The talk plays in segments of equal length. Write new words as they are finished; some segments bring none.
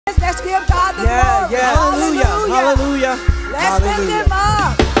Let's give God the glory. Yeah. Hallelujah. Hallelujah. Let's lift him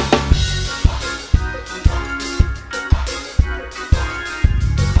up.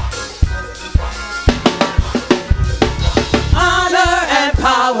 Honor and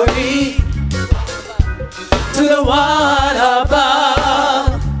power be to the one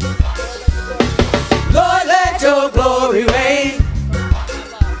above. Lord, let your glory reign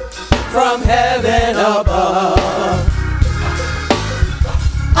from heaven above.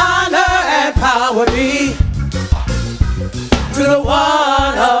 Honor and power be to the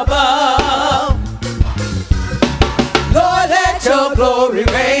one above. Lord, let your glory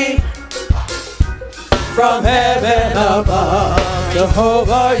reign from heaven above.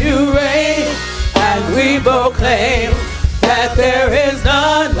 Jehovah, you reign, and we proclaim that there is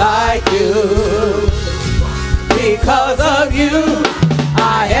none like you. Because of you,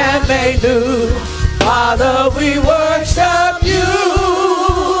 I am made new. Father, we worship you.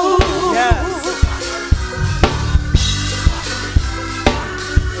 Yes.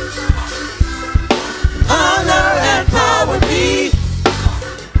 Honor and power be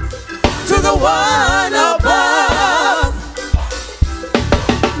to the one above.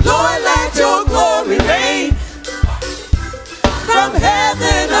 Lord, let your glory reign from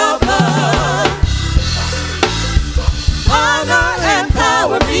heaven above. Honor and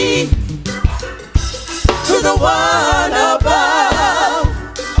power be to the one above.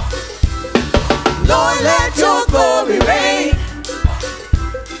 Lord, let your glory reign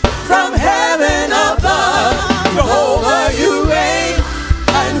from heaven above. Jehovah, you reign,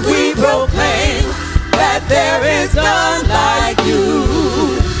 and we proclaim that there is none like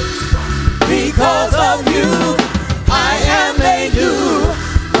you. Because of you, I am made new.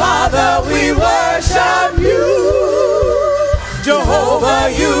 Father, we worship you.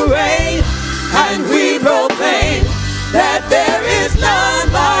 Jehovah, you reign, and we proclaim that there is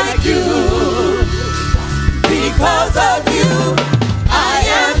none like you. Because of you, I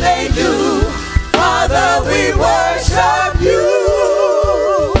am made new. Father, we worship you.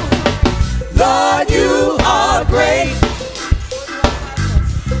 Lord, you are great.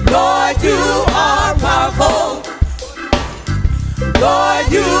 Lord, you are powerful. Lord,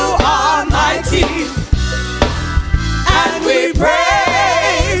 you are mighty. And we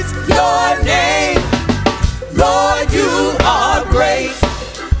praise your name. Lord, you are great.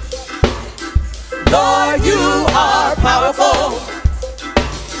 Lord, you are powerful.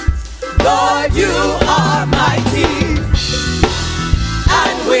 Lord, you are mighty.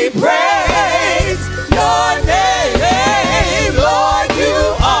 And we praise your name. Lord, you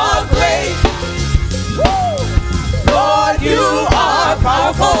are great. Lord, you are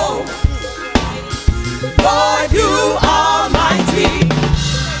powerful. Lord, you are mighty.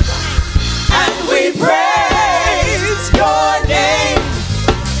 And we praise your name.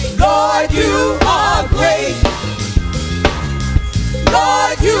 Lord, you are great.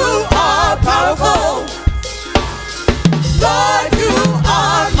 Lord, you are powerful. Lord, you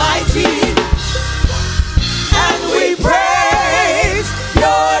are mighty. And we praise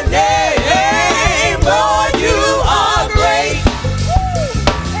your name. Lord, you are great.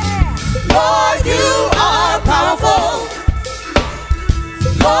 Lord, you are powerful.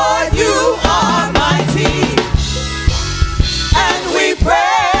 Lord, you are mighty. And we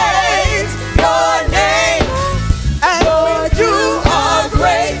praise your name. And Lord, you are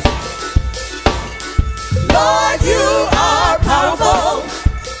great. Lord, you are powerful.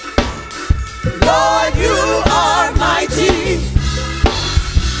 Lord, you are mighty.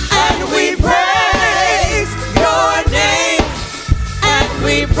 And we praise your name. And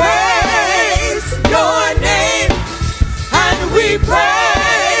we praise your name. And we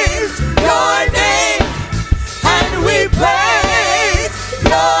praise your name. And we praise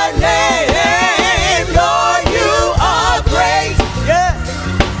your name. Lord, you are great. Yeah.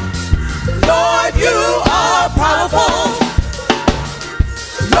 Lord, you are powerful.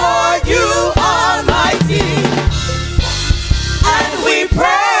 Lord, you are mighty. And we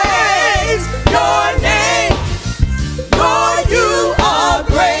praise your name. Lord, you are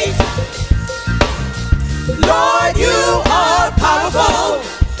great. Lord, you are powerful.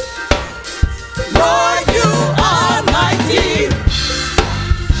 Lord, you are mighty.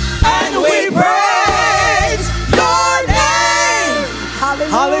 And we praise your name.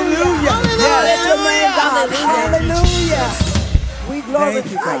 Hallelujah. Hallelujah. Hallelujah. We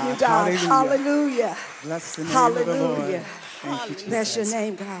glorify you, God. Hallelujah. Hallelujah. Bless the name of the Lord. Hallelujah. Thank you, Jesus. Bless your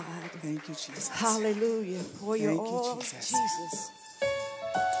name, God. Thank you, Jesus. Hallelujah. Pour your Thank you, oil, Jesus. Jesus.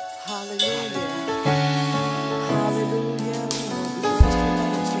 Hallelujah. Hallelujah.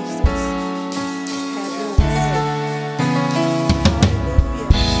 Jesus. Have your way.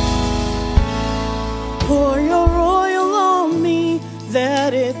 Hallelujah.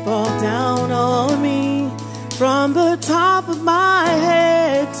 from the top of my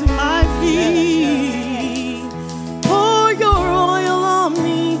head to my feet. Pour your oil on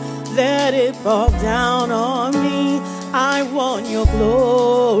me, let it fall down on me. I want your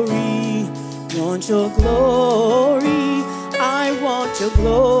glory, want your glory. I want your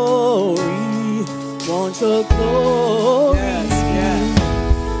glory, want your glory.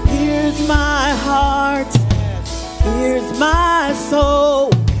 Here's my heart, here's my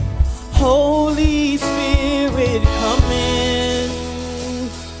soul. Holy Spirit, come in.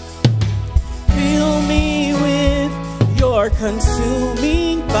 Fill me with your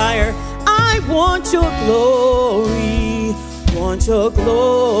consuming fire. I want your glory, want your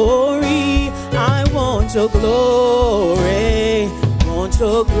glory. I want your glory, want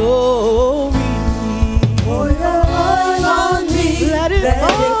your glory. Pour your oil on me, let it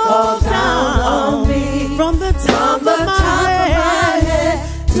fall down on me. From the top of my head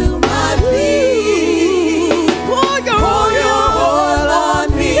to my feet. Pour your oil on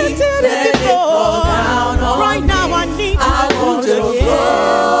me, let it fall down on me. Right now I need you. I want your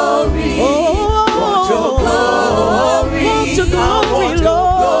glory, want your glory, want your glory,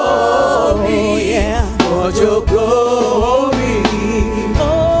 Lord. Yeah. Want your glory.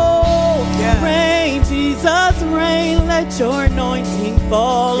 Oh, yeah. Rain, Jesus, rain, let your anointing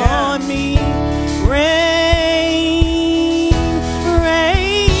fall on me. Rain,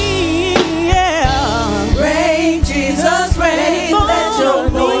 rain, yeah. Rain, Jesus, rain, let your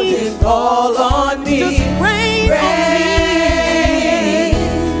anointing fall on me. Just rain, rain. On me.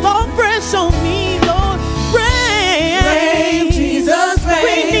 Fall fresh on me, Lord. Rain, rain, Jesus, rain,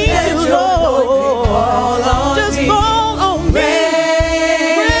 we need let you, your Lord. anointing fall on Just me. fall on me.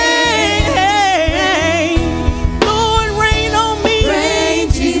 Rain, Lord, rain on me. Rain,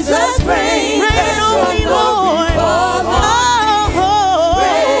 Jesus, rain, Rain let on your me, glory Lord. fall on Oh,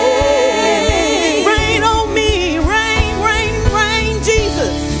 Rain. rain on me. Rain, rain, rain,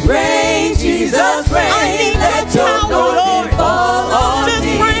 Jesus. Rain, Jesus, rain, I need let your your power, Lord. anointing fall on Just me.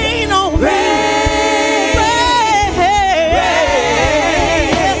 rain on me. Rain.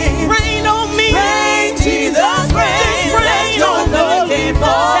 Rain on me. Rain, Jesus, rain, Just let rain your on me. anointing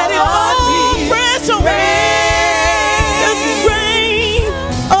fall Let it on fall me. fresh on me. Just rain.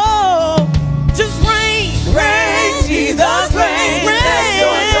 Oh, just rain. Rain, Jesus, rain, let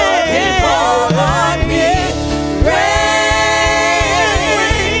your anointing fall on me.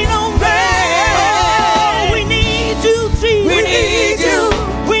 Rain on me. Oh, we need you, Jesus. We need you.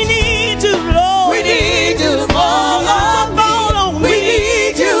 We need you, Lord. We need you to fall on me. We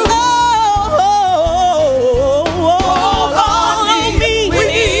need you. Fall on me. We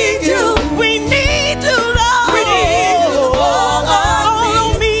need you. We need you, Lord. We need you to fall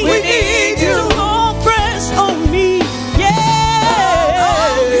on me. We need you. To fall fresh on me.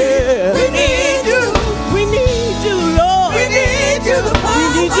 Yeah. We need you. We need you, Lord. We need you to fall We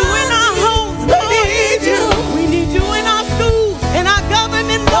need you in our homes, Lord. We need you. We need you in our schools, in our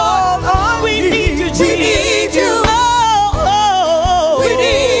government, Lord. We need you, Jesus. We need you. Oh, We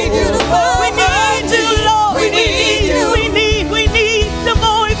need you to fall we need you, Lord. We need you. We need the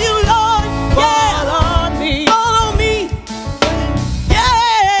more of you, Lord. Fall on me. Fall on me.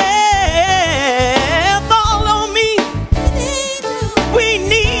 Yeah, fall on me. We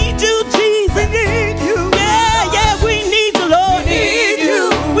need you, Jesus. We need you. Yeah, we need you, Lord. We need you.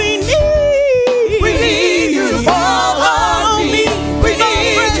 We need you to fall on me. We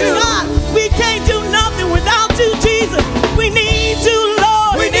need you. God, we can't do nothing without you, Jesus. We need you,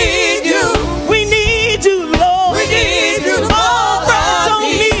 Lord. We need you. We need you, Lord. We need you to Fall fall fresh on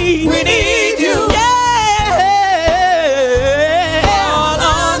on me. me. We need you. Yeah. Fall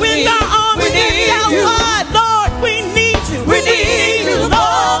on With me. our arms We need stretched you. out wide, Lord, we need you. We need you to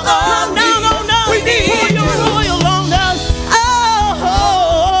fall on Come down me. on us. We need Pour your you. oil on us.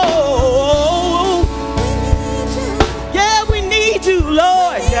 Oh, yeah, we need you,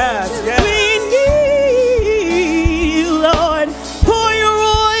 Lord. Yes. We need you, Lord. Pour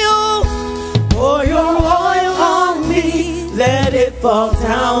your oil on me. Let it fall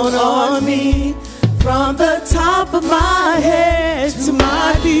down on me. From the top of my head to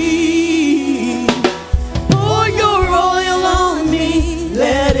my feet. Pour your oil on me.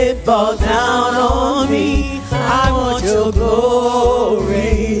 Let it fall down on me. I want your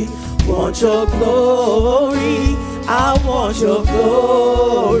glory. Want your glory. I want your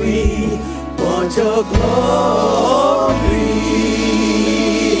glory. Want your glory.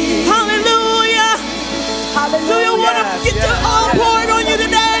 Hallelujah. Do you want to get your all poured on you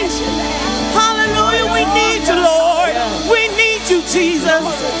today? Hallelujah. We need you, Lord. We need you, Jesus.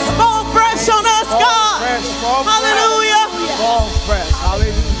 Fall fresh on us, God. Hallelujah. Fall fresh.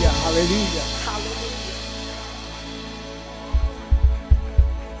 Hallelujah. Hallelujah.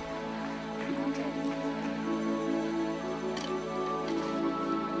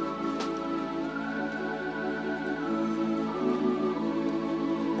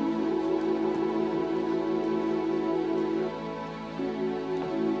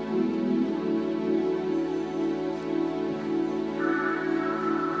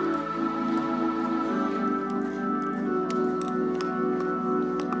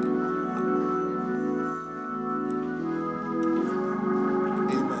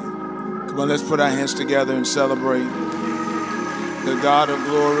 on, let's put our hands together and celebrate the God of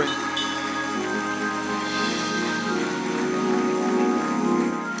glory.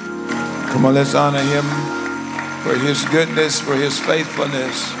 Come on, let's honor him for his goodness, for his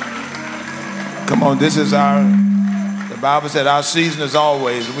faithfulness. Come on, this is the Bible said our season is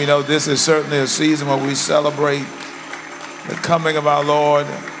always. We know this is certainly a season where we celebrate the coming of our Lord,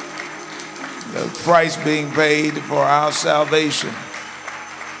 the price being paid for our salvation.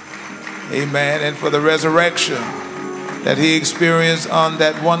 Amen. And for the resurrection that he experienced on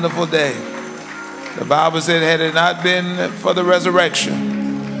that wonderful day. The Bible said, had it not been for the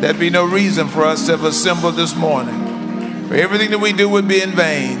resurrection, there'd be no reason for us to have assembled this morning. For everything that we do would be in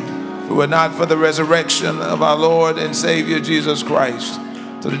vain if it were not for the resurrection of our Lord and Savior Jesus Christ.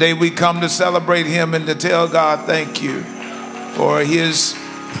 So today we come to celebrate him and to tell God thank you for his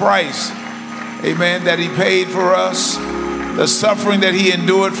price, amen, that he paid for us, the suffering that he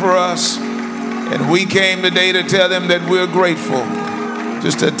endured for us. And we came today to tell him that we're grateful,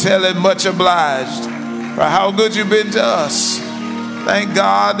 just to tell him much obliged for how good you've been to us. Thank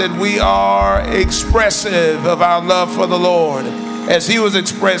God that we are expressive of our love for the Lord as he was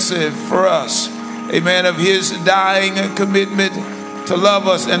expressive for us, amen, of his dying commitment to love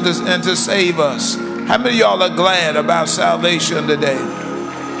us and to save us. How many of y'all are glad about salvation today?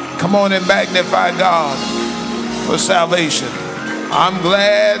 Come on and magnify God for salvation. I'm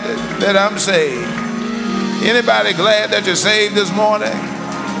glad that I'm saved. Anybody glad that you're saved this morning?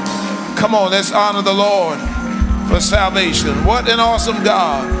 Come on, let's honor the Lord for salvation. What an awesome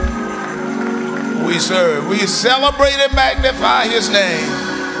God we serve. We celebrate and magnify his name.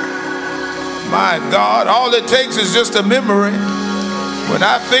 My God, all it takes is just a memory. When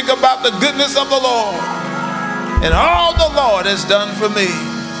I think about the goodness of the Lord and all the Lord has done for me,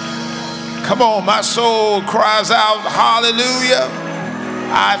 come on, my soul cries out, hallelujah.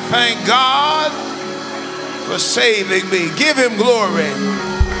 I thank God for saving me. Give him glory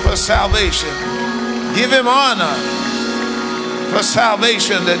for salvation. Give him honor for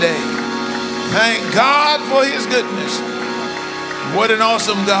salvation today. Thank God for his goodness. What an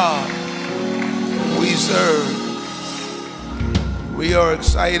awesome God we serve. We are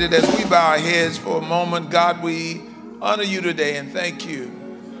excited as we bow our heads for a moment. God, we honor you today and thank you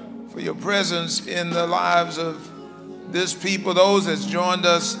for your presence in the lives of this people, those that's joined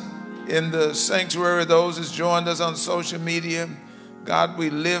us in the sanctuary, those that's joined us on social media. God, we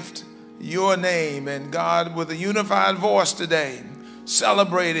lift your name, and God, with a unified voice today,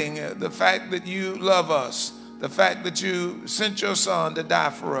 celebrating the fact that you love us, the fact that you sent your son to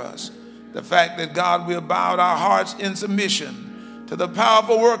die for us, the fact that, God, we have bowed our hearts in submission to the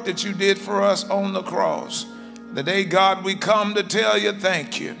powerful work that you did for us on the cross. Today, God, we come to tell you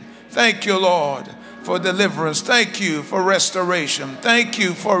thank you. Thank you, Lord, for deliverance. Thank you for restoration. Thank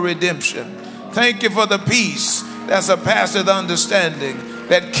you for redemption. Thank you for the peace that surpasses understanding,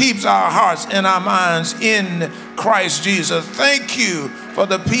 that keeps our hearts and our minds in Christ Jesus. Thank you for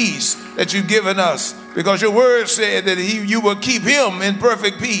the peace that you've given us, because your word said that you will keep him in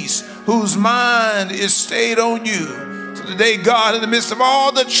perfect peace, whose mind is stayed on you. So today, God, in the midst of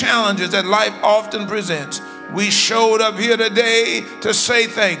all the challenges that life often presents, we showed up here today to say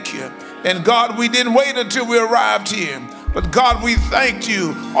thank you. And God, we didn't wait until we arrived here, but God, we thanked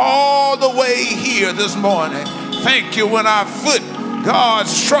you all the way here this morning. Thank you when our foot, God,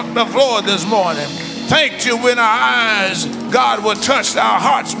 struck the floor this morning. Thank you when our eyes, God, were touched, our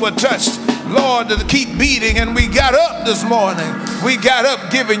hearts were touched, Lord, to keep beating. And we got up this morning. We got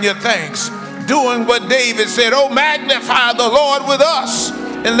up giving you thanks, doing what David said, oh, magnify the Lord with us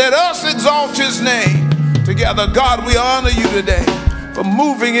and let us exalt his name together. God, we honor you today for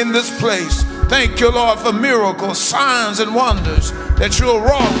moving in this place. Thank you, Lord, for miracles, signs, and wonders that you'll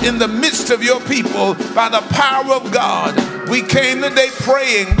wrought in the midst of your people by the power of God. We came today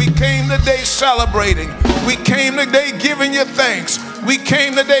praying. We came today celebrating. We came today giving you thanks. We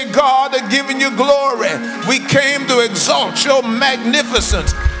came today, God, to giving you glory. We came to exalt your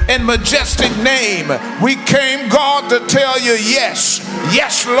magnificent and majestic name. We came, God, to tell you yes.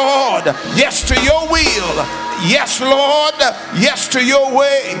 Yes, Lord. Yes to your will. Yes, Lord. Yes to your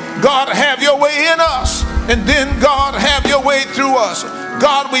way. God, have your way in us. And then, God, have your way through us.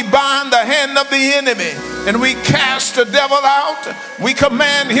 God, we bind the hand of the enemy and we cast the devil out. We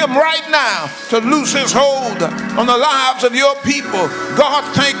command him right now to loose his hold on the lives of your people. God,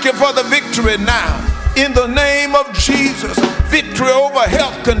 thank you for the victory now. In the name of Jesus, victory over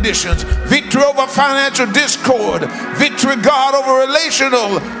health conditions, victory over financial discord, victory, God, over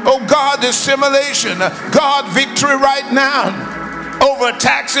relational, oh God, dissimulation. God, victory right now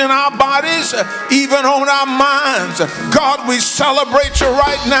overtaxing our bodies, even on our minds. God, we celebrate you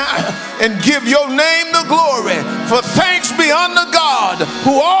right now and give your name the glory. For thanks be unto God,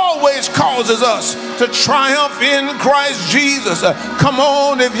 who always causes us to triumph in Christ Jesus. Come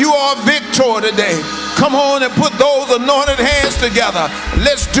on, if you are a victor today, come on and put those anointed hands together.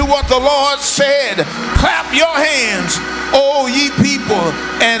 Let's do what the Lord said. Clap your hands, O ye people,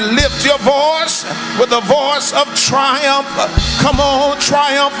 and lift your voice with a voice of triumph. Come on,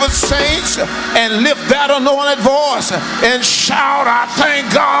 triumphant saints, and lift that anointed voice and shout, I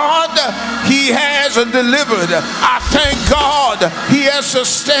thank God he has delivered. I thank God he has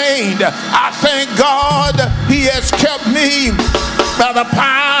sustained. I thank God he has kept me by the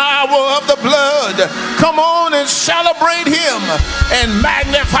power of the blood. Come on and celebrate him and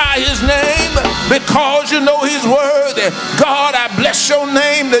magnify his name, because you know he's worthy. God, I bless your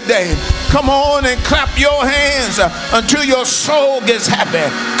name today. Come on and clap your hands until your soul gets happy.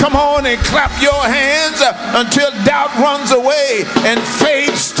 Come on and clap your hands until doubt runs away and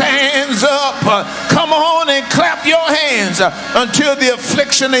faith stands up. Come on and clap your hands until the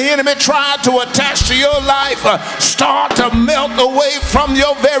affliction the enemy tried to attach to your life start to melt away from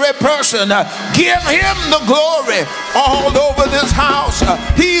your very person. Give him the glory all over this house.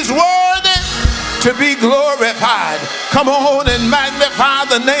 He's worthy to be glorified. Come on and magnify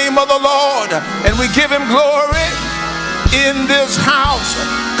the name of the Lord, and we give him glory in this house.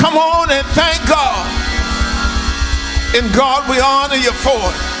 Come on and thank God. And God, we honor you for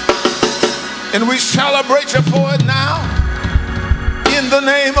it, and we celebrate you for it now in the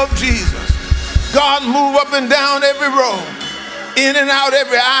name of Jesus. God, move up and down every road, in and out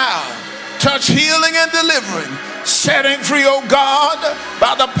every aisle, touch healing and delivering, setting free, oh God,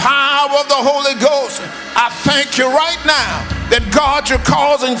 by the power of the Holy Ghost. I thank you right now that, God, you're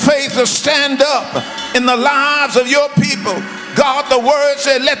causing faith to stand up in the lives of your people. God, the word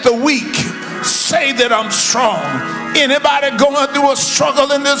said, let the weak say that I'm strong. Anybody going through a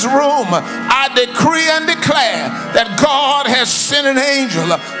struggle in this room, I decree and declare that God has sent an angel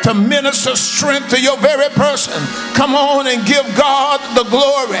to minister strength to your very person. Come on and give God the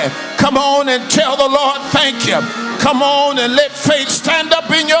glory. Come on and tell the Lord thank you. Come on and let faith stand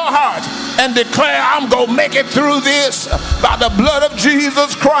up in your heart and declare, I'm going to make it through this by the blood of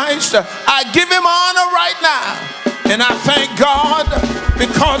Jesus Christ. I give him honor right now, and I thank God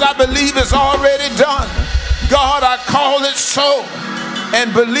because I believe it's already done. God, I call it so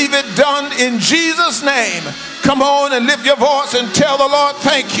and believe it done in Jesus' name. Come on and lift your voice and tell the Lord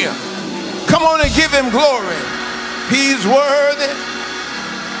thank you. Come on and give him glory. He's worthy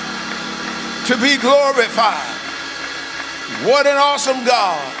to be glorified. What an awesome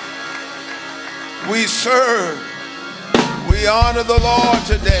God we serve. We honor the Lord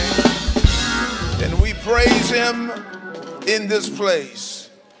today, and we praise him in this place.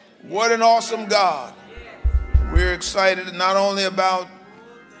 What an awesome God. We're excited not only about,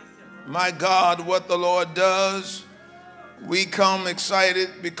 my God, what the Lord does. We come excited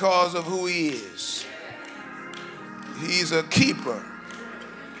because of who he is. He's a keeper.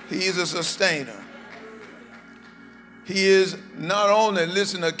 He's a sustainer. He is not only,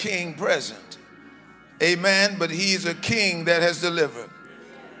 listen, a king present, amen, but he's a king that has delivered.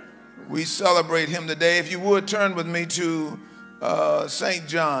 We celebrate him today. If you would turn with me to St.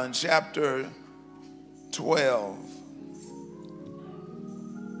 John chapter 12.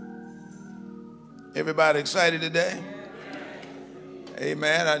 Everybody excited today?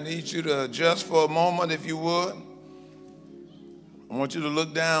 Amen. I need you to adjust for a moment, if you would. I want you to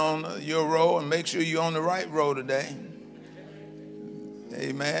look down your row and make sure you're on the right row today.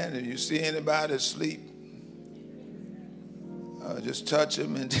 Amen. If you see anybody asleep, just touch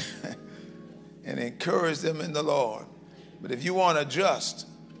them and, and encourage them in the Lord. But if you want to adjust,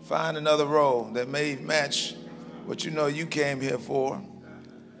 find another row that may match what you know you came here for.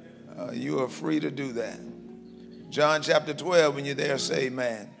 You are free to do that. John chapter 12, when you're there, say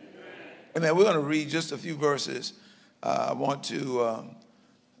amen. Amen. We're going to read just a few verses. I want to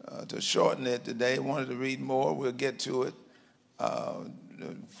shorten it today. I wanted to read more. We'll get to it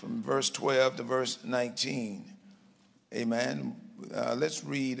from verse 12 to verse 19. Amen. Let's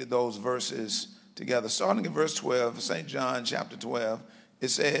read those verses together. Starting in verse 12, St. John chapter 12, it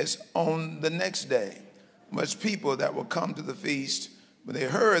says, on the next day, much people that will come to the feast, when they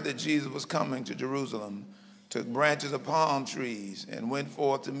heard that Jesus was coming to Jerusalem, took branches of palm trees and went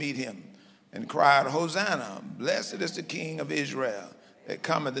forth to meet him and cried, Hosanna, blessed is the King of Israel that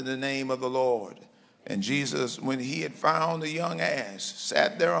cometh in the name of the Lord. And Jesus, when he had found a young ass,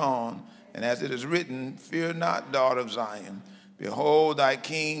 sat thereon, and as it is written, fear not, daughter of Zion. Behold, thy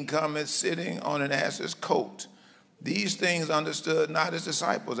king cometh sitting on an ass's coat. These things understood not his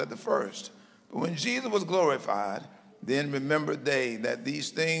disciples at the first. But when Jesus was glorified, then remembered they that these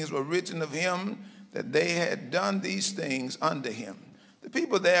things were written of him, that they had done these things unto him. The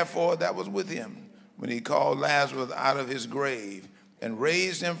people therefore that was with him, when he called Lazarus out of his grave and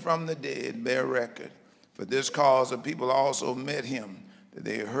raised him from the dead, bear record. For this cause the people also met him, that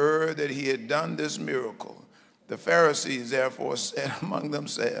they heard that he had done this miracle. The Pharisees therefore said among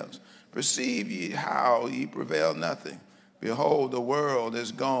themselves, perceive ye how ye prevail nothing? Behold, the world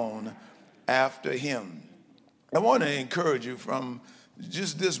is gone after him. I want to encourage you from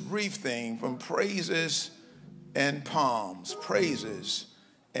just this brief thing, from praises and palms. Praises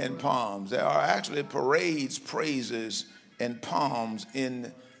and palms. There are actually parades, praises, and palms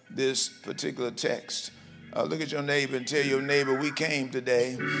in this particular text. Look at your neighbor and tell your neighbor, we came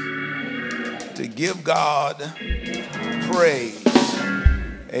today to give God praise.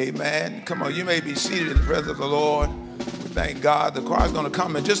 Amen. Come on, you may be seated in the presence of the Lord. We thank God. The choir's going to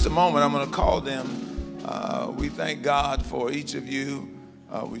come in just a moment. I'm going to call them. We thank God for each of you.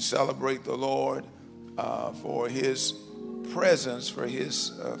 We celebrate the Lord for his presence, for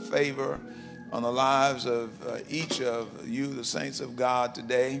his favor on the lives of each of you, the saints of God,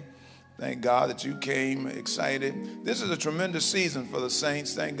 today. Thank God that you came excited. This is a tremendous season for the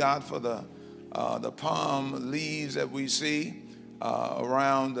saints. Thank God for the palm leaves that we see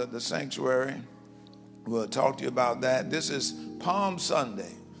around the sanctuary. We'll talk to you about that. This is Palm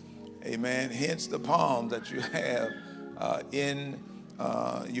Sunday. Amen. Hence the palm that you have in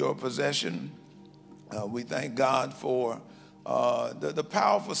your possession. We thank God for the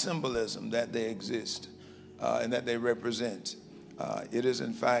powerful symbolism that they exist and that they represent. It is,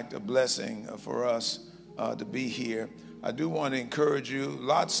 in fact, a blessing for us to be here. I do want to encourage you.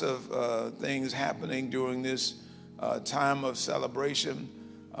 Lots of things happening during this time of celebration.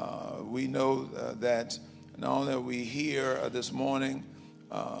 We know that not only are we here this morning,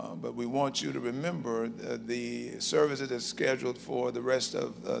 but we want you to remember the services that's scheduled for the rest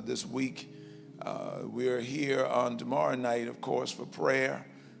of this week. We are here on tomorrow night, of course, for prayer.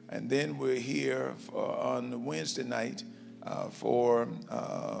 And then we're here on Wednesday night for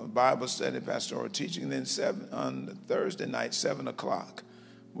Bible study, pastoral teaching. Then on Thursday night, 7 o'clock,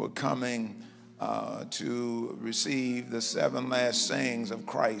 we're coming to receive the 7 last sayings of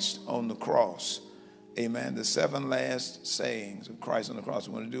Christ on the cross. Amen. The 7 last sayings of Christ on the cross.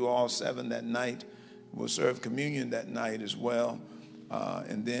 We're going to do all 7 that night. We'll serve communion that night as well.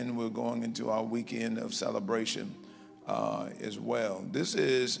 And then we're going into our weekend of celebration as well. This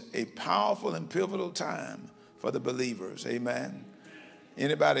is a powerful and pivotal time for the believers. Amen.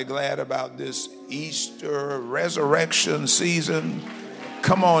 Anybody glad about this Easter resurrection season?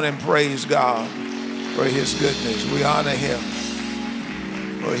 Come on and praise God for his goodness. We honor him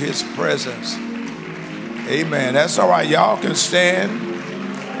for his presence. Amen. That's all right. Y'all can stand.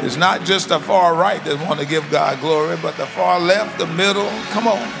 It's not just the far right that want to give God glory, but the far left, the middle. Come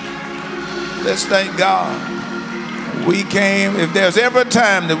on. Let's thank God. We came, if there's ever a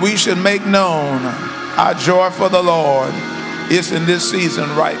time that we should make known our joy for the Lord, it's in this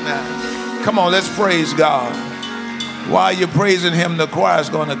season right now. Come on, let's praise God. While you're praising him, the choir's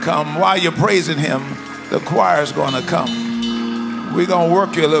going to come. While you're praising him, the choir's going to come. We're going to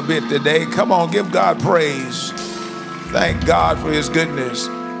work you a little bit today. Come on, give God praise. Thank God for his goodness.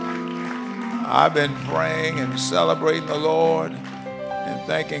 I've been praying and celebrating the Lord and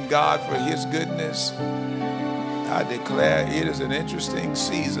thanking God for his goodness. I declare it is an interesting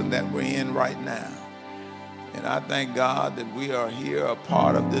season that we're in right now. And I thank God that we are here, a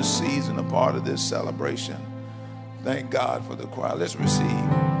part of this season, a part of this celebration. Thank God for the choir. Let's receive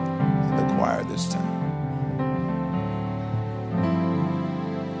the choir this time.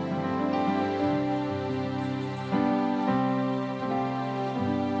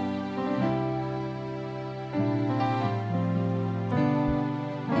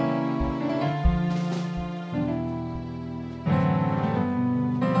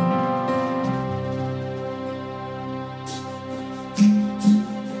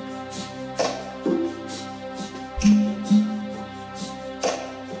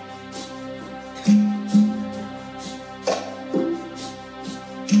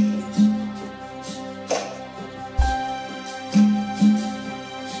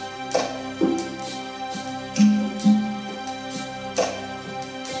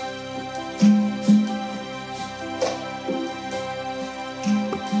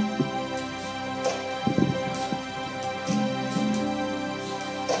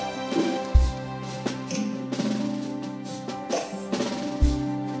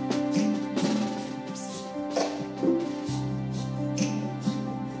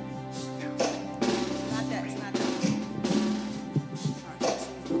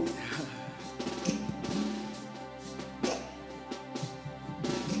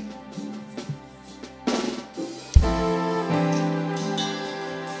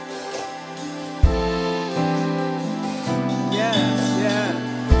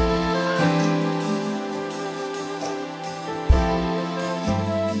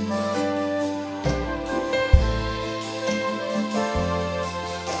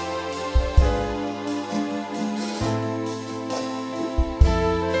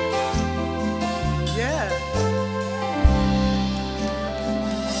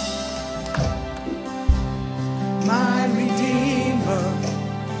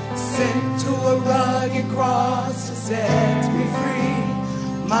 sent to a rugged cross to set me free.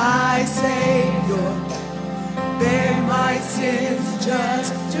 My Savior, bear my sins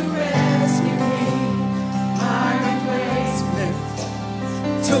just to rescue me. My replacement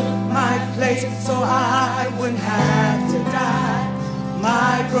took my place so I wouldn't have to die.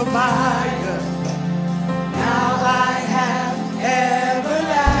 My provider, now I have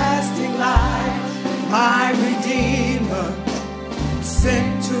everlasting life. My Redeemer,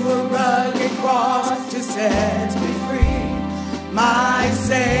 sent to a rugged cross to set me free. My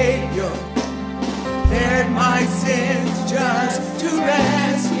Savior, bared my sins just to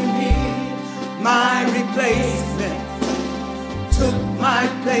rescue me. My replacement took my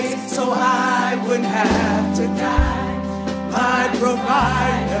place so I wouldn't have to die. My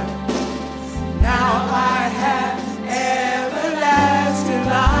provider, now I have everlasting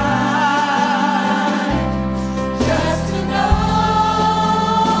life. Just to know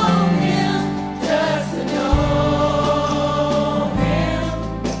Him, just to know Him.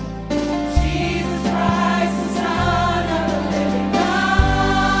 Jesus Christ, the Son of the living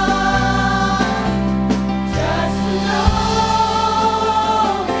God. Just to know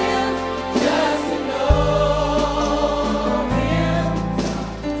Him, just to know Him.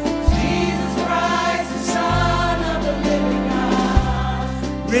 Jesus Christ, the Son of the living God.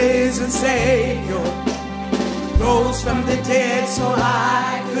 Risen Savior, rose from the dead so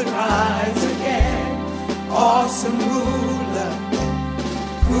I could rise again. Awesome ruler,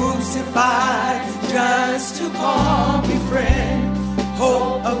 crucified just to call me friend.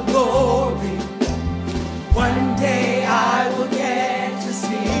 Hope of glory, one day I will get to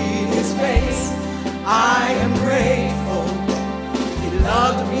see His face. I am grateful He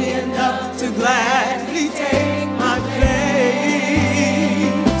loved me enough to gladly take my place.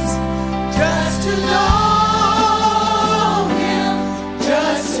 Just to know Him,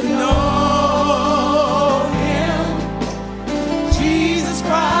 just to know Him. Jesus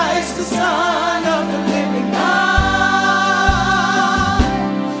Christ, the Son of the living God.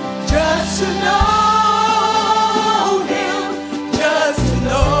 Just to know Him, just to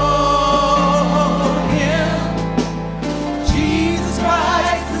know Him. Jesus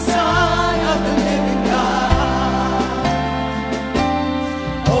Christ, the Son of the living God.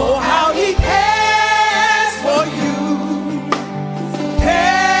 Oh, how He cares for you,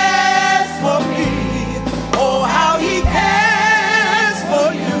 cares for me. Oh, how He cares for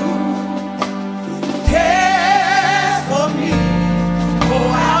you, cares for me. Oh,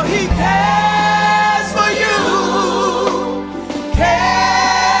 how He cares for you,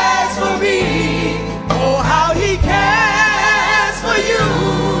 cares for me. Oh, how He cares for you,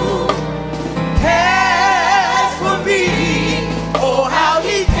 cares for me. Oh, how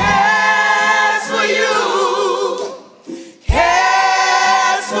He cares for you,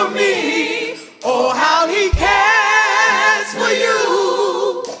 cares for me. Oh, how He cares for you,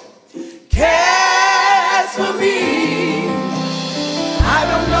 cares for me. I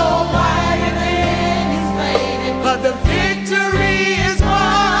don't know why you can't explain it, but the victory is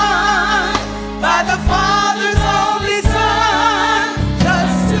won by the Father's only Son.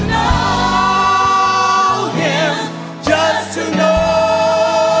 Just to know Him, just to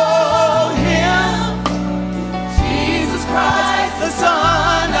know Him. Jesus Christ, the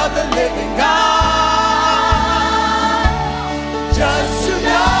Son of the living God. Just to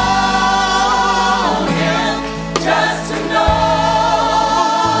know Him, just to know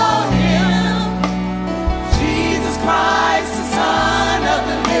Him. Jesus Christ, the Son of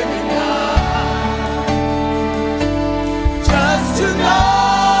the living God. Just to know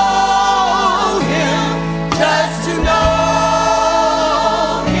Him, just to know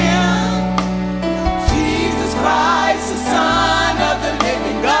Him. Jesus Christ, the Son of the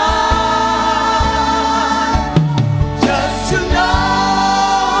living God. Just to know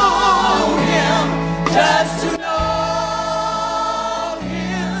Him, just to know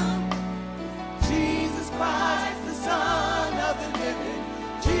Him. Jesus Christ, the Son of the living.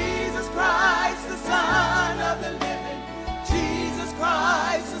 Jesus Christ, the Son of the living. Jesus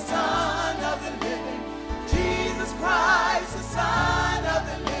Christ, the Son of the living. Jesus Christ, the Son of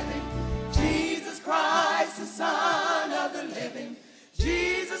the living. Jesus Christ, the Son of the living.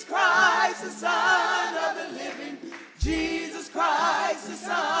 Jesus Christ, the Son of the living. Jesus Christ, the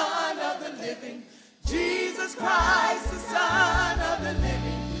Son of the living. Jesus Christ, the Son of the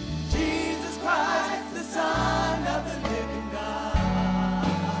living. Jesus Christ, the Son of the living God.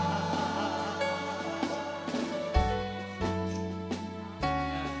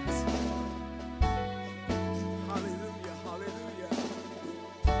 Hallelujah, hallelujah.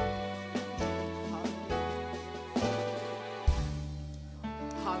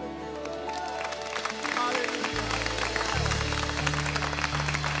 Hallelujah.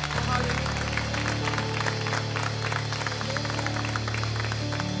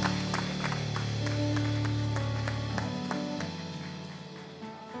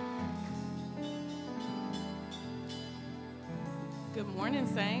 Good morning,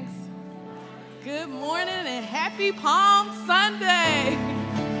 saints. Good morning and happy Palm Sunday.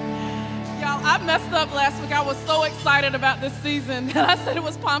 Y'all, I messed up last week. I was so excited about this season that I said it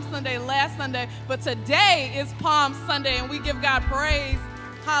was Palm Sunday last Sunday, but today is Palm Sunday and we give God praise.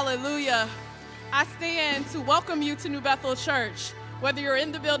 Hallelujah. I stand to welcome you to New Bethel Church. Whether you're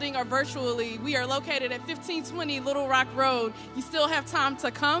in the building or virtually, we are located at 1520 Little Rock Road. You still have time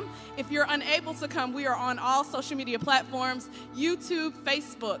to come. If you're unable to come, we are on all social media platforms, YouTube,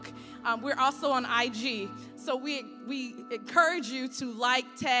 Facebook. We're also on IG. So we encourage you to like,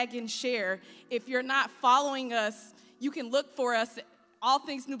 tag, and share. If you're not following us, you can look for us at All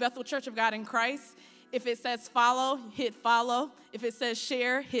Things New Bethel Church of God in Christ. If it says follow, hit follow. If it says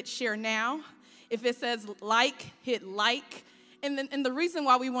share, hit share now. If it says like, hit like. And the reason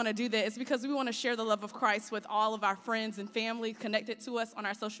why we want to do that is because we want to share the love of Christ with all of our friends and family connected to us on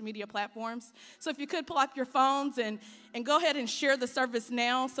our social media platforms. So if you could pull up your phones and go ahead and share the service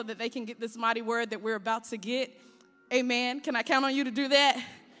now so that they can get this mighty word that we're about to get. Amen. Can I count on you to do that?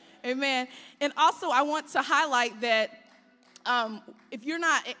 Amen. And also I want to highlight that if you're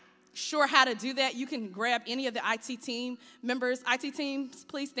not sure how to do that, you can grab any of the IT team members. IT teams,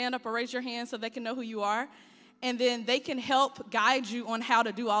 please stand up or raise your hand so they can know who you are. And then they can help guide you on how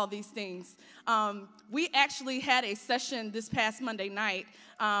to do all these things. We actually had a session this past Monday night.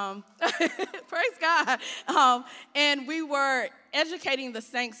 Praise God. And we were educating the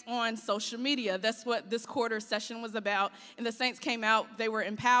saints on social media. That's what this quarter session was about. And the saints came out. They were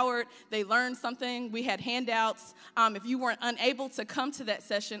empowered. They learned something. We had handouts. If you weren't unable to come to that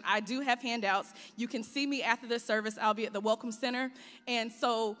session, I do have handouts. You can see me after the service. I'll be at the Welcome Center. And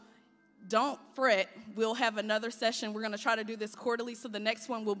so don't fret. We'll have another session. We're going to try to do this quarterly, so the next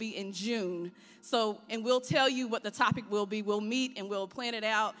one will be in June. And we'll tell you what the topic will be. We'll meet and we'll plan it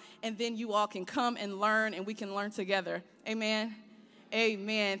out, and then you all can come and learn, and we can learn together. Amen.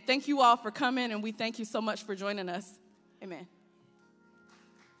 Amen. Thank you all for coming, and we thank you so much for joining us. Amen.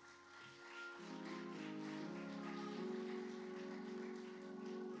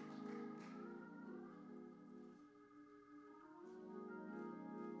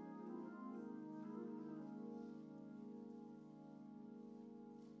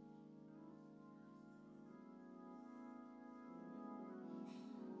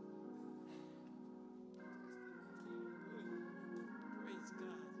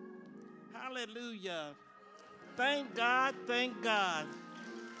 Hallelujah. Thank God, thank God.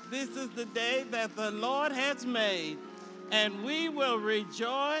 This is the day that the Lord has made, and we will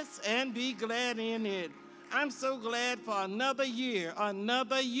rejoice and be glad in it. I'm so glad for another year,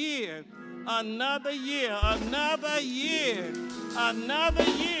 another year, another year, another year, another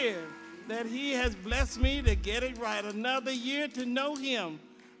year that He has blessed me to get it right. Another year to know Him.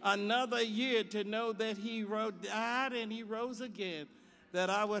 Another year to know that He died and He rose again, that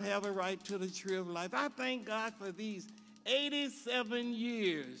I would have a right to the tree of life. I thank God for these 87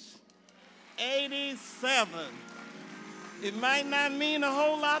 years. 87. It might not mean a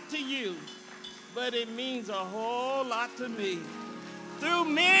whole lot to you, but it means a whole lot to me. Through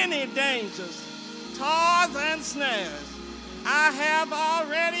many dangers, toils and snares, I have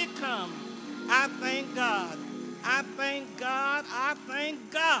already come. I thank God. I thank God. I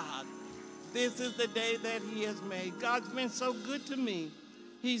thank God. This is the day that He has made. God's been so good to me.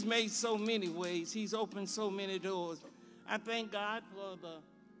 He's made so many ways. He's opened so many doors. I thank God for the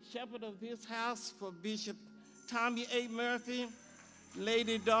shepherd of this house, for Bishop Tommy A. Murphy,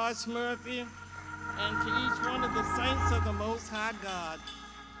 Lady Doris Murphy, and to each one of the saints of the Most High God.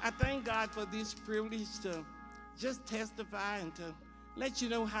 I thank God for this privilege to just testify and to let you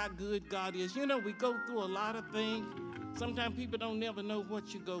know how good God is. You know, we go through a lot of things. Sometimes people don't never know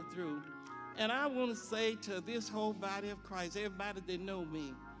what you go through. And I want to say to this whole body of Christ, everybody that know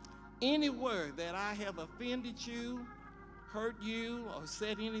me, any word that I have offended you, hurt you, or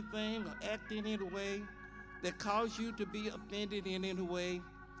said anything, or acted in any way that caused you to be offended in any way,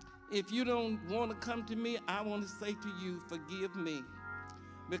 if you don't want to come to me, I want to say to you, forgive me.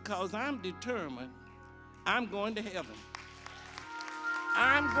 Because I'm determined I'm going to heaven.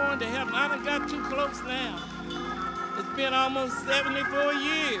 I'm going to heaven. I done got too close now. It's been almost 74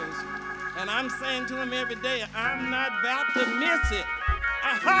 years. And I'm saying to Him every day, I'm not about to miss it.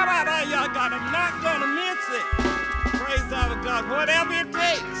 Y'all got, I'm not going to miss it. Praise our God. Whatever it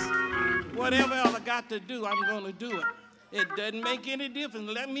takes, whatever I got to do, I'm going to do it. It doesn't make any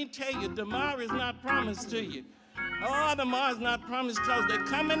difference. Let me tell you, tomorrow is not promised to you. Oh, tomorrow's not promised because they're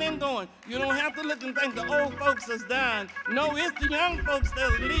coming and going. You don't have to look and think the old folks is dying. No, it's the young folks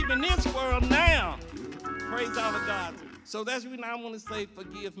that are leaving this world now. Praise our God. So that's when I want to say,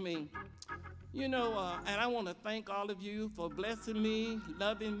 forgive me. You know, and I want to thank all of you for blessing me,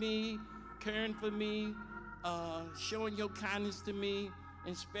 loving me, caring for me, showing your kindness to me,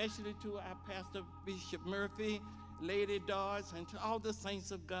 and especially to our Pastor Bishop Murphy, Lady Dawes, and to all the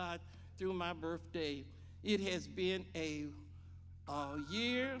saints of God through my birthday. It has been a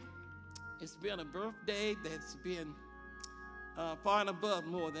year. It's been a birthday that's been far and above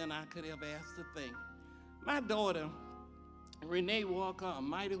more than I could ever ask to think. My daughter, Renee Walker, a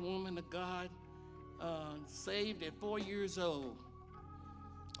mighty woman of God, saved at 4 years old,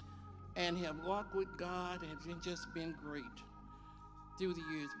 and have walked with God and just been great through the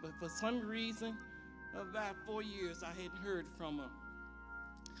years. But for some reason, about 4 years, I hadn't heard from her.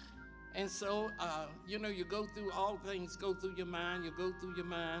 And so, you know, you go through all things, go through your mind,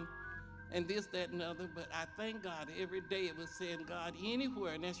 and this, that, and other. But I thank God every day it was saying, God,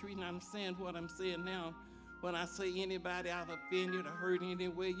 anywhere, and that's the reason I'm saying what I'm saying now. When I say anybody I've offended or hurt in any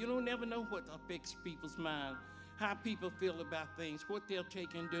way, you don't never know what affects people's mind, how people feel about things, what they'll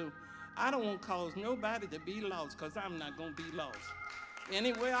take and do. I don't want to cause nobody to be lost, because I'm not going to be lost.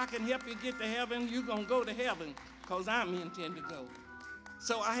 Any way I can help you get to heaven, you're going to go to heaven, because I'm intend to go.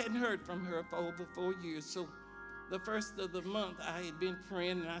 So I hadn't heard from her for over 4 years. So the first of the month, I had been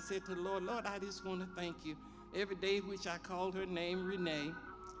praying, and I said to the Lord, Lord, I just want to thank you. Every day which I called her name, Renee,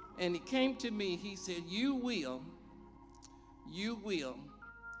 and he came to me, he said, you will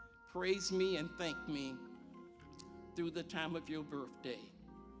praise me and thank me through the time of your birthday.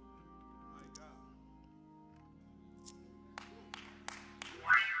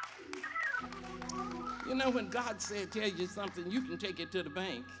 You know, when God said, tell you something, you can take it to the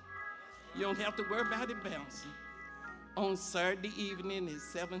bank. You don't have to worry about it bouncing. On Saturday evening at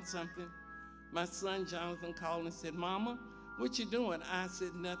 7-something, my son Jonathan called and said, Mama, what you doing? I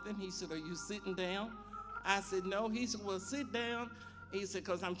said, nothing. He said, are you sitting down? I said, no. He said, well, sit down. He said,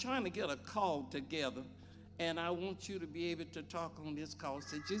 because I'm trying to get a call together, and I want you to be able to talk on this call. He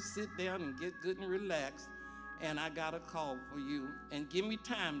said, just sit down and get good and relaxed, and I got a call for you, and give me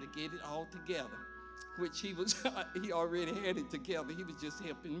time to get it all together, which he already had it together. He was just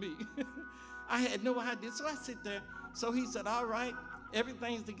helping me. I had no idea, so I sit there. So he said, all right,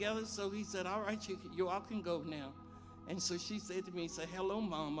 everything's together. So he said, all right, you all can go now. And so she said to me, say, hello,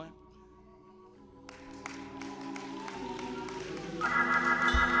 Mama.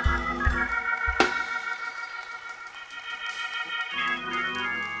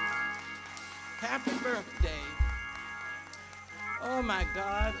 Happy birthday. Oh my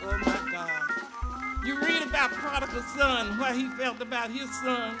God, oh my God. You read about prodigal son, what he felt about his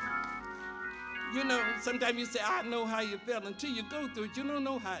son. You know, sometimes you say, I know how you felt. Until you go through it, you don't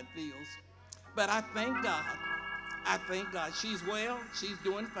know how it feels. But I thank God. I thank God. She's well, she's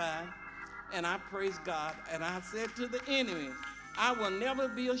doing fine, and I praise God. And I said to the enemy, I will never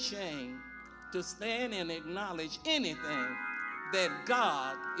be ashamed to stand and acknowledge anything that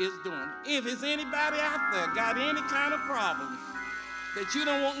God is doing. If there's anybody out there got any kind of problems that you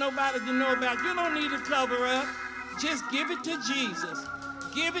don't want nobody to know about, you don't need to cover up. Just give it to Jesus.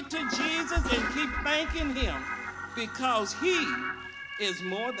 Give it to Jesus and keep thanking him, because he is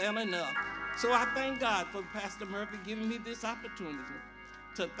more than enough. So I thank God for Pastor Murphy giving me this opportunity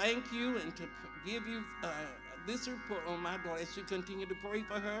to thank you and to give you this report on my daughter. As you continue to pray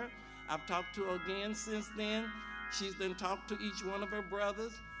for her, I've talked to her again since then. She's then talked to each one of her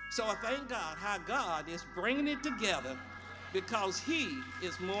brothers. So I thank God how God is bringing it together, because he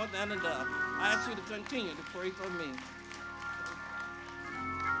is more than enough. I ask you to continue to pray for me.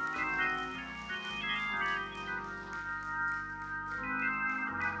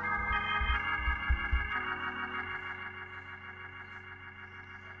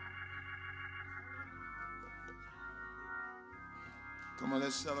 Come on,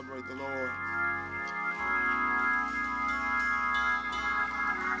 let's celebrate the Lord.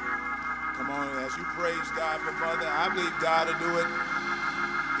 Come on, as you praise God for Mother, I believe God will do it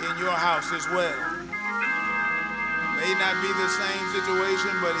in your house as well. May not be the same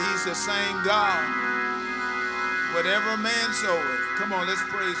situation, but he's the same God. Whatever a man soweth, come on, let's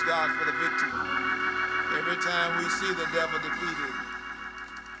praise God for the victory. Every time we see the devil defeated,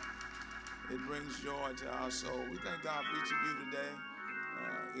 it brings joy to our soul. We thank God for each of you today.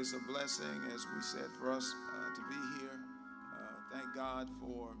 It's a blessing, as we said, for us to be here. Thank God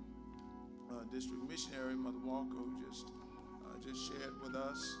for District Missionary Mother Walker, who just shared with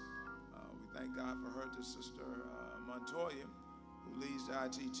us. We thank God for her, to Sister Montoya, who leads the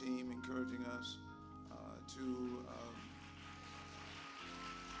IT team, encouraging us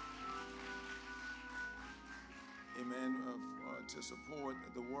to support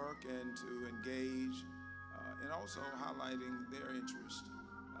the work and to engage, and also highlighting their interest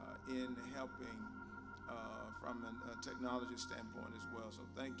in in helping from a technology standpoint as well. So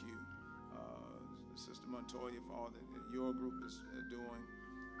thank you, Sister Montoya, for all that your group is doing.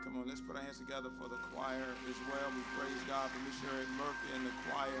 Come on, let's put our hands together for the choir as well. We praise God for Missionary Murphy and the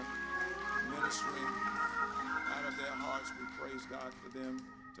choir ministering out of their hearts. We praise God for them.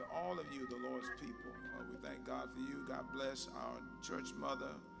 To all of you, the Lord's people, we thank God for you. God bless our church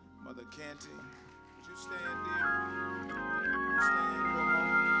mother, Mother Canty. Would you stand, dear? You stand for a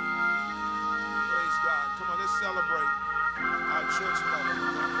moment. Praise God. Come on, let's celebrate our church mother. We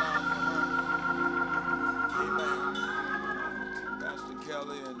thank God for her. Amen. Pastor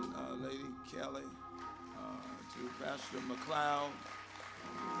Kelly and Lady Kelly, to Pastor McLeod.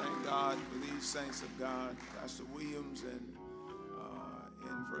 Thank God for these saints of God. Pastor Williams and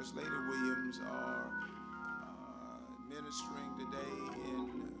First Lady Williams are ministering today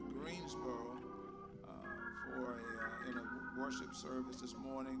in Greensboro in a worship service this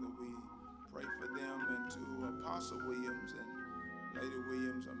morning. That we pray for them, and to Apostle Williams and Lady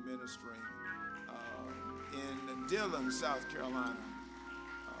Williams are ministering in Dillon, South Carolina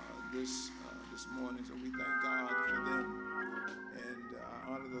this morning. So we thank God for them. And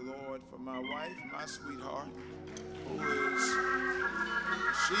I honor the Lord for my wife, my sweetheart,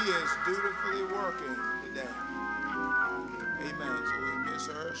 she is dutifully working today. Amen. So we miss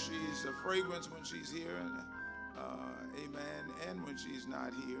her. She's a fragrance when she's here, and amen, and when she's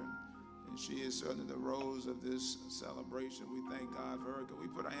not here. And she is certainly the rose of this celebration. We thank God for her. Can we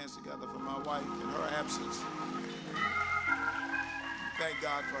put our hands together for my wife in her absence? Thank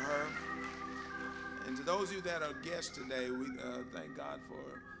God for her. And to those of you that are guests today, we thank God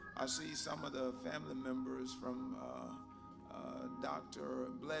for, I see some of the family members from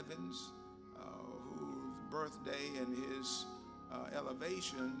Dr. Blevins, whose birthday and his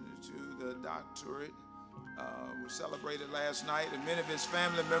elevation to the doctorate was celebrated last night, and many of his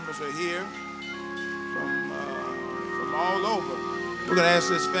family members are here from all over. We're going to ask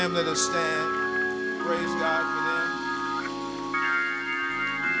this family to stand. Praise God for them.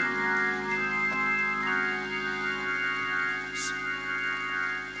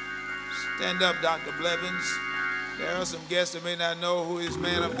 Stand up, Dr. Blevins. There are some guests that may not know who this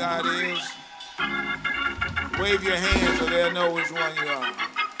man of God is. Wave your hand so they'll know which one you are.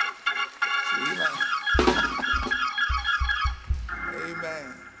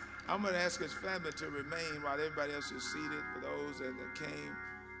 Amen. I'm going to ask his family to remain while everybody else is seated. For those that came,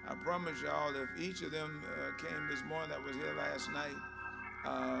 I promise y'all, if each of them came this morning that was here last night,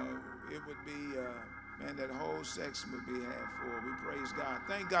 it would be, man, that whole section would be half full. We praise God.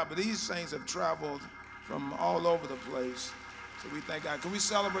 Thank God. But these saints have traveled from all over the place. So we thank God. Can we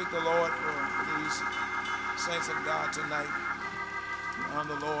celebrate the Lord for these saints of God tonight? We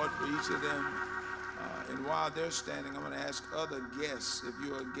honor the Lord for each of them. And while they're standing, I'm going to ask other guests, if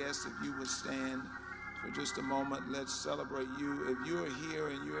you're a guest, if you would stand for just a moment. Let's celebrate you. If you're here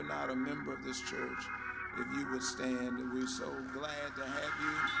and you're not a member of this church, if you would stand, and we're so glad to have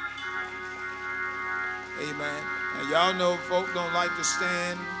you. Amen. Now, y'all know folk don't like to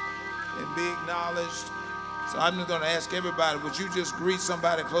stand and be acknowledged. So I'm just going to ask everybody, would you just greet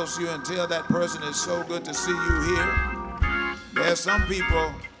somebody close to you and tell that person it's so good to see you here? There's some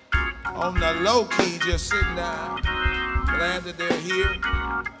people on the low key just sitting down, glad that they're here.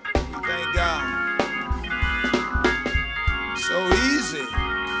 We thank God. So easy.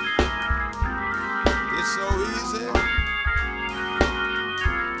 It's so easy.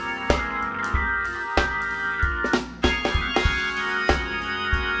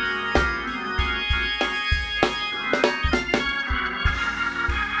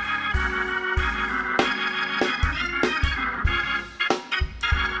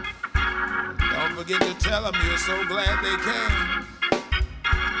 Forget to tell them you're so glad they came.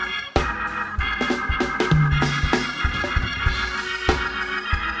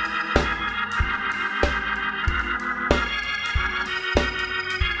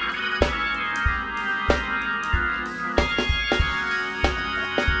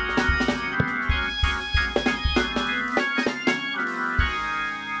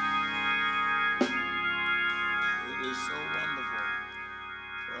 It is so wonderful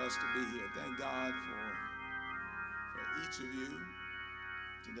for us to be here. Thank God for each of you.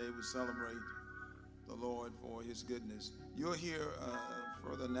 Today we celebrate the Lord for his goodness. You'll hear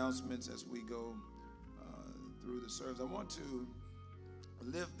further announcements as we go through the service. I want to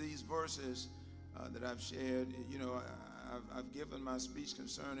lift these verses that I've shared. You know, I've given my speech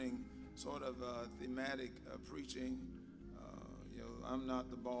concerning sort of thematic preaching. You know, I'm not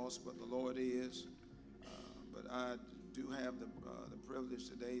the boss, but the Lord is. But I do have the privilege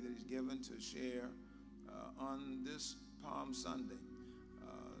today that he's given to share on this Palm Sunday.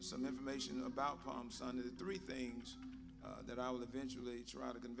 some information about Palm Sunday. The three things that I will eventually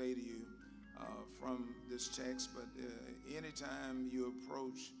try to convey to you from this text, but anytime you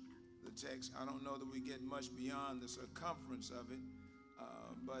approach the text, I don't know that we get much beyond the circumference of it,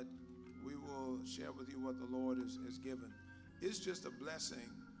 but we will share with you what the Lord has given. It's just a blessing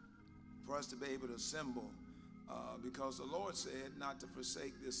for us to be able to assemble, because the Lord said not to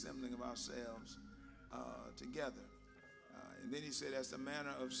forsake the assembling of ourselves together. And then he said, as the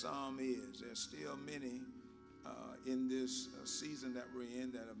manner of some is, there's still many in this season that we're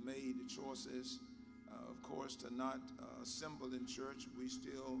in that have made the choices, of course, to not assemble in church. We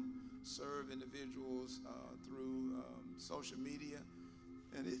still serve individuals through social media,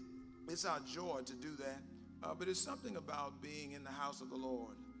 and it's our joy to do that. But it's something about being in the house of the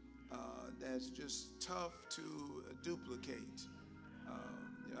Lord that's just tough to duplicate.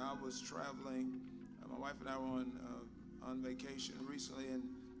 You know, I was traveling. My wife and I were on vacation recently,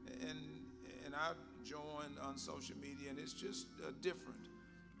 and I joined on social media, and it's just different.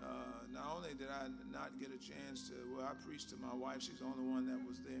 Not only did I not get a chance to, well, I preached to my wife. She's the only one that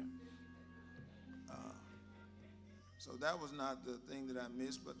was there. So that was not the thing that I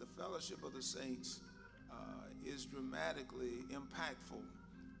missed, but the fellowship of the saints is dramatically impactful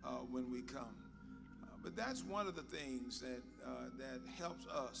when we come. But that's one of the things that helps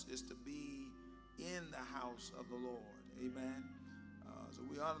us, is to be in the house of the Lord. Amen. So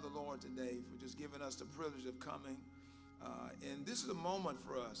we honor the Lord today for just giving us the privilege of coming. And this is a moment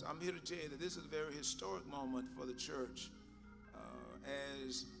for us. I'm here to tell you that this is a very historic moment for the church.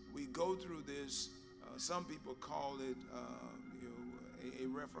 As we go through this, some people call it a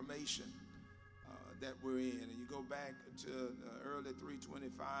reformation that we're in. And you go back to early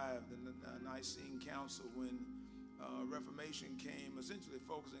 325, the Nicene Council, when Reformation came, essentially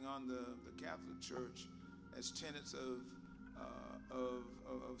focusing on the Catholic Church as tenets of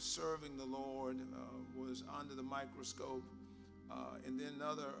serving the Lord, was under the microscope. And then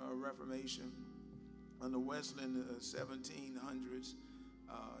another Reformation on the Wesleyan 1700s,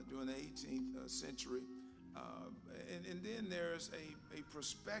 during the 18th century. And then there's a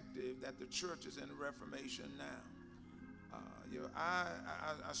perspective that the church is in Reformation now.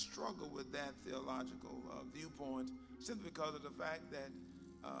 I struggle with that theological viewpoint, simply because of the fact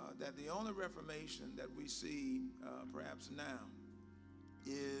that the only Reformation that we see perhaps now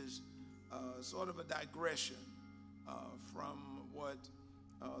is sort of a digression from what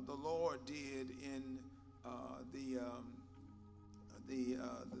the Lord did in the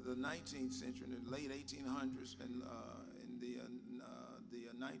 19th century, in the late 1800s, and in the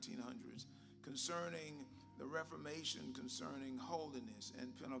 1900s, concerning the Reformation, concerning holiness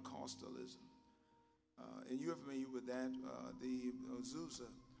and Pentecostalism. And you're familiar with that, the Azusa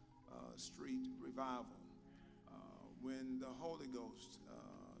Street revival, when the Holy Ghost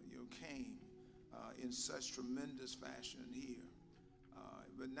came in such tremendous fashion here.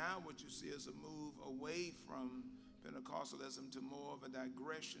 But now what you see is a move away from Pentecostalism to more of a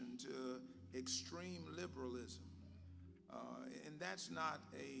digression to extreme liberalism. And that's not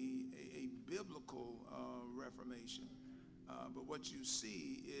a biblical reformation. But what you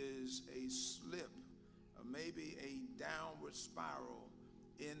see is a slip, maybe a downward spiral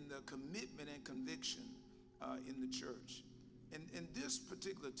in the commitment and conviction in the church. And this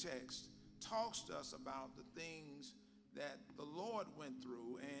particular text talks to us about the things that the Lord went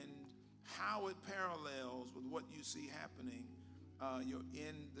through and how it parallels with what you see happening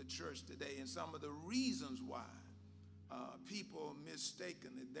in the church today, and some of the reasons why people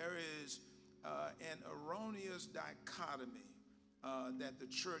mistaken it. There is an erroneous dichotomy that the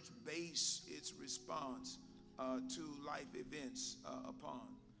church base its response to life events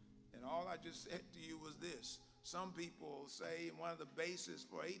upon. And all I just said to you was this. Some people say one of the bases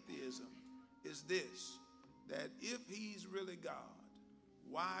for atheism is this, that if he's really God,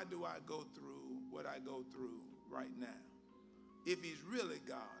 why do I go through what I go through right now? If he's really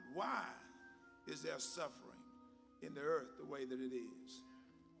God, why is there suffering in the earth the way that it is?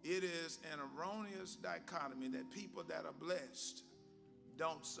 It is an erroneous dichotomy that people that are blessed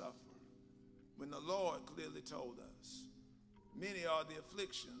don't suffer, when the Lord clearly told us, many are the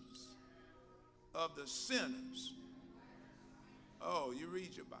afflictions of the sinners. Oh, you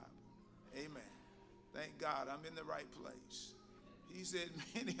read your Bible. Amen. Thank God I'm in the right place. He said,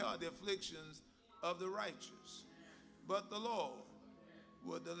 many are the afflictions of the righteous, but the Lord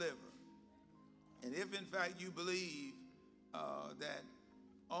will deliver. And if in fact you believe that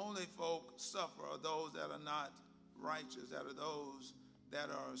only folk suffer are those that are not righteous, that are those that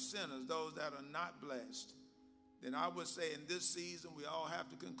are sinners, those that are not blessed, then I would say in this season we all have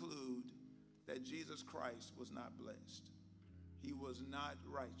to conclude that Jesus Christ was not blessed. he was not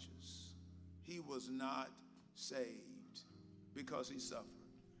righteous. He was not saved because he suffered.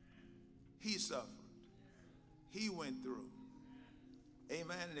 He suffered. He went through.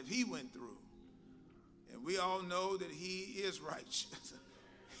 Amen. And if he went through, and we all know that he is righteous,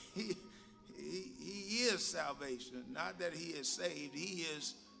 he is salvation. Not that he is saved, he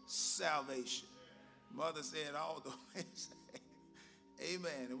is salvation. Mother said all the way.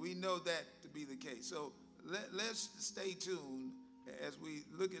 Amen. And we know that to be the case. So let's stay tuned as we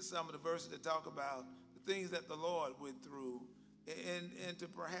look at some of the verses that talk about the things that the Lord went through, and to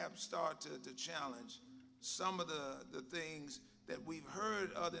perhaps start to challenge some of the things that we've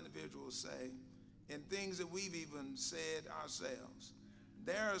heard other individuals say and things that we've even said ourselves.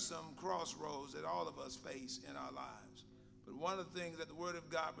 There are some crossroads that all of us face in our lives. But one of the things that the Word of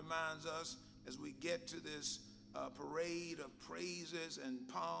God reminds us as we get to this parade of praises and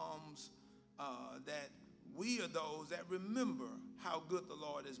palms, that we are those that remember how good the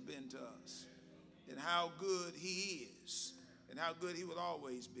Lord has been to us and how good he is and how good he will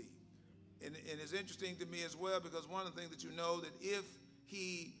always be. And it's interesting to me as well, because one of the things that you know, that if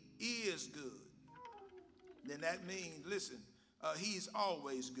he is good, then that means, listen, he's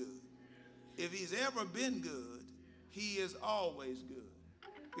always good. If he's ever been good, he is always good,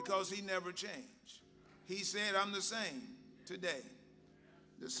 because he never changed. He said, I'm the same today,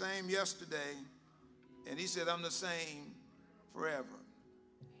 the same yesterday, and he said, I'm the same forever.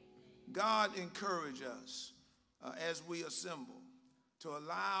 God encourage us as we assemble to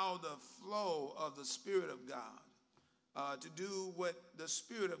allow the flow of the Spirit of God to do what the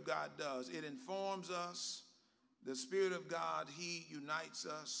Spirit of God does. It informs us. The Spirit of God, he unites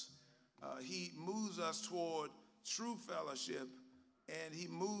us. He moves us toward true fellowship, and he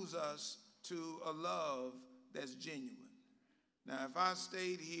moves us to a love that's genuine. Now, if I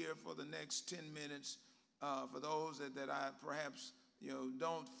stayed here for the next 10 minutes, for those that I perhaps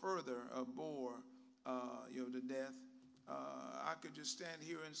don't further bore to death, I could just stand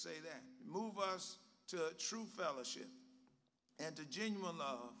here and say that. Move us to true fellowship and to genuine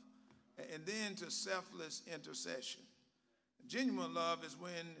love, and then to selfless intercession. Genuine love is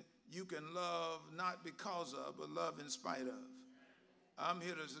when you can love not because of, but love in spite of. I'm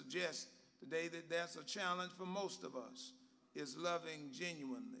here to suggest today that that's a challenge for most of us, is loving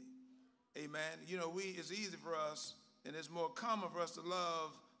genuinely. Amen. It's easy for us, and it's more common for us to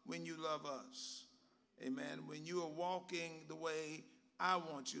love when you love us. Amen. When you are walking the way I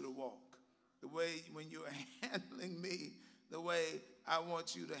want you to walk, when you are handling me the way I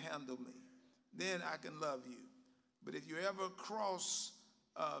want you to handle me, then I can love you. But if you ever cross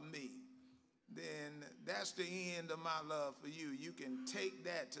me, then that's the end of my love for you. You can take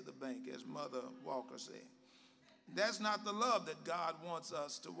that to the bank, as Mother Walker said. That's not the love that God wants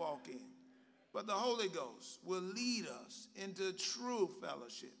us to walk in. But the Holy Ghost will lead us into true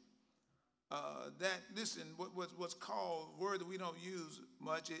fellowship. What's called, a word that we don't use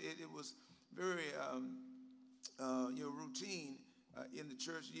much, it was very routine in the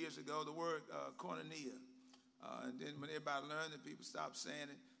church years ago, the word koinonia. And then when everybody learned it, people stopped saying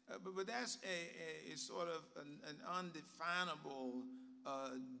it. But that's a sort of an undefinable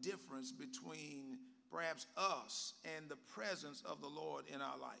difference between perhaps us and the presence of the Lord in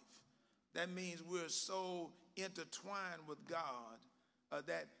our life. That means we're so intertwined with God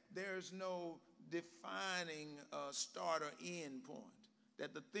that there's no defining start or end point.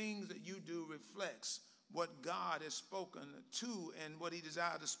 That the things that you do reflects what God has spoken to and what he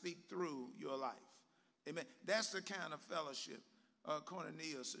desires to speak through your life. Amen. That's the kind of fellowship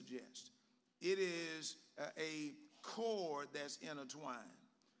koinonia suggests. It is a cord that's intertwined.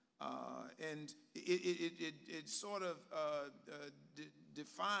 And it sort of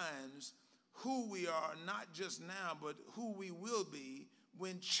defines who we are, not just now, but who we will be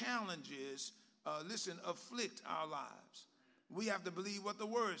when challenges, afflict our lives. We have to believe what the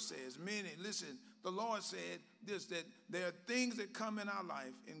word says. Meaning, listen, the Lord said this, that there are things that come in our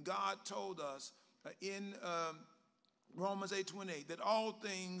life, and God told us in Romans 8:28 that all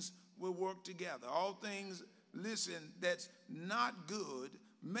things will work together. All things, that's not good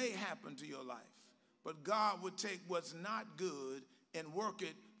may happen to your life, but God would take what's not good and work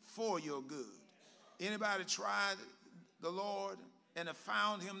it for your good. Anybody tried the Lord and have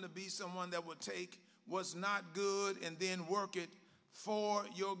found him to be someone that would take what's not good and then work it for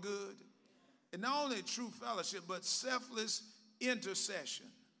your good? And not only true fellowship, but selfless intercession.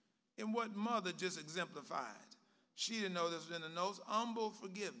 And what Mother just exemplified. She didn't know this was in the notes. Humble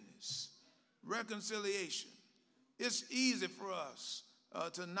forgiveness, reconciliation. It's easy for us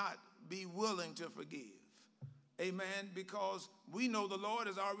to not be willing to forgive. Amen. Because we know the Lord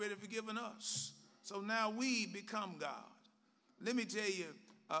has already forgiven us. So now we become God. let me tell you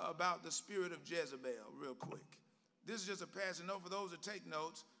about the spirit of Jezebel real quick. This is just a passing note for those that take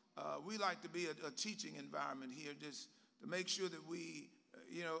notes. We like to be a teaching environment here, just to make sure that we,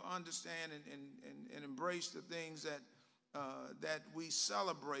 understand and embrace the things that we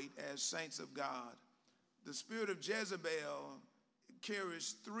celebrate as saints of God. The spirit of Jezebel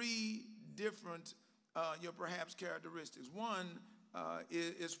carries three different, perhaps characteristics. One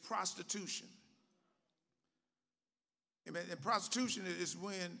is prostitution. Amen. And prostitution is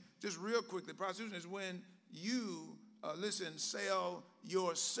when, just real quickly, prostitution is when you, sell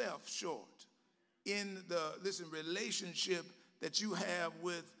yourself short in the, relationship that you have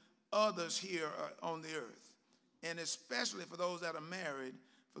with others here on the earth. And especially for those that are married,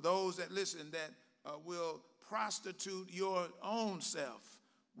 for those that, will prostitute your own self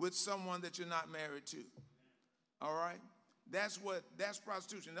with someone that you're not married to. All right? That's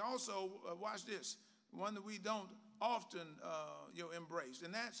prostitution. And also, watch this, one that we don't often embrace.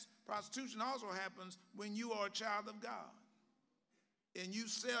 And that's prostitution also happens when you are a child of God and you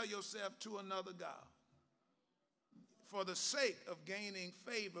sell yourself to another God for the sake of gaining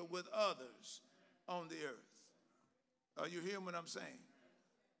favor with others on the earth. Are you hearing what I'm saying?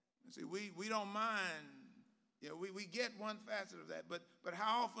 See, we don't mind, we get one facet of that, but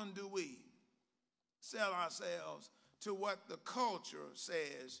how often do we sell ourselves to what the culture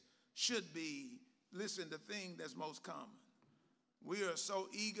says should be, the thing that's most common? We are so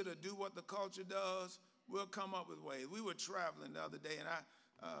eager to do what the culture does, we'll come up with ways. We were traveling the other day, and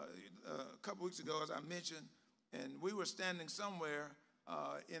a couple weeks ago, as I mentioned, and we were standing somewhere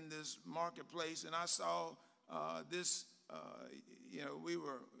in this marketplace, and I saw this,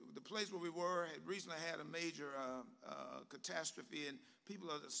 the place where we were had recently had a major catastrophe, and people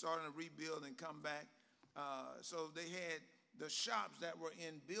are starting to rebuild and come back. So they had the shops that were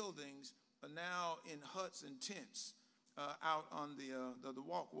in buildings are now in huts and tents out on the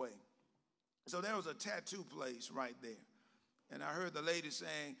walkway. So there was a tattoo place right there. And I heard the lady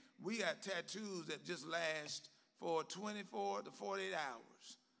saying, we got tattoos that just last for 24 to 48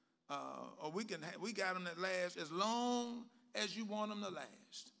 hours. Or we got them that last as long as you want them to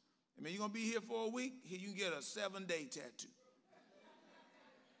last. I mean, you're going to be here for a week, here you can get a 7-day tattoo.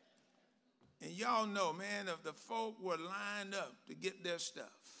 And y'all know, man, if the folk were lined up to get their stuff.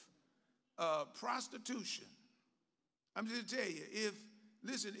 Prostitution. I'm just going to tell you,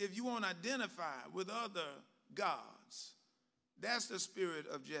 if you want to identify with other gods, that's the spirit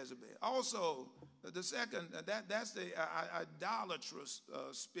of Jezebel. Also, the second, that's the idolatrous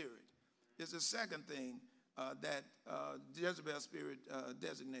spirit. Is the second thing that Jezebel's spirit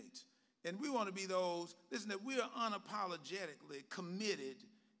designates. And we want to be those, that we are unapologetically committed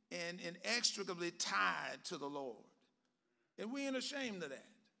and inextricably tied to the Lord. And we ain't ashamed of that.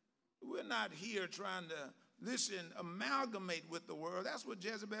 We're not here trying to, amalgamate with the world. That's what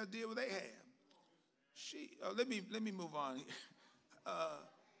Jezebel did with Ahab. Let me move on here.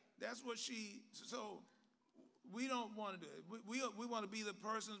 That's what so we don't want to do it. We want to be the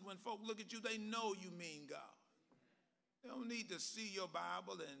persons when folk look at you, they know you mean God. They don't need to see your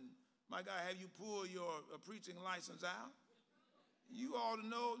Bible and, my God, have you pull your preaching license out. You ought to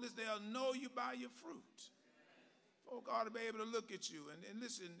know, they'll know you by your fruit. Folk ought to be able to look at you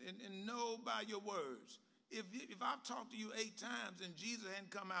and know by your words. If I've talked to you 8 times and Jesus hadn't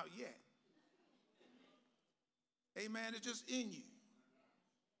come out yet, amen, it's just in you.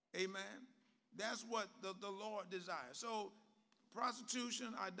 Amen. That's what the Lord desires. So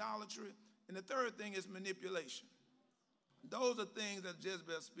prostitution, idolatry, and the third thing is manipulation. Those are things that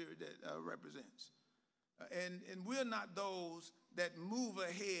Jezebel's spirit represents. And we're not those that move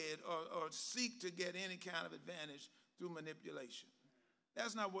ahead or seek to get any kind of advantage through manipulation.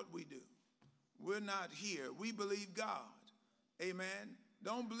 That's not what we do. We're not here. We believe God. Amen.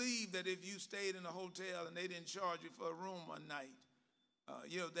 Don't believe that if you stayed in a hotel and they didn't charge you for a room one night,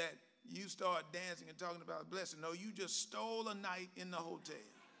 that you start dancing and talking about blessing. No, you just stole a night in the hotel.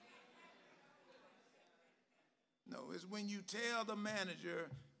 No, it's when you tell the manager,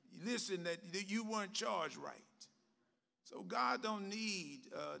 that you weren't charged right. So God don't need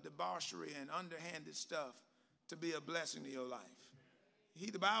debauchery and underhanded stuff to be a blessing to your life.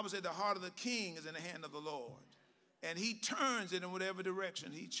 The Bible said the heart of the king is in the hand of the Lord, and he turns it in whatever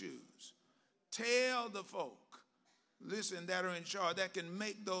direction he chooses. Tell the folk, that are in charge, that can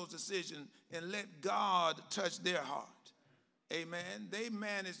make those decisions and let God touch their heart. Amen. They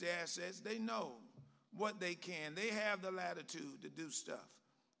manage the assets. They know what they can. They have the latitude to do stuff.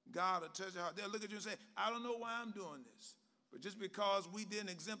 God will touch their heart. They'll look at you and say, I don't know why I'm doing this. But just because we didn't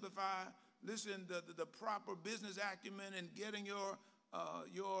exemplify, the proper business acumen and getting your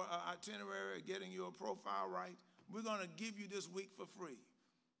itinerary, getting your profile right, we're going to give you this week for free.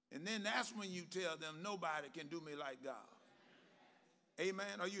 And then that's when you tell them, nobody can do me like God. Amen.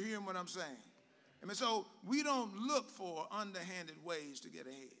 Are you hearing what I'm saying? I mean, so we don't look for underhanded ways to get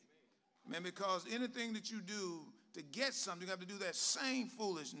ahead. Man, because anything that you do to get something, you have to do that same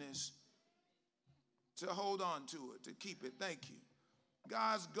foolishness to hold on to it, to keep it. Thank you.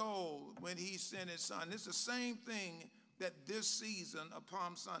 God's goal when he sent his son, it's the same thing that this season of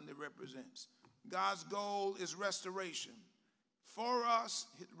Palm Sunday represents. God's goal is restoration. For us,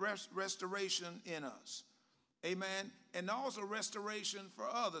 restoration in us. Amen. And also restoration for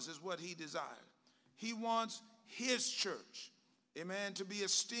others is what he desired. He wants his church, amen, to be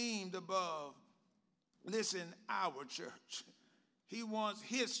esteemed above, listen, our church. He wants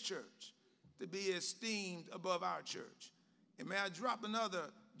his church to be esteemed above our church. And may I drop another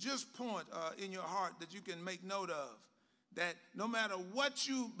just point in your heart that you can make note of, that no matter what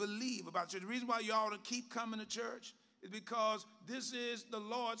you believe about church, the reason why you ought to keep coming to church is because this is the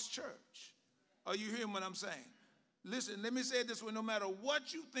Lord's church. Are you hearing what I'm saying? Listen, let me say it this way. No matter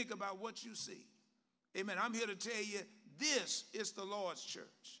what you think about what you see, amen, I'm here to tell you this is the Lord's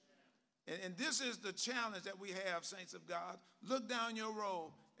church. And this is the challenge that we have, saints of God. Look down your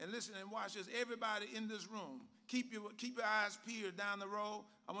row and listen and watch this. Everybody in this room, keep your eyes peeled down the row.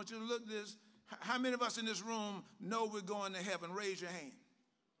 I want you to look this. How many of us in this room know we're going to heaven? Raise your hand.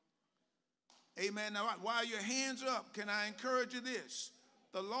 Amen. Now, while your hands are up, can I encourage you this?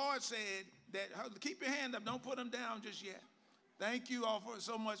 The Lord said that, keep your hand up. Don't put them down just yet. Thank you all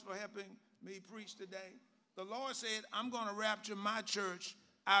so much for helping me preach today. The Lord said, I'm going to rapture my church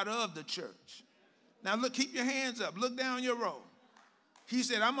out of the church. Now, look, keep your hands up. Look down your row. He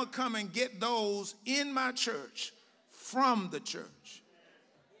said, I'm going to come and get those in my church from the church.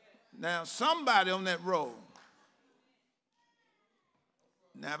 Now, somebody on that row.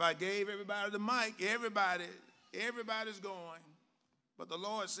 Now, if I gave everybody the mic, everybody's going. But the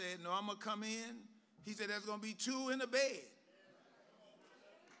Lord said, no, I'm going to come in. He said, there's going to be 2 in the bed.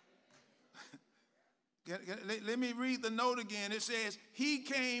 Let me read the note again. It says, he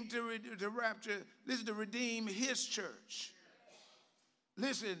came to rapture, listen, to redeem his church.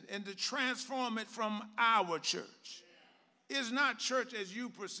 Listen, and to transform it from our church. It's not church as you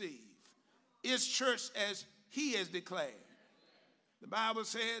perceive. It's church as he has declared. The Bible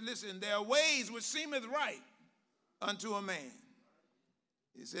said, listen, there are ways which seemeth right unto a man.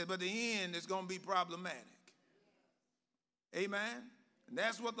 He said, but the end is going to be problematic. Amen? And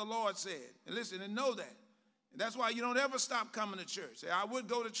that's what the Lord said. And listen, and know that. And that's why you don't ever stop coming to church. Say, I would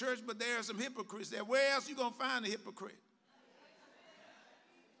go to church, but there are some hypocrites there. Where else are you going to find a hypocrite?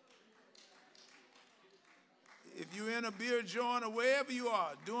 If you're in a beer joint or wherever you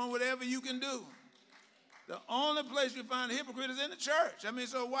are, doing whatever you can do, the only place you find a hypocrite is in the church. I mean,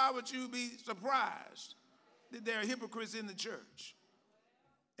 so why would you be surprised that there are hypocrites in the church?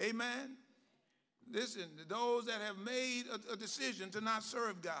 Amen? Listen, those that have made a decision to not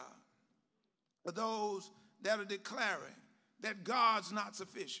serve God are those that are declaring that God's not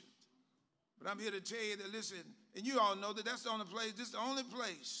sufficient. But I'm here to tell you that, listen, and you all know that that's the only place, this is the only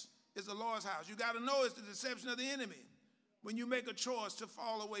place is the Lord's house. You got to know it's the deception of the enemy when you make a choice to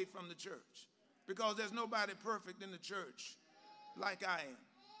fall away from the church, because there's nobody perfect in the church like I am.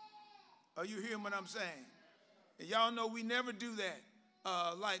 Are you hearing what I'm saying? And y'all know we never do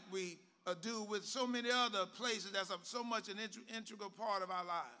that like we do with so many other places that's so much an integral part of our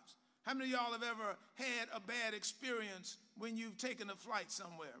lives. How many of y'all have ever had a bad experience when you've taken a flight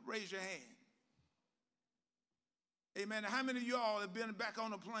somewhere? Raise your hand. Amen. How many of y'all have been back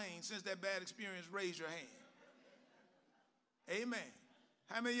on a plane since that bad experience? Raise your hand. Amen.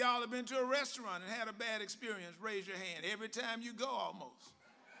 How many of y'all have been to a restaurant and had a bad experience? Raise your hand. Every time you go, almost.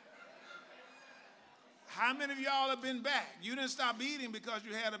 How many of y'all have been back? You didn't stop eating because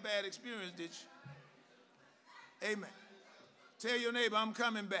you had a bad experience, did you? Amen. Tell your neighbor, I'm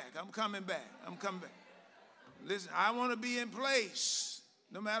coming back. I'm coming back. I'm coming back. Listen, I want to be in place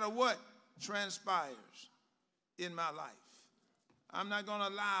no matter what transpires in my life. I'm not going to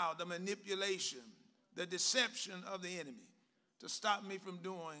allow the manipulation, the deception of the enemy to stop me from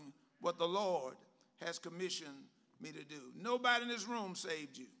doing what the Lord has commissioned me to do. Nobody in this room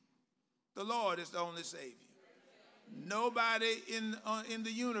saved you. The Lord is the only Savior. Nobody in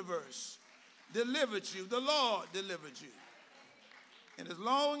the universe delivered you. The Lord delivered you. And as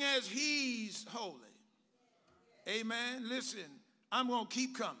long as he's holy, amen, listen, I'm going to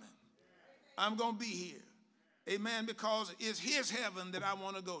keep coming. I'm going to be here. Amen, because it's his heaven that I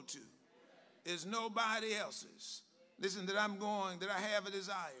want to go to. It's nobody else's. Listen, that I have a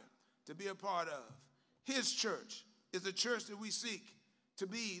desire to be a part of. His church is the church that we seek to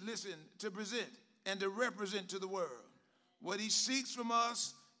be, listen, to present and to represent to the world. What he seeks from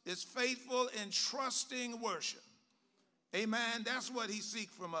us is faithful and trusting worship. Amen. That's what he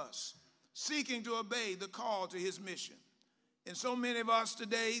seeks from us, seeking to obey the call to his mission. And so many of us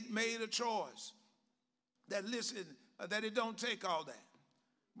today made a choice that, listen, that it don't take all that.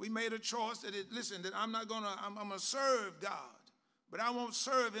 We made a choice that that I'm going to serve God, but I won't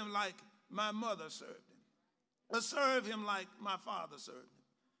serve him like my mother served him. Or serve him like my father served him.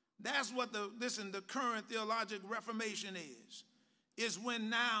 That's what the current theological reformation is when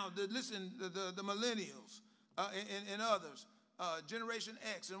now the millennials and others, Generation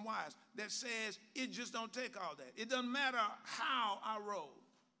X and Y's, that says it just don't take all that. It doesn't matter how I roll.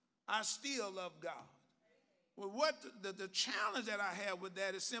 I still love God. Well, what the challenge that I have with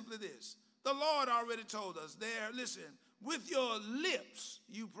that is simply this. The Lord already told us there, listen, with your lips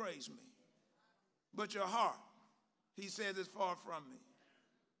you praise me, but your heart, he says, is far from me.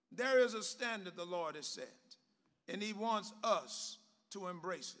 There is a standard the Lord has set, and he wants us to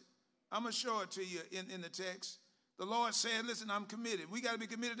embrace it. I'm going to show it to you in the text. The Lord said, listen, I'm committed. We got to be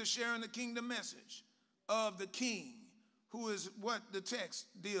committed to sharing the kingdom message of the king, who is what the text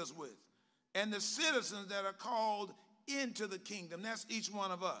deals with, and the citizens that are called into the kingdom. That's each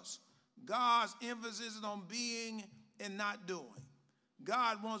one of us. God's emphasis is on being and not doing.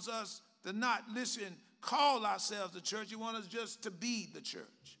 God wants us to not, call ourselves the church. He wants us just to be the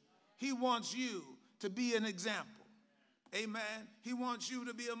church. He wants you to be an example. Amen. He wants you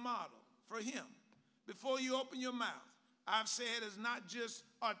to be a model for him. Before you open your mouth, I've said it's not just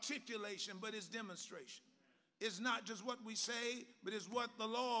articulation, but it's demonstration. It's not just what we say, but it's what the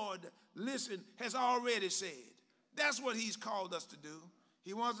Lord, has already said. That's what he's called us to do.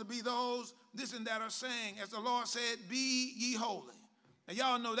 He wants to be those, that are saying, as the Lord said, be ye holy. And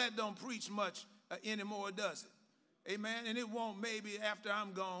y'all know that don't preach much anymore, does it? Amen. And it won't maybe after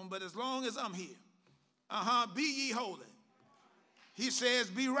I'm gone, but as long as I'm here. Be ye holy. He says,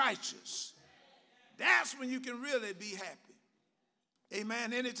 be righteous. That's when you can really be happy.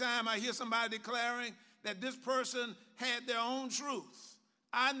 Amen. Anytime I hear somebody declaring that this person had their own truth,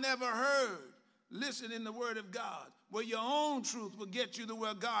 I never heard, in the word of God, where your own truth will get you to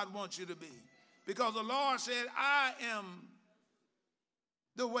where God wants you to be. Because the Lord said, I am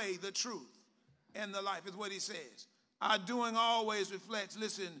the way, the truth, and the life, is what he says. Our doing always reflects,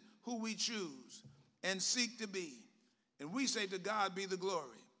 who we choose and seek to be. And we say to God be the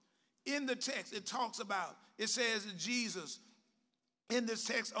glory. In the text, it says that Jesus, in this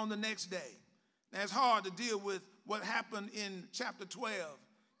text on the next day. Now, it's hard to deal with what happened in chapter 12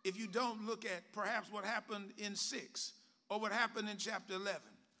 if you don't look at perhaps what happened in 6 or what happened in chapter 11.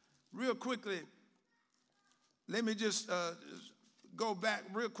 Real quickly, let me just go back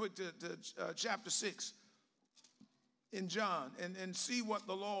real quick to chapter 6 in John and see what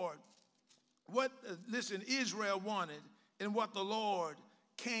the Lord, Israel wanted and what the Lord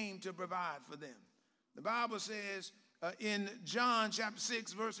came to provide for them. The Bible says in John chapter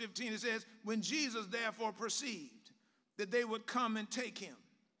 6, verse 15, it says, when Jesus therefore perceived that they would come and take him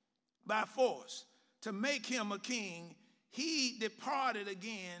by force to make him a king, he departed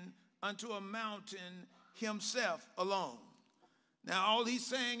again unto a mountain himself alone. Now, all he's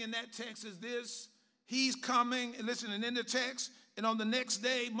saying in that text is this. He's coming, and in the text, and on the next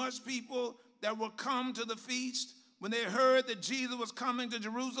day, much people that will come to the feast, when they heard that Jesus was coming to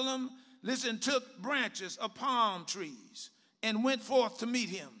Jerusalem, took branches of palm trees and went forth to meet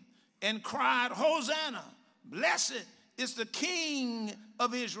him and cried, Hosanna, blessed is the King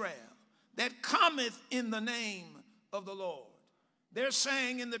of Israel that cometh in the name of the Lord. They're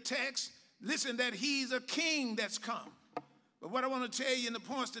saying in the text, that he's a king that's come. But what I want to tell you in the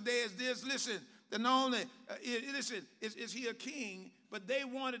points today is this, that not only, is he a king, but they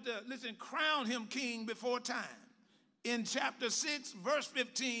wanted to, crown him king before time. In chapter 6, verse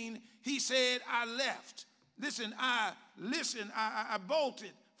 15, he said, I left. I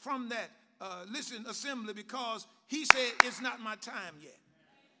bolted from that, assembly because he said, it's not my time yet.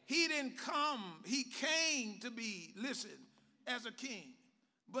 He didn't come. He came to be, as a king,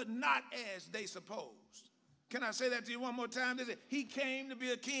 but not as they supposed. Can I say that to you one more time? He came to be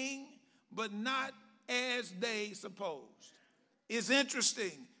a king, but not as they supposed. It's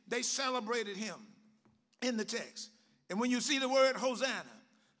interesting. They celebrated him in the text. And when you see the word Hosanna,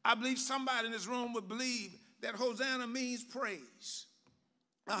 I believe somebody in this room would believe that Hosanna means praise.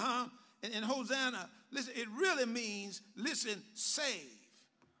 And Hosanna, it really means, save.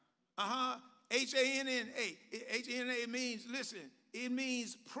 H-A-N-N-A. H-A-N-A means, it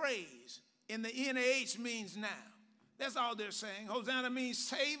means praise. And the N-A-H means now. That's all they're saying. Hosanna means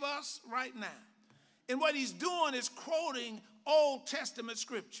save us right now. And what he's doing is quoting Old Testament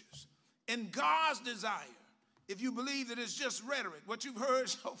scriptures. And God's desire, if you believe that it's just rhetoric, what you've heard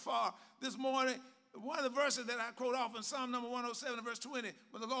so far this morning, one of the verses that I quote often, Psalm number 107, verse 20,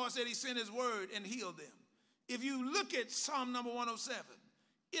 when the Lord said he sent his word and healed them. If you look at Psalm number 107,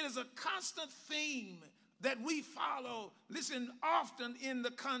 it is a constant theme that we follow, listen, often in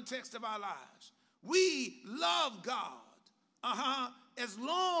the context of our lives. We love God, as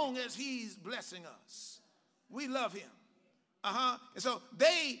long as he's blessing us. We love him. And so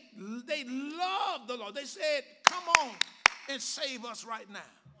they love the Lord. They said, come on and save us right now.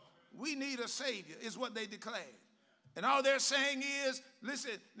 We need a Savior, is what they declared. And all they're saying is,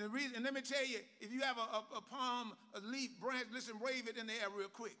 listen, the reason, and let me tell you, if you have a palm, a leaf, branch, listen, wave it in the air real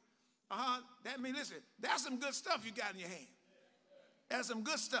quick. That means, listen, that's some good stuff you got in your hand. That's some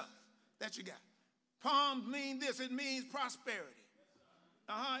good stuff that you got. Palms mean this, it means prosperity.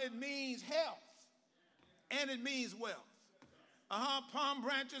 It means health, and it means wealth. Palm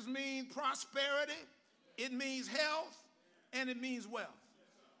branches mean prosperity, it means health, and it means wealth.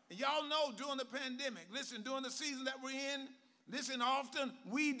 And y'all know during the pandemic, listen, during the season that we're in, listen, often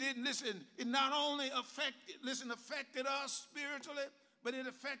we didn't, listen, it not only affected us spiritually, but it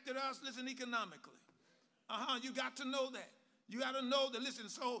affected us, listen, economically. You got to know that. You got to know that, listen,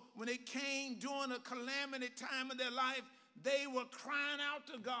 so when it came during a calamity time of their life, they were crying out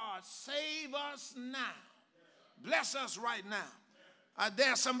to God, save us now. Bless us right now. I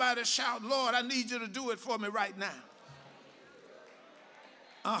dare somebody to shout, Lord, I need you to do it for me right now.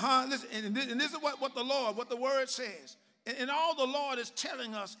 Listen, and this is what the word says. And all the Lord is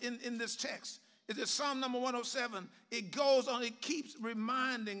telling us in this text is that Psalm number 107, it goes on, it keeps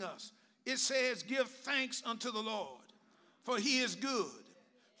reminding us. It says, give thanks unto the Lord, for he is good,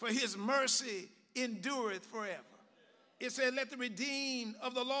 for his mercy endureth forever. It said, let the redeemed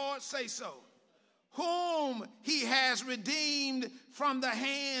of the Lord say so, whom he has redeemed from the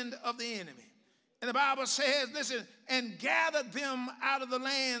hand of the enemy. And the Bible says, listen, and gathered them out of the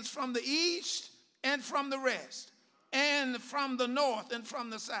lands from the east and from the west, and from the north and from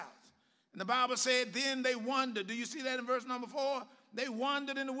the south. And the Bible said, then they wandered. Do you see that in verse number 4? They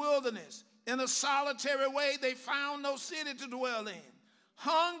wandered in the wilderness. In a solitary way, they found no city to dwell in.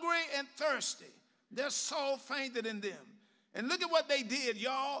 Hungry and thirsty, their soul fainted in them. And look at what they did,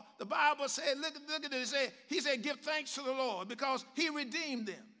 y'all. The Bible said, look at it. He said, give thanks to the Lord because he redeemed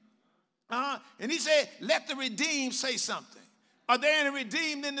them. And he said, let the redeemed say something. Are there any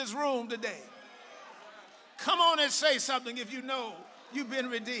redeemed in this room today? Come on and say something if you know you've been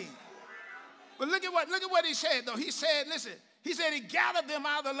redeemed. But look at what he said, though. He said, listen, he said he gathered them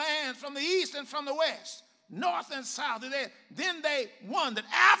out of the lands from the east and from the west, north and south. Then they wandered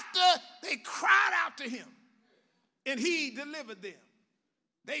after they cried out to him, and he delivered them.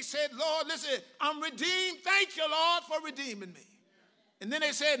 They said, Lord, listen, I'm redeemed. Thank you, Lord, for redeeming me. And then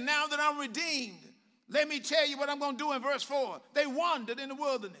they said, now that I'm redeemed, let me tell you what I'm going to do in verse 4. They wandered in the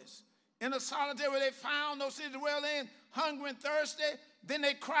wilderness. In a solitary, they found no city to dwell in, hungry and thirsty. Then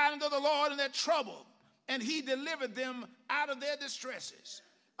they cried unto the Lord in their trouble, and he delivered them out of their distresses.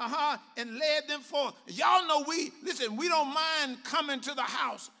 And led them forth. Y'all know we don't mind coming to the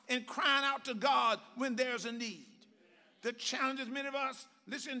house and crying out to God when there's a need. The challenge is many of us,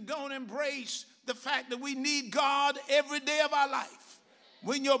 listen, don't embrace the fact that we need God every day of our life.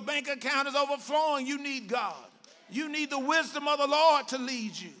 When your bank account is overflowing, you need God. You need the wisdom of the Lord to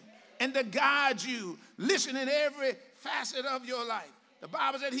lead you and to guide you. Listen, in every facet of your life. The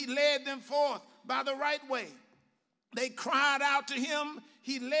Bible said he led them forth by the right way. They cried out to him.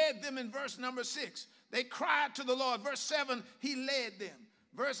 He led them in verse number 6. They cried to the Lord. Verse 7, he led them.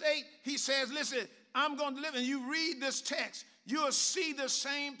 Verse 8, he says, listen, I'm going to live. And you read this text, you'll see the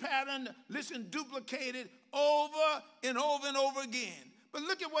same pattern, listen, duplicated over and over and over again. But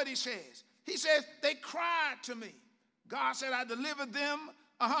look at what he says. He says, they cried to me. God said, I delivered them.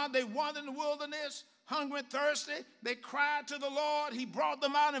 They wandered in the wilderness, hungry and thirsty. They cried to the Lord. He brought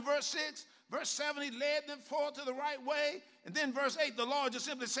them out in verse 6. Verse 7, he led them forth to the right way. And then verse 8, the Lord just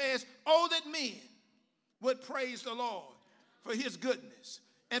simply says, oh, that men would praise the Lord for his goodness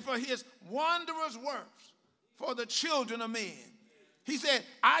and for his wondrous works for the children of men. He said,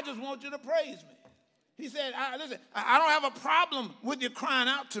 I just want you to praise me. He said, listen, I don't have a problem with you crying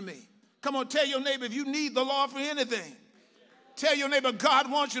out to me. Come on, tell your neighbor, if you need the Lord for anything, tell your neighbor,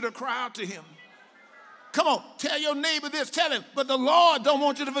 God wants you to cry out to him. Come on, tell your neighbor this, tell him, but the Lord don't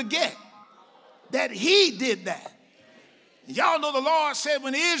want you to forget that he did that. Y'all know the Lord said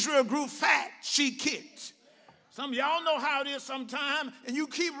when Israel grew fat, she kicked. Some of y'all know how it is sometimes, and you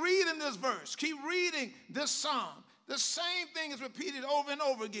keep reading this verse, keep reading this psalm. The same thing is repeated over and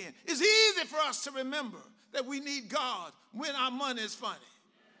over again. It's easy for us to remember that we need God when our money is funny.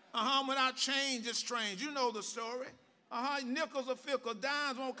 When our change is strange. You know the story. Nickels are fickle,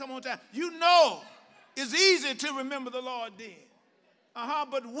 dimes won't come on time. You know it's easy to remember the Lord then.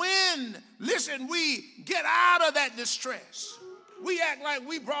 But when, listen, we get out of that distress, we act like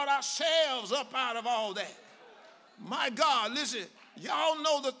we brought ourselves up out of all that. My God, listen, y'all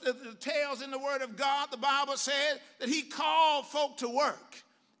know the tales in the Word of God. The Bible said that he called folk to work.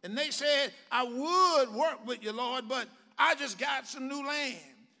 And they said, I would work with you, Lord, but I just got some new land,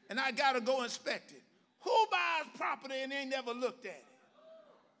 and I got to go inspect it. Who buys property and ain't never looked at it?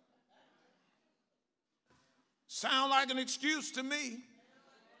 Sound like an excuse to me.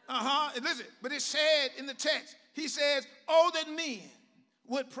 Listen, but it said in the text, he says, oh, that men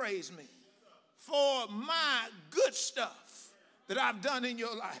would praise me for my good stuff that I've done in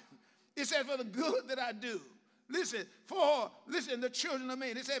your life. It says, for the good that I do. Listen, the children of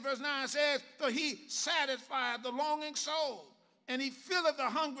men. It says, verse 9 says, for he satisfied the longing soul, and he filleth the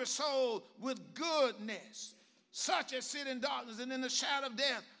hungry soul with goodness. Such as sit in darkness and in the shadow of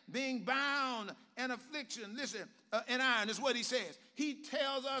death, being bound and affliction. Listen, and iron is what he says. He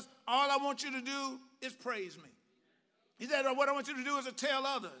tells us, all I want you to do is praise me. He said, what I want you to do is to tell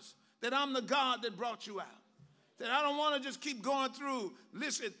others that I'm the God that brought you out. That I don't want to just keep going through,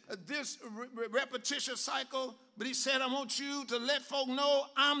 listen, this repetitious cycle, but he said, I want you to let folk know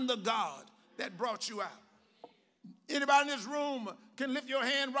I'm the God that brought you out. Anybody in this room can lift your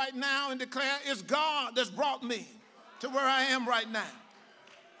hand right now and declare, it's God that's brought me to where I am right now.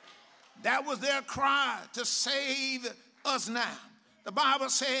 That was their cry to save us now. The Bible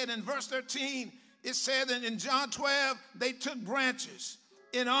said in verse 13, it said that in John 12, they took branches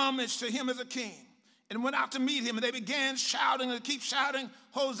in homage to him as a king and went out to meet him, and they began shouting and keep shouting,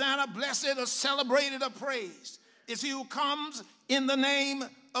 Hosanna, blessed or celebrated or praised is he who comes in the name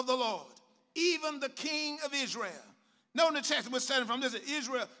of the Lord, even the King of Israel. Note in the text we're studying from this,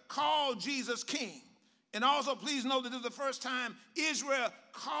 Israel called Jesus king. And also please note that this is the first time Israel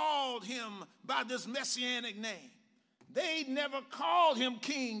called him by this messianic name. They never called him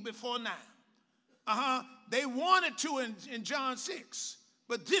king before now. They wanted to in John 6.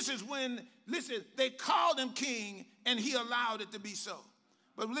 But this is when, listen, they called him king and he allowed it to be so.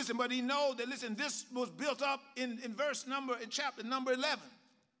 But listen, but he know that, listen, this was built up in chapter number 11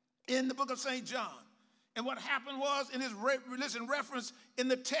 in the book of St. John. And what happened was in his, reference in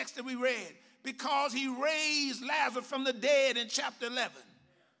the text that we read, because he raised Lazarus from the dead in chapter 11.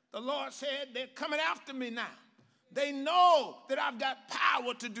 The Lord said, they're coming after me now. They know that I've got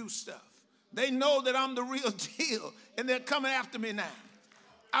power to do stuff. They know that I'm the real deal, and they're coming after me now.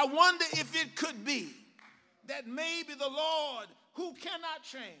 I wonder if it could be that maybe the Lord, who cannot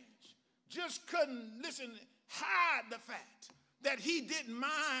change, just couldn't, hide the fact that he didn't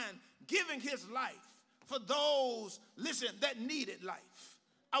mind giving his life for those, that needed life.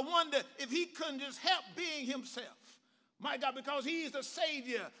 I wonder if he couldn't just help being himself. My God, because he is the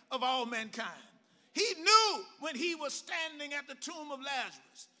Savior of all mankind. He knew when he was standing at the tomb of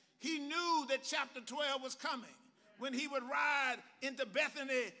Lazarus, he knew that chapter 12 was coming. When he would ride into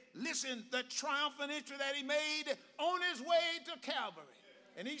Bethany, the triumphant entry that he made on his way to Calvary.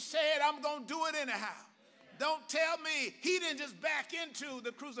 And he said, I'm going to do it anyhow. Don't tell me he didn't just back into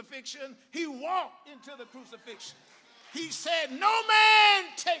the crucifixion. He walked into the crucifixion. He said, no man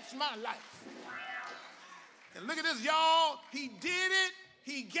takes my life. And look at this, y'all. He did it.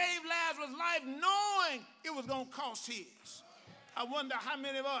 He gave Lazarus life knowing it was going to cost his. I wonder how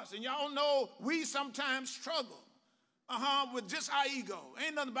many of us, and y'all know we sometimes struggle with just our ego.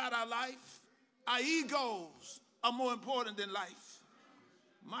 Ain't nothing about our life. Our egos are more important than life.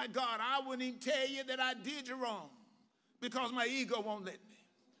 My God, I wouldn't even tell you that I did you wrong because my ego won't let me.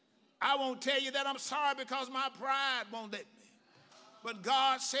 I won't tell you that I'm sorry because my pride won't let me. But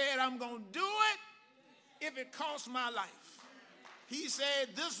God said, I'm going to do it if it costs my life. He said,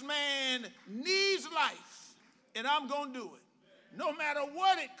 this man needs life, and I'm going to do it, no matter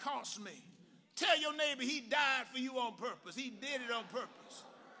what it costs me. Tell your neighbor he died for you on purpose. He did it on purpose.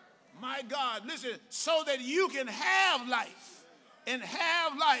 My God, so that you can have life and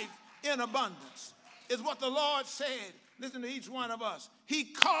have life in abundance is what the Lord said. Listen to each one of us. He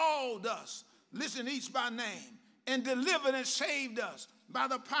called us, each by name, and delivered and saved us by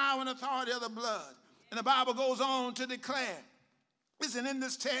the power and authority of the blood. And the Bible goes on to declare, in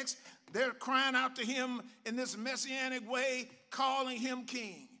this text, they're crying out to him in this messianic way, calling him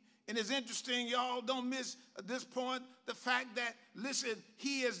king. And it's interesting, y'all, don't miss at this point the fact that,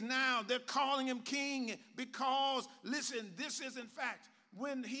 he is now, they're calling him king because, this is in fact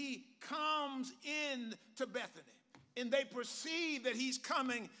when he comes in to Bethany. And they perceive that he's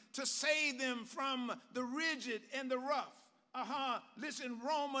coming to save them from the rigid and the rough. listen,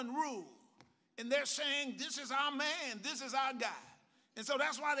 Roman rule. And they're saying, this is our man, this is our guy. And so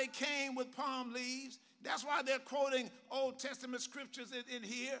that's why they came with palm leaves. That's why they're quoting Old Testament scriptures in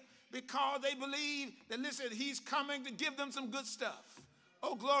here, because they believe that, listen, he's coming to give them some good stuff.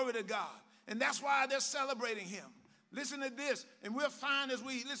 Oh, glory to God. And that's why they're celebrating him. Listen to this, and we'll find as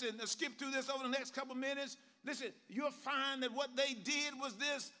we, listen, skip through this over the next couple minutes, listen, you'll find that what they did was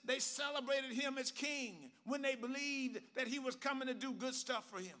this: they celebrated him as king when they believed that he was coming to do good stuff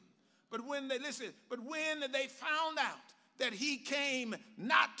for him. But when they found out that he came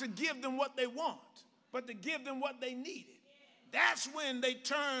not to give them what they want, but to give them what they needed, that's when they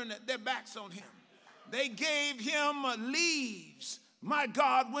turned their backs on him. They gave him leaves, my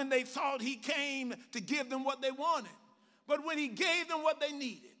God, when they thought he came to give them what they wanted. But when he gave them what they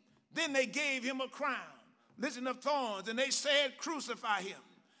needed, then they gave him a crown, listen, of thorns, and they said, crucify him.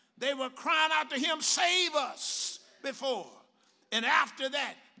 They were crying out to him, save us, before. And after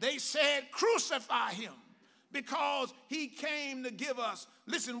that, they said, crucify him, because he came to give us,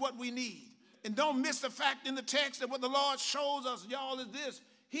 listen, what we need. And don't miss the fact in the text that what the Lord shows us, y'all, is this: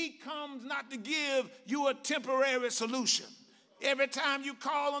 he comes not to give you a temporary solution. Every time you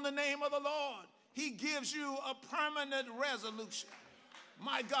call on the name of the Lord, he gives you a permanent resolution.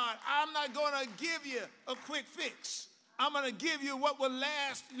 My God, I'm not going to give you a quick fix. I'm going to give you what will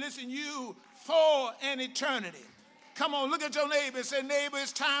last, listen, you for an eternity. Come on, look at your neighbor and say, neighbor,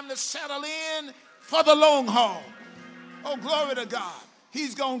 it's time to settle in for the long haul. Oh, glory to God.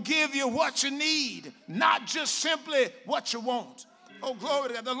 He's going to give you what you need, not just simply what you want. Oh, glory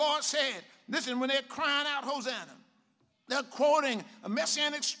to God. The Lord said, listen, when they're crying out, Hosanna, they're quoting a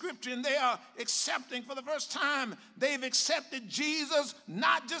messianic scripture, and they are accepting for the first time, they've accepted Jesus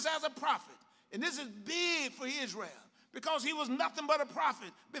not just as a prophet. And this is big for Israel, because he was nothing but a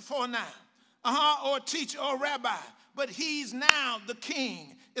prophet before now, or a teacher or a rabbi. But he's now the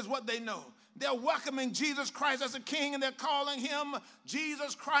king, is what they know. They're welcoming Jesus Christ as a king, and they're calling him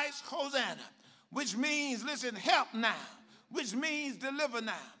Jesus Christ Hosanna, which means, listen, help now, which means deliver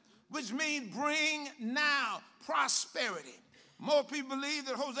now, which means bring now prosperity. More people believe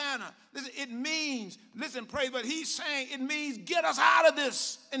that Hosanna, listen, it means, listen, praise, but he's saying it means get us out of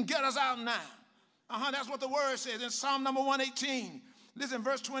this and get us out now. That's what the word says in Psalm number 118. Listen,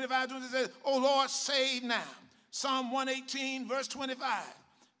 verse 25, it says, oh Lord, save now. Psalm 118, verse 25.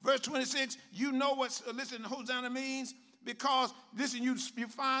 Verse 26, you know what, listen, Hosanna means, because, listen, you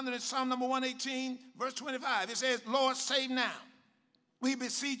find that in Psalm number 118, verse 25, it says, Lord, save now. We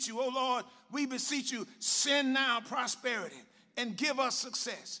beseech you, oh Lord, we beseech you, send now prosperity and give us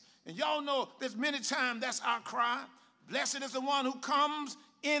success. And y'all know there's many times that's our cry. Blessed is the one who comes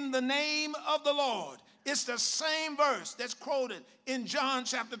in the name of the Lord. It's the same verse that's quoted in John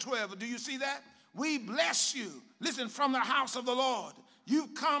chapter 12. Do you see that? We bless you, listen, from the house of the Lord.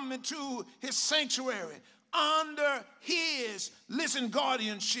 You've come into his sanctuary under his, listen,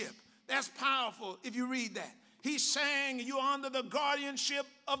 guardianship. That's powerful if you read that. He's saying you're under the guardianship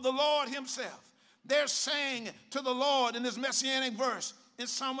of the Lord himself. They're saying to the Lord in this messianic verse in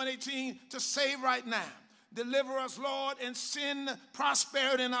Psalm 118 to save right now. Deliver us, Lord, and send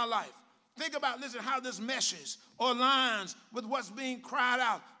prosperity in our life. Think about, listen, how this meshes or aligns with what's being cried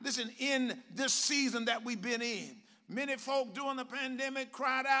out, listen, in this season that we've been in. Many folk during the pandemic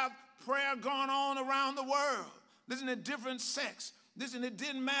cried out, prayer going on around the world. Listen, in different sects. Listen, it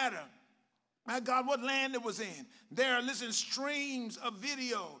didn't matter, my God, what land it was in. There are, listen, streams of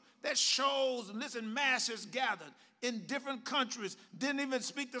video that shows, listen, masses gathered in different countries, didn't even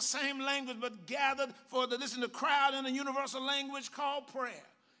speak the same language, but gathered for the, listen, the crowd in a universal language called prayer.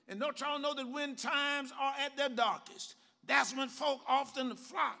 And don't y'all know that when times are at their darkest, that's when folk often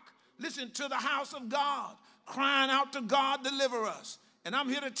flock, listen, to the house of God, crying out to God, deliver us. And I'm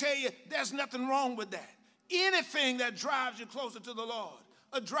here to tell you, there's nothing wrong with that. Anything that drives you closer to the Lord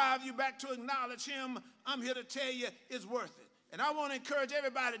or drive you back to acknowledge him, I'm here to tell you, is worth it. And I want to encourage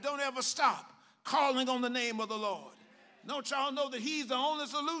everybody, don't ever stop calling on the name of the Lord. Don't y'all know that he's the only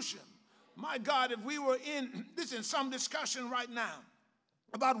solution? My God, if we were in some discussion right now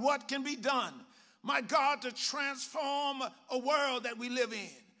about what can be done, my God, to transform a world that we live in.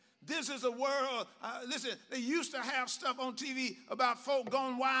 This is a world, listen, they used to have stuff on TV about folk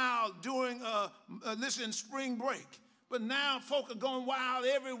going wild during, spring break. But now folk are going wild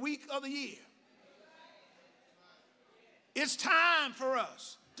every week of the year. It's time for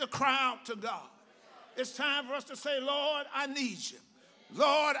us to cry out to God. It's time for us to say, Lord, I need you.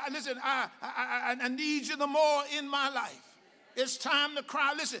 Lord, I need you the more in my life. It's time to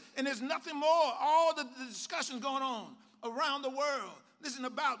cry. Listen, and there's nothing more. All the discussions going on around the world, listen,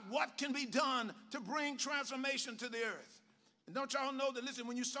 about what can be done to bring transformation to the earth. And don't y'all know that, listen,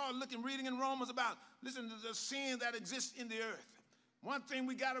 when you start reading in Romans about, listen, the sin that exists in the earth, one thing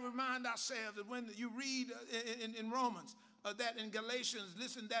we got to remind ourselves that when you read in Romans, that in Galatians,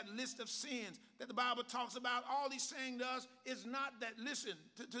 listen, that list of sins that the Bible talks about, all he's saying to us is not that, listen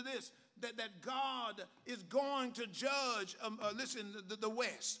to this, that God is going to judge, the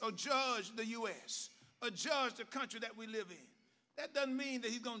West, or judge the U.S., or judge the country that we live in. That doesn't mean that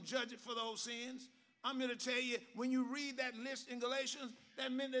he's going to judge it for those sins. I'm here to tell you, when you read that list in Galatians,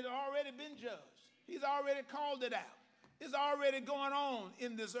 that meant that it had already been judged. He's already called it out. It's already going on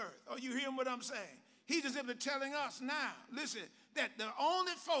in this earth. Are you hearing what I'm saying? He's just simply telling us now, listen, that the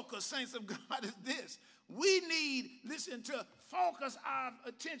only focus, saints of God, is this. We need, listen, to focus our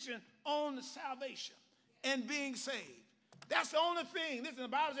attention on the salvation and being saved. That's the only thing. Listen, the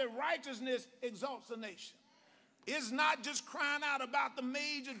Bible says righteousness exalts a nation. It's not just crying out about the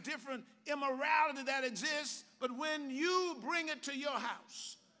major different immorality that exists, but when you bring it to your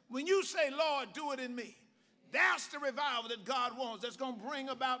house, when you say, Lord, do it in me, that's the revival that God wants, that's going to bring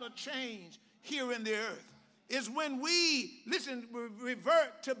about a change here in the earth. Is when we, listen,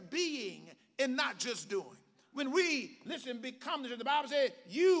 revert to being and not just doing. When we, listen, become, the Bible says,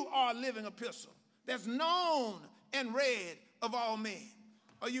 you are a living epistle that's known and read of all men.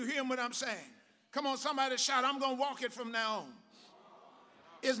 Are you hearing what I'm saying? Come on, somebody shout, I'm going to walk it from now on.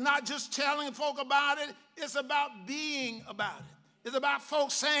 It's not just telling folk about it. It's about being about it. It's about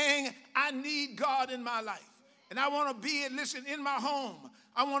folks saying, I need God in my life. And I want to be, listen, in my home.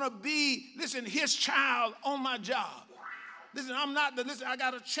 I want to be, listen, his child on my job. Listen, I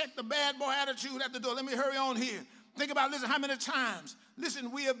got to check the bad boy attitude at the door. Let me hurry on here. Think about, listen, how many times,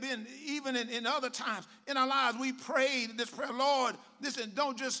 listen, we have been, even in other times in our lives, we prayed this prayer, Lord, listen,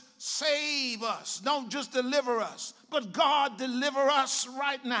 don't just save us. Don't just deliver us. But God, deliver us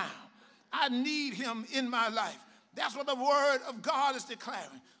right now. I need him in my life. That's what the word of God is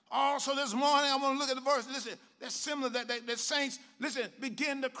declaring. Also this morning, I want to look at the verse. Listen, that's similar, that saints, listen,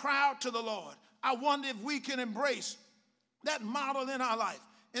 begin to cry out to the Lord. I wonder if we can embrace that model in our life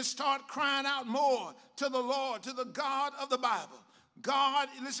and start crying out more to the Lord, to the God of the Bible. God,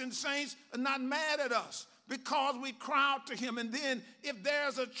 listen, saints, are not mad at us because we cry out to him. And then if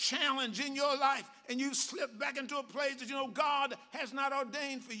there's a challenge in your life and you slip back into a place that you know God has not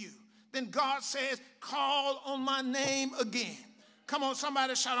ordained for you, then God says, call on my name again. Come on,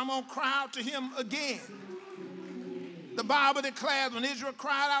 somebody shout, I'm going to cry out to him again. The Bible declares when Israel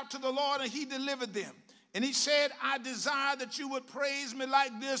cried out to the Lord and he delivered them. And he said, I desire that you would praise me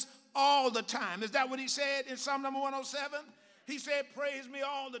like this all the time. Is that what he said in Psalm number 107? He said, praise me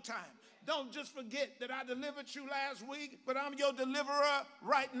all the time. Don't just forget that I delivered you last week, but I'm your deliverer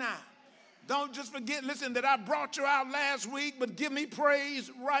right now. Don't just forget, listen, that I brought you out last week, but give me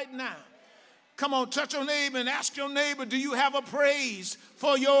praise right now. Come on, touch your neighbor and ask your neighbor, do you have a praise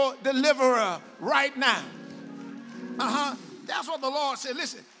for your deliverer right now? That's what the Lord said.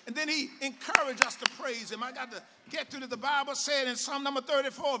 Listen, and then he encouraged us to praise him. I got to get to the Bible said in Psalm number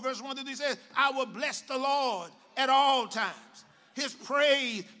 34, verse 1 to 3, says, I will bless the Lord at all times. His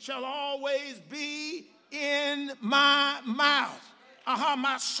praise shall always be in my mouth.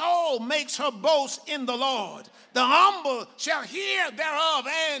 My soul makes her boast in the Lord. The humble shall hear thereof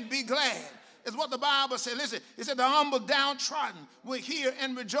and be glad. Is what the Bible said. Listen, it said the humble downtrodden will hear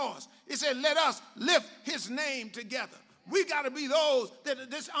and rejoice. It said, let us lift his name together. We got to be those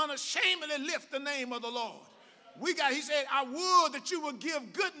that just unashamedly lift the name of the Lord. He said, I would that you would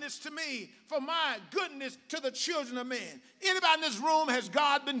give goodness to me for my goodness to the children of men. Anybody in this room, has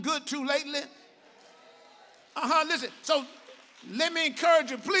God been good to lately? Listen, so let me encourage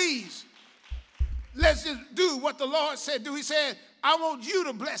you, please. Let's just do what the Lord said do. He said, I want you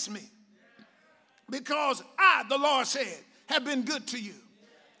to bless me because I, the Lord said, have been good to you.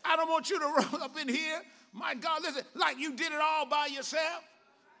 I don't want you to roll up in here, my God, listen, like you did it all by yourself.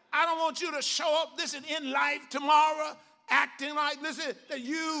 I don't want you to show up, listen, in life tomorrow acting like, listen, that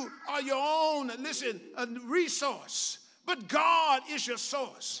you are your own, listen, resource. But God is your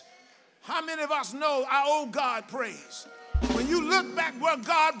source. How many of us know I owe God praise? When you look back where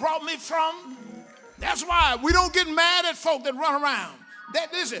God brought me from, that's why we don't get mad at folk that run around.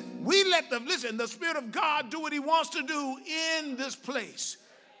 That, listen, we let the Spirit of God do what he wants to do in this place.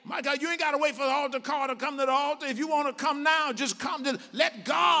 My God, you ain't got to wait for the altar call to come to the altar. If you want to come now, just come. Let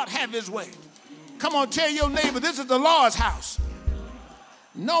God have his way. Come on, tell your neighbor, this is the Lord's house.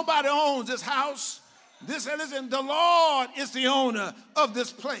 Nobody owns this house. Listen, the Lord is the owner of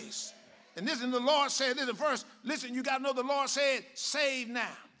this place. And listen, the Lord said, listen, first, listen, you got to know the Lord said, save now.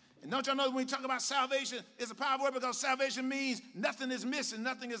 And don't y'all know when we talk about salvation, it's a powerful word because salvation means nothing is missing,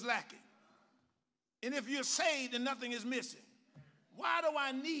 nothing is lacking. And if you're saved, then nothing is missing. Why do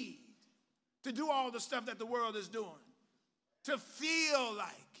I need to do all the stuff that the world is doing to feel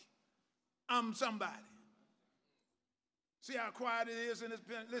like I'm somebody? See how quiet it is in this,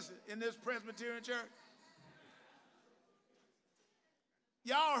 listen, in this Presbyterian church?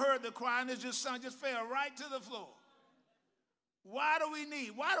 Y'all heard the quietness just fell right to the floor. Why do we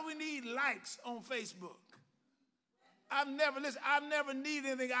need likes on Facebook? I've never needed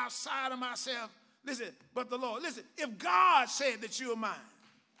anything outside of myself. Listen, but the Lord. Listen, if God said that you are mine,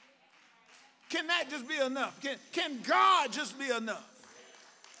 can that just be enough? Can God just be enough?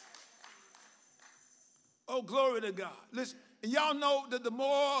 Oh, glory to God. Listen, and y'all know that the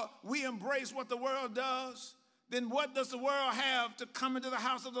more we embrace what the world does, then what does the world have to come into the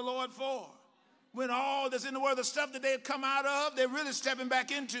house of the Lord for? When all that's in the world, the stuff that they've come out of, they're really stepping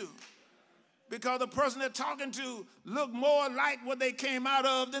back into. Because the person they're talking to look more like what they came out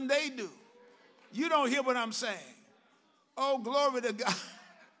of than they do. You don't hear what I'm saying. Oh, glory to God.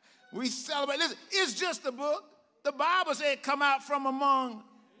 We celebrate. Listen, it's just a book. The Bible said come out from among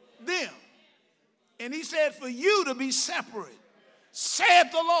them. And he said for you to be separate,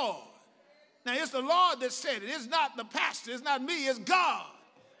 saith the Lord. Now, it's the Lord that said it. It's not the pastor. It's not me. It's God.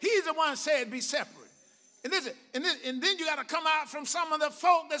 He's the one that said be separate. And listen, and then you got to come out from some of the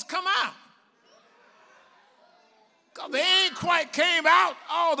folk that's come out. Because they ain't quite came out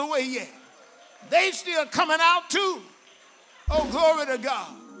all the way yet. They still coming out too. Oh, glory to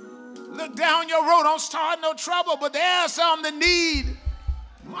God. Look down your road. Don't start no trouble. But there are some that need,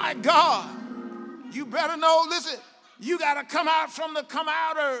 my God, you better know, listen, you got to come out from the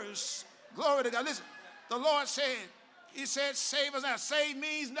come-outers. Glory to God. Listen, the Lord said, he said, save us now. Save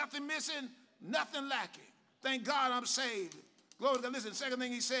means nothing missing, nothing lacking. Thank God I'm saved. Glory to God. Listen, second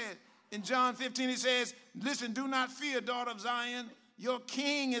thing he said, in John 15, he says, listen, do not fear, daughter of Zion. Your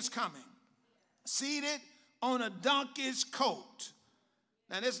king is coming, seated on a donkey's coat.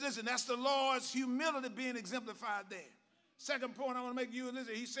 Now, listen, that's the Lord's humility being exemplified there. Second point I want to make you,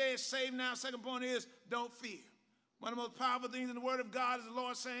 listen, he says, save now. Second point is, don't fear. One of the most powerful things in the Word of God is the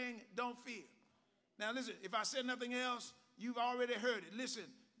Lord saying, don't fear. Now, listen, if I said nothing else, you've already heard it. Listen,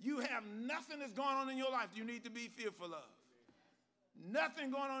 you have nothing that's going on in your life you need to be fearful of.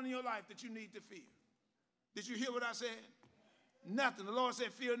 Nothing going on in your life that you need to fear. Did you hear what I said? Nothing. The Lord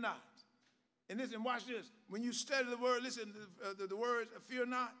said, fear not. And listen, watch this. When you study the word, listen, the words, fear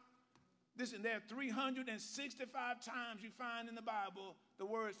not. Listen, there are 365 times you find in the Bible the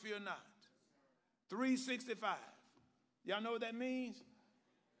words fear not. 365. Y'all know what that means?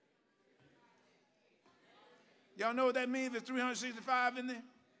 Y'all know what that means? There's 365 in there?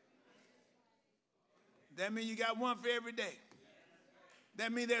 That means you got one for every day.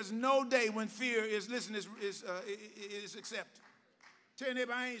 That means there's no day when fear is accepted. Tell your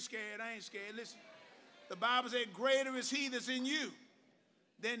neighbor, I ain't scared, I ain't scared. Listen, the Bible says, greater is he that's in you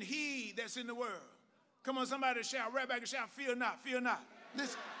than he that's in the world. Come on, somebody shout, right back and shout, fear not, fear not.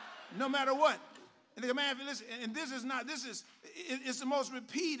 Listen, no matter what. And the command, listen, and it's the most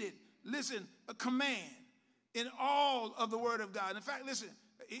repeated, listen, a command in all of the Word of God. In fact, listen,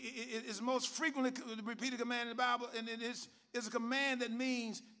 it's the most frequently repeated command in the Bible, and it's a command that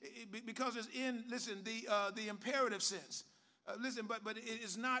means, because it's in, listen, the imperative sense. Listen, but it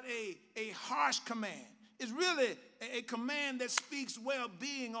is not a harsh command. It's really a command that speaks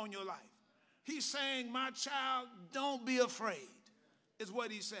well-being on your life. He's saying, my child, don't be afraid, is what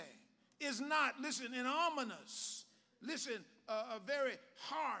he's saying. It's not, listen, an ominous, listen, a very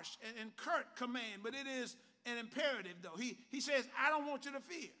harsh and curt command, but it is an imperative, though. He says, I don't want you to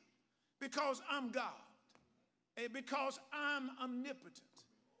fear because I'm God, and because I'm omnipotent,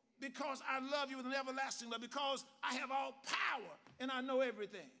 because I love you with an everlasting love, because I have all power and I know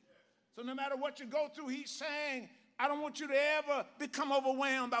everything. So no matter what you go through, he's saying, I don't want you to ever become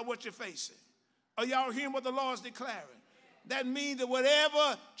overwhelmed by what you're facing. Are y'all hearing what the Lord's declaring? That means that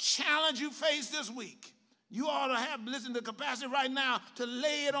whatever challenge you face this week, you ought to have, listen, the capacity right now to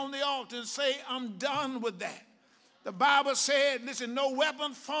lay it on the altar and say, I'm done with that. The Bible said, listen, no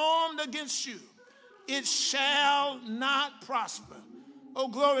weapon formed against you, it shall not prosper. Oh,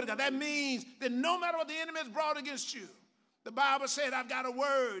 glory to God. That means that no matter what the enemy has brought against you, the Bible said, I've got a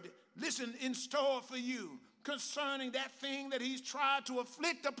word, listen, in store for you concerning that thing that he's tried to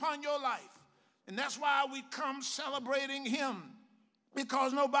afflict upon your life. And that's why we come celebrating him,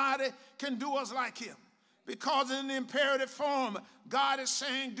 because nobody can do us like him. Because in the imperative form, God is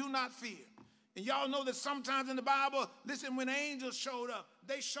saying, do not fear. And y'all know that sometimes in the Bible, listen, when angels showed up,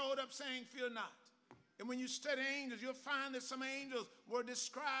 they showed up saying, fear not. And when you study angels, you'll find that some angels were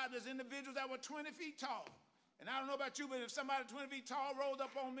described as individuals that were 20 feet tall. And I don't know about you, but if somebody 20 feet tall rolled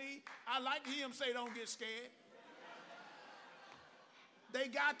up on me, I like to hear him say, don't get scared. They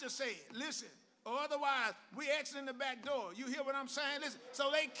got to say it. Listen. Or otherwise, we exiting the back door. You hear what I'm saying? Listen.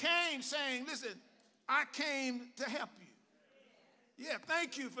 So they came saying, listen, I came to help you. Yeah,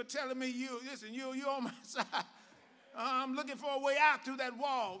 thank you for telling me you're on my side. I'm looking for a way out through that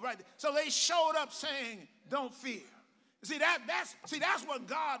wall right there. So they showed up saying, don't fear. See, that's what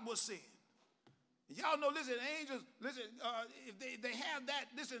God was saying. Y'all know, listen, angels, listen, if they have that,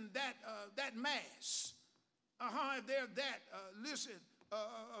 listen, that mass, if they're that,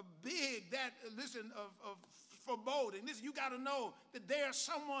 big, that, of foreboding. Listen, you got to know that there's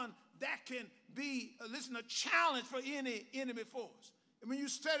someone that can be, a challenge for any enemy force. And when you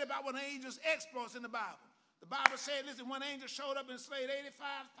study about what angels' exploits in the Bible said, listen, one angel showed up and slayed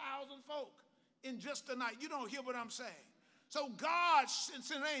 85,000 folk in just a night. You don't hear what I'm saying. So God sent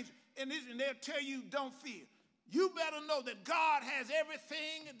an angel, and they'll tell you, don't fear. You better know that God has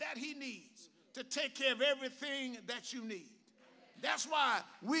everything that he needs to take care of everything that you need. That's why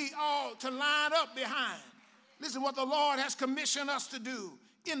we ought to line up behind, listen, what the Lord has commissioned us to do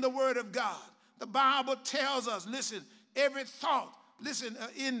in the Word of God. The Bible tells us, listen, every thought, listen,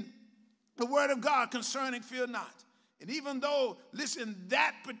 in the Word of God concerning fear not. And even though, listen,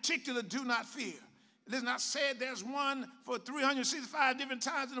 that particular do not fear. Listen, I said there's one for 365 different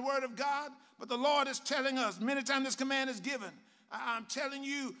times in the Word of God, but the Lord is telling us, many times this command is given. I'm telling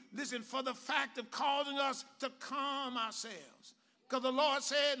you, listen, for the fact of causing us to calm ourselves. Because the Lord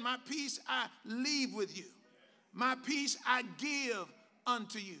said, my peace I leave with you. My peace I give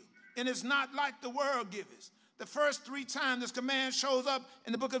unto you. And it's not like the world giveth. The first 3 times this command shows up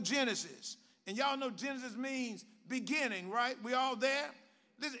in the book of Genesis. And y'all know Genesis means beginning, right? We all there?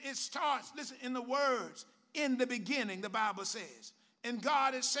 Listen, it starts, listen, in the words, in the beginning, the Bible says. And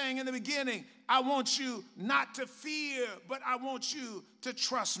God is saying in the beginning, I want you not to fear, but I want you to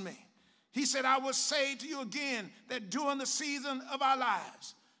trust me. He said, I will say to you again that during the season of our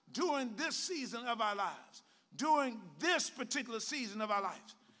lives, during this season of our lives, during this particular season of our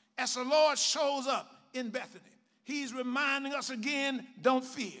lives, as the Lord shows up in Bethany, he's reminding us again, don't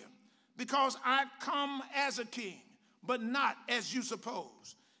fear, because I come as a king, but not as you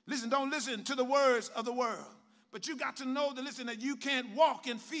suppose. Listen, don't listen to the words of the world, but you got to know that, listen, that you can't walk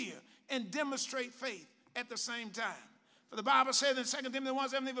in fear and demonstrate faith at the same time. For the Bible says in 2 Timothy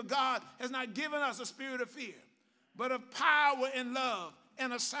 1:17, for God has not given us a spirit of fear, but of power and love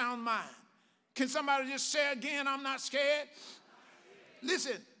and a sound mind. Can somebody just say again, I'm not scared?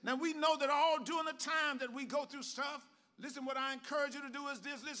 Listen, now we know that all during the time that we go through stuff, listen, what I encourage you to do is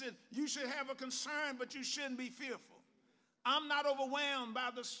this. Listen, you should have a concern, but you shouldn't be fearful. I'm not overwhelmed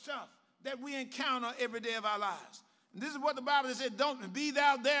by the stuff that we encounter every day of our lives. And this is what the Bible says, don't be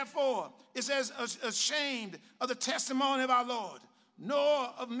thou therefore, it says, ashamed of the testimony of our Lord, nor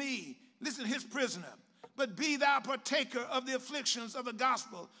of me, listen, his prisoner, but be thou partaker of the afflictions of the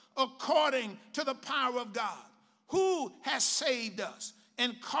gospel according to the power of God, who has saved us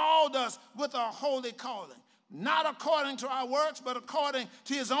and called us with a holy calling, not according to our works, but according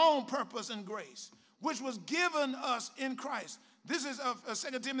to his own purpose and grace, which was given us in Christ. This is of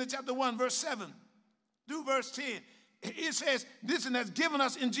 2 Timothy chapter 1, verse 7 through verse 10. It says, listen, that's given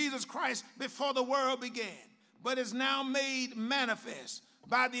us in Jesus Christ before the world began, but is now made manifest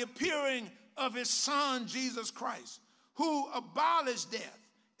by the appearing of his Son, Jesus Christ, who abolished death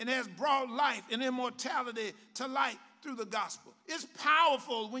and has brought life and immortality to light through the gospel. It's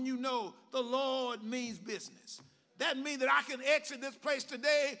powerful when you know the Lord means business. That means that I can exit this place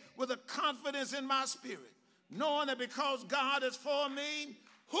today with a confidence in my spirit, knowing that because God is for me,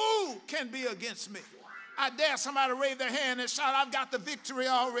 who can be against me? I dare somebody raise their hand and shout, I've got the victory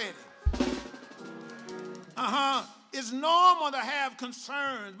already. It's normal to have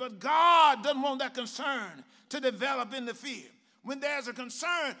concerns, but God doesn't want that concern to develop into fear. When there's a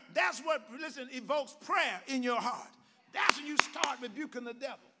concern, that's what, listen, evokes prayer in your heart. That's when you start rebuking the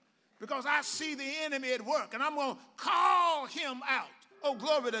devil. Because I see the enemy at work, and I'm going to call him out. Oh,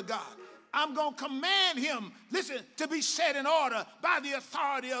 glory to God. I'm going to command him, listen, to be set in order by the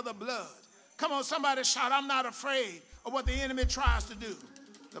authority of the blood. Come on, somebody shout, I'm not afraid of what the enemy tries to do.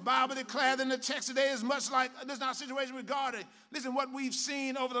 The Bible declared in the text today is much like, this is not a situation regarding, listen, what we've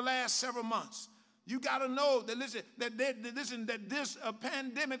seen over the last several months. You got to know that, listen, that this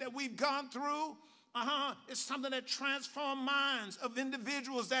pandemic that we've gone through, is something that transformed minds of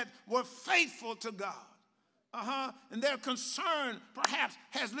individuals that were faithful to God. And their concern perhaps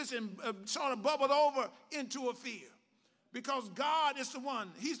has, listen, sort of bubbled over into a fear. Because God is the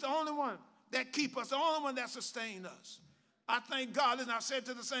one, he's the only one that keep us, the only one that sustained us. I thank God. Listen, I said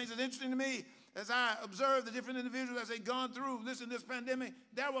to the saints, it's interesting to me as I observed the different individuals as they've gone through, listen, this pandemic,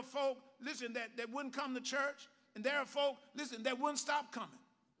 there were folk, listen, that wouldn't come to church. And there are folk, listen, that wouldn't stop coming.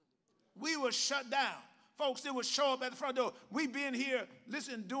 We were shut down. Folks, they would show up at the front door. We been here,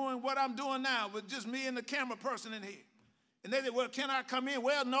 listen, doing what I'm doing now with just me and the camera person in here. And they said, well, can I come in?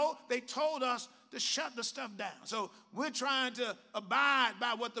 Well, no, they told us to shut the stuff down. So we're trying to abide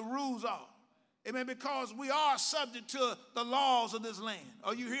by what the rules are. Amen, because we are subject to the laws of this land.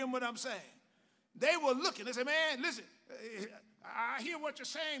 Are you hearing what I'm saying? They were looking. They said, man, listen, I hear what you're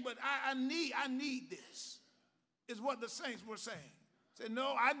saying, but I need this, is what the saints were saying. Said,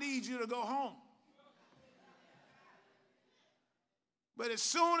 no, I need you to go home. But as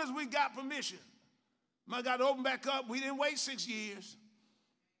soon as we got permission, my God, opened back up. We didn't wait 6 years.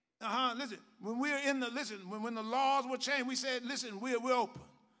 Listen, when we were when the laws were changed, we said, listen, we're open.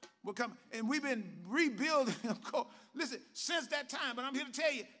 We're coming. And we've been rebuilding, of course, listen, since that time. But I'm here to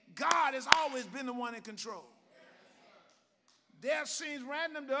tell you, God has always been the one in control. Death seems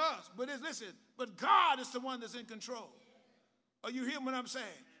random to us, but God is the one that's in control. Are you hearing what I'm saying?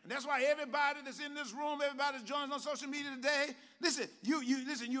 And that's why everybody that's in this room, everybody that's joining us on social media today, listen,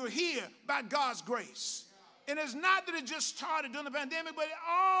 you're here by God's grace. And it's not that it just started during the pandemic, but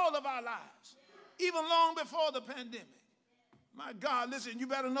all of our lives, even long before the pandemic. My God, listen, you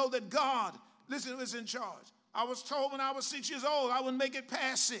better know that God, listen, is in charge. I was told when I was 6 years old, I wouldn't make it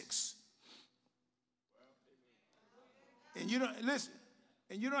past 6. And you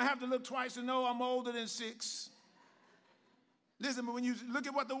don't have to look twice to know I'm older than 6. Listen, but when you look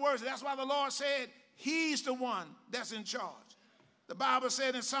at what the word says, that's why the Lord said he's the one that's in charge. The Bible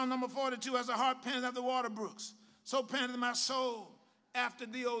said in Psalm number 42, as the heart panteth after water brooks, so panteth my soul after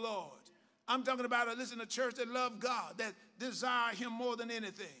thee, O Lord. I'm talking about a church that love God, that desire him more than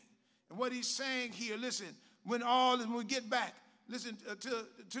anything. And what he's saying here, listen, when we get back, listen,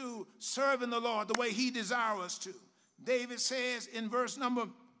 to serving the Lord the way he desires us to. David says in verse number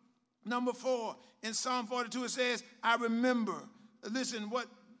 4 in Psalm 42, it says, I remember, listen, what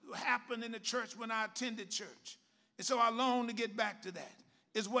happened in the church when I attended church. And so I long to get back to that,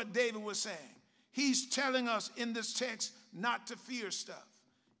 is what David was saying. He's telling us in this text not to fear stuff.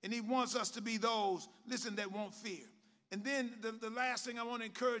 And he wants us to be those, listen, that won't fear. And then the last thing I want to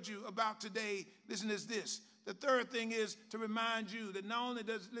encourage you about today, listen, is this. The third thing is to remind you that not only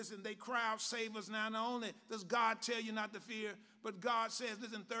does, they cry out, save us now, not only does God tell you not to fear, but God says,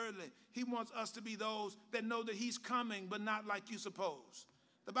 listen, thirdly, he wants us to be those that know that he's coming, but not like you suppose.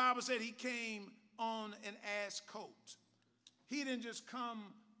 The Bible said he came on an ass coat. He didn't just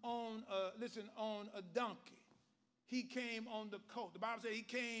come on, on a donkey. He came on the coat. The Bible said he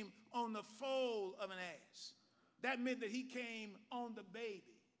came on the foal of an ass. That meant that he came on the baby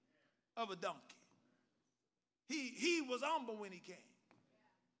of a donkey. He was humble when he came.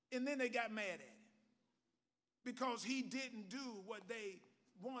 And then they got mad at him because he didn't do what they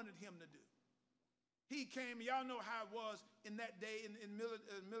wanted him to do. He came, y'all know how it was in that day in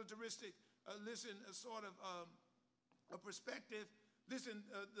militaristic, sort of a perspective. Listen,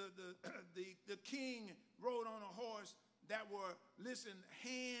 the king rode on a horse that were,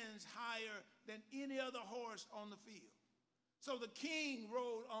 hands higher than any other horse on the field. So the king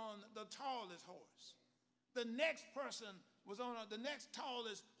rode on the tallest horse. The next person was on the next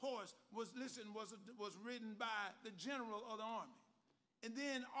tallest horse was ridden by the general of the army. And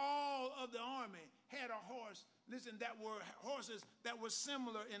then all of the army had a horse, that were horses that were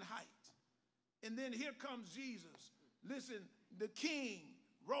similar in height. And then here comes Jesus, the king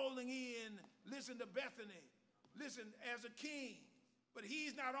rolling in, to Bethany, as a king. But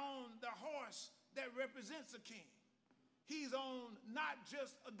he's not on the horse that represents a king. He's on not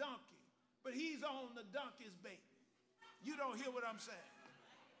just a donkey, but he's on the donkey's baby. You don't hear what I'm saying.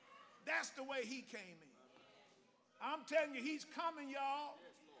 That's the way he came in. I'm telling you, he's coming, y'all,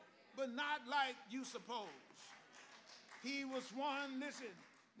 but not like you suppose. He was one,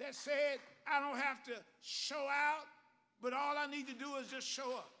 that said, I don't have to show out, but all I need to do is just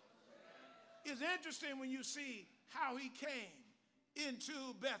show up. It's interesting when you see how he came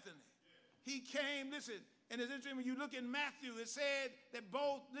into Bethany. He came, and it's interesting when you look in Matthew, it said that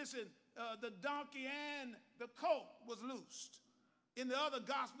both, the donkey and the colt was loosed. In the other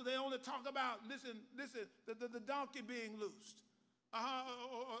gospel, they only talk about, the donkey being loosed,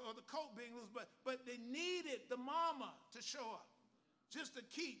 or the colt being loosed, but they needed the mama to show up just to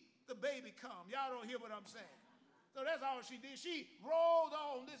keep the baby calm. Y'all don't hear what I'm saying. So that's all she did. She rolled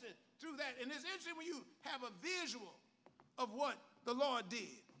on, through that. And it's interesting when you have a visual of what the Lord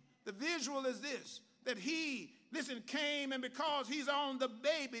did. The visual is this, that he, came, and because he's on the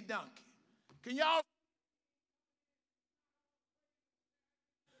baby donkey. Can y'all?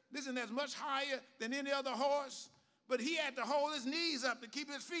 That's much higher than any other horse, but he had to hold his knees up to keep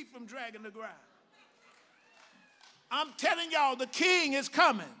his feet from dragging the ground. I'm telling y'all, the king is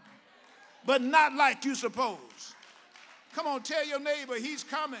coming, but not like you suppose. Come on, tell your neighbor he's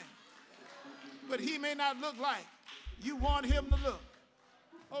coming, but he may not look like you want him to look.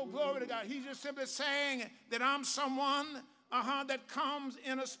 Oh, glory to God. He's just simply saying that I'm someone that comes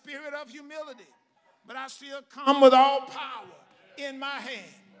in a spirit of humility, but I still come with all power in my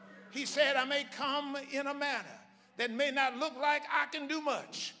hand. He said I may come in a manner that may not look like I can do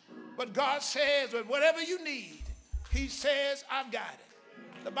much, but God says that whatever you need, he says I've got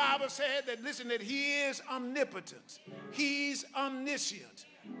it. The Bible said that, listen, that he is omnipotent, he's omniscient,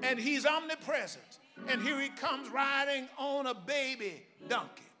 and he's omnipresent. And here he comes riding on a baby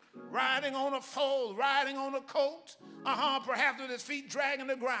donkey, riding on a foal, riding on a colt, perhaps with his feet dragging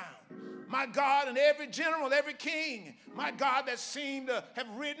the ground. My God, and every general, every king, my God, that seemed to have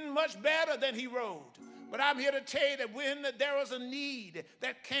ridden much better than he rode. But I'm here to tell you that when there was a need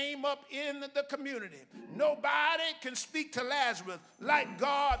that came up in the community, nobody can speak to Lazarus like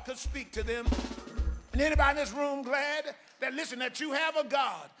God could speak to them. And anybody in this room glad that, listen, that you have a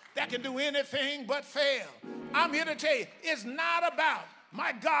God that can do anything but fail? I'm here to tell you, it's not about,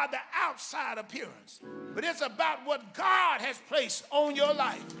 my God, the outside appearance, but it's about what God has placed on your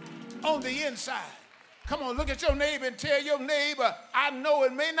life, on the inside. Come on, look at your neighbor and tell your neighbor, I know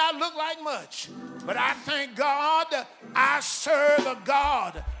it may not look like much, but I thank God I serve a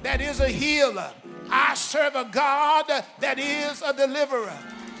God that is a healer. I serve a God that is a deliverer.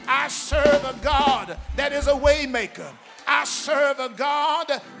 I serve a God that is a way maker. I serve a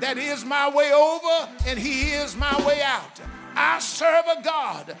God that is my way over and he is my way out. I serve a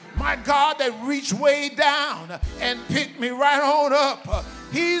God, my God, that reached way down and picked me right on up.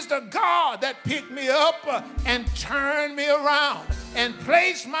 He's the God that picked me up and turned me around and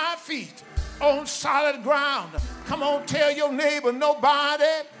placed my feet on solid ground. Come on, tell your neighbor, nobody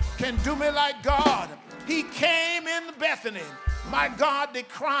can do me like God. He came in Bethany. My God, they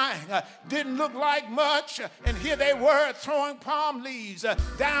crying, didn't look like much, and here they were throwing palm leaves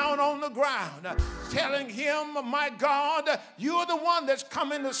down on the ground, telling him, my God, you're the one that's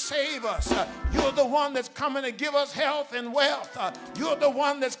coming to save us. You're the one that's coming to give us health and wealth. You're the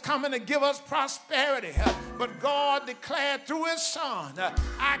one that's coming to give us prosperity. But God declared through his son,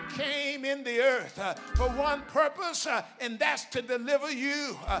 I came in the earth for one purpose, and that's to deliver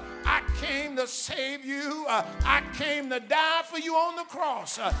you. I came to save you. I came to die for you on the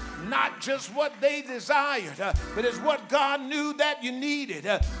cross. Not just what they desired, but it's what God knew that you needed.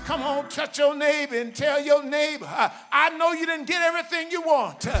 Come on, touch your neighbor and tell your neighbor, I know you didn't get everything you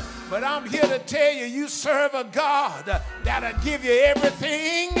want, but I'm here to tell you, you serve a God that'll give you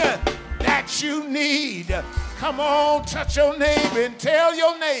everything that you need. Come on, touch your neighbor and tell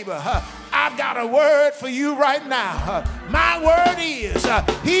your neighbor, I've got a word for you right now. My word is,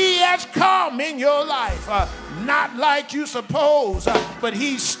 he has come in your life, not like you suppose, but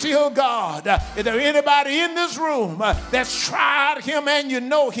he's still God. Is there anybody in this room that's tried him and you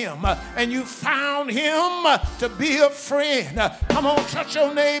know him, and you found him to be a friend? Come on, touch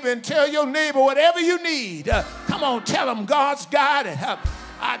your neighbor and tell your neighbor whatever you need. Come on, tell him God's got it.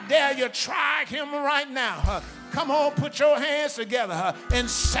 I dare you, try him right now. Come on, put your hands together and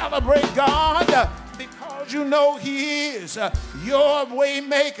celebrate God because you know he is your way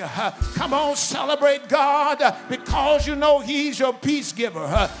maker. Come on, celebrate God because you know he's your peace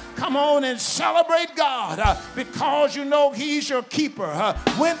giver. Come on and celebrate God because you know he's your keeper.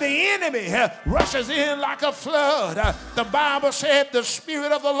 When the enemy rushes in like a flood, the Bible said the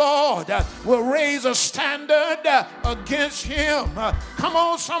Spirit of the Lord will raise a standard against him. Come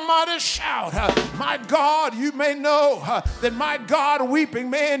on, somebody shout, my God, you may know that my God weeping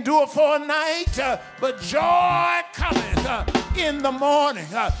may endure for a night, but joy cometh in the morning.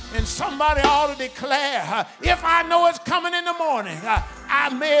 And somebody ought to declare, if I know it's coming in the morning, I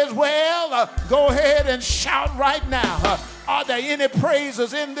may as well go ahead and shout right now. Are there any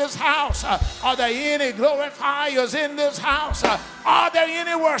praisers in this house? Are there any glorifiers in this house? Are there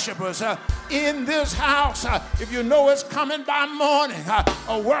any worshipers in this house? If you know it's coming by morning,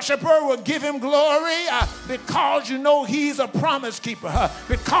 a worshiper will give him glory because you know he's a promise keeper,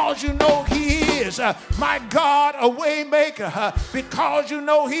 because you know he is, my God, a way maker, because you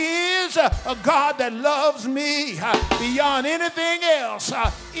know he is a God that loves me beyond anything else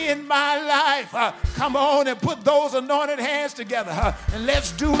in my life. Come on and put those anointed hands together and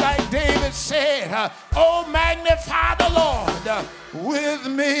let's do like David said, oh, magnify the Lord with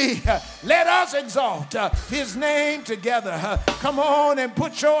me. Let let us exalt his name together. Come on and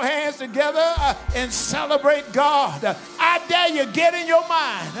put your hands together and celebrate God. I dare you, get in your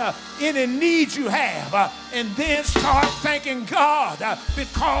mind any needs you have, and then start thanking God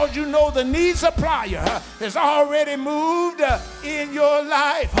because you know the need supplier has already moved in your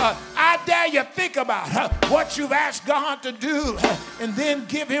life. I dare you, think about what you've asked God to do, and then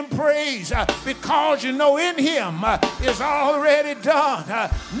give him praise because you know in him is already done.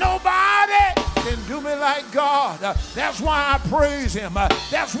 Nobody can do me like God. That's why I praise him.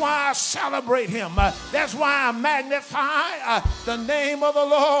 That's why I celebrate him. That's why I magnify the name of the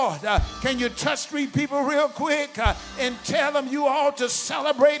Lord. Can you touch 3 people real quick and tell them you ought to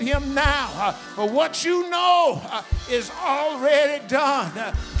celebrate him now for what you know is already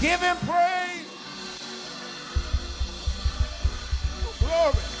done. Give him praise.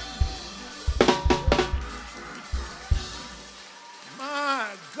 Glory. My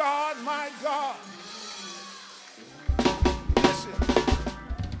God, my God.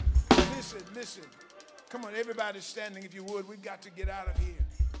 Listen. Come on, everybody standing if you would. We've got to get out of here.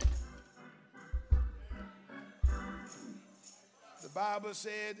 The Bible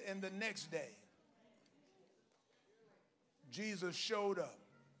said, and the next day, Jesus showed up.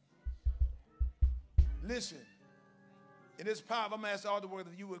 Listen, in this powerful, I'm going to ask all the work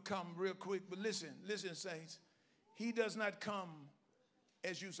that you would come real quick, but listen, saints. He does not come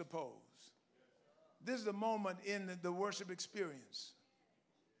as you suppose. This is a moment in the worship experience.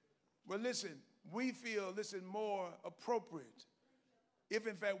 Well, listen, we feel, more appropriate if,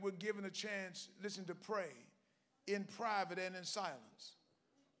 in fact, we're given a chance, to pray in private and in silence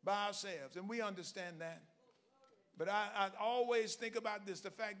by ourselves. And we understand that. But I always think about this,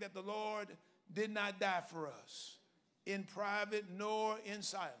 the fact that the Lord did not die for us in private nor in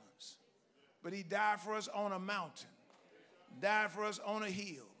silence. But he died for us on a mountain, died for us on a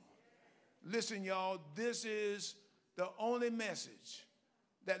hill. Listen, y'all, this is the only message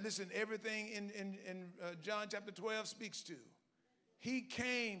that, everything in John chapter 12 speaks to. He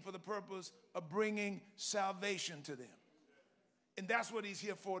came for the purpose of bringing salvation to them. And that's what he's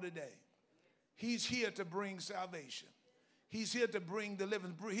here for today. He's here to bring salvation. He's here to bring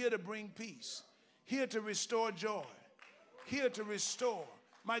deliverance, here to bring peace, here to restore joy, here to restore,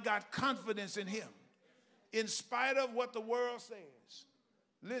 my God, confidence in him. In spite of what the world says.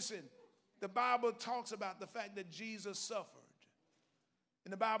 Listen, the Bible talks about the fact that Jesus suffered.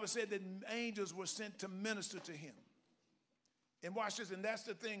 And the Bible said that angels were sent to minister to him. And watch this, and that's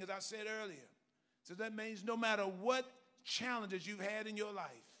the thing, as I said earlier. So that means no matter what challenges you've had in your life,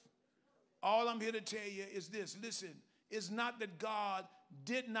 all I'm here to tell you is this. Listen, it's not that God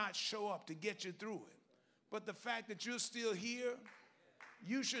did not show up to get you through it, but the fact that you're still here,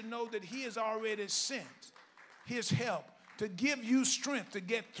 you should know that he has already sent his help to give you strength to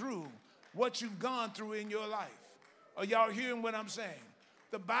get through what you've gone through in your life. Are y'all hearing what I'm saying?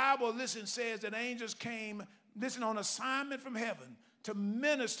 The Bible, says that angels came, on assignment from heaven to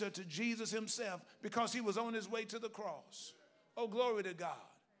minister to Jesus himself because he was on his way to the cross. Oh, glory to God.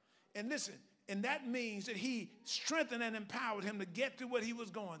 And listen, and that means that he strengthened and empowered him to get through what he was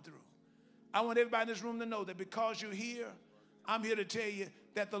going through. I want everybody in this room to know that because you're here, I'm here to tell you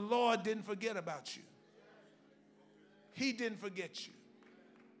that the Lord didn't forget about you. He didn't forget you.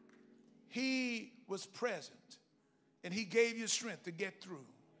 He was present, and he gave you strength to get through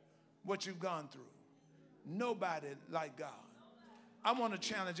what you've gone through. Nobody like God. I want to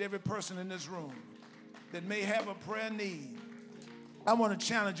challenge every person in this room that may have a prayer need. I want to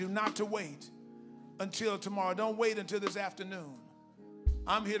challenge you not to wait until tomorrow. Don't wait until this afternoon.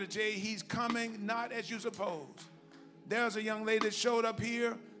 I'm here to tell you he's coming not as you suppose. There's a young lady that showed up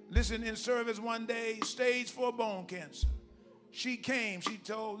here, in service one day, stage 4 bone cancer. She came, she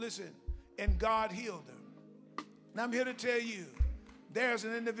told, and God healed her. And I'm here to tell you, there's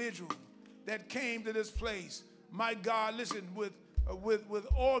an individual that came to this place, my God, with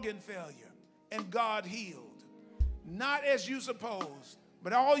organ failure, and God healed. Not as you suppose,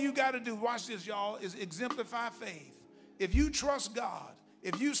 but all you got to do, watch this, y'all, is exemplify faith. If you trust God,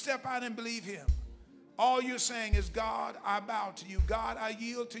 if you step out and believe him, all you're saying is, God, I bow to you. God, I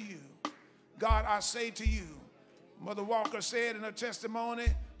yield to you. God, I say to you. Mother Walker said in her testimony,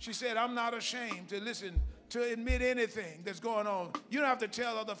 she said, I'm not ashamed to admit anything that's going on. You don't have to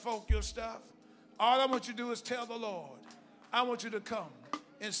tell other folk your stuff. All I want you to do is tell the Lord. I want you to come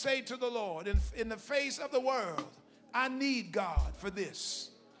and say to the Lord, in the face of the world, I need God for this.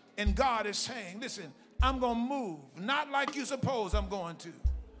 And God is saying, I'm going to move, not like you suppose I'm going to,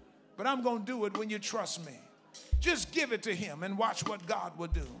 but I'm going to do it when you trust me. Just give it to him and watch what God will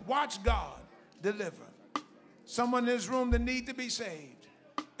do. Watch God deliver. Someone in this room that need to be saved.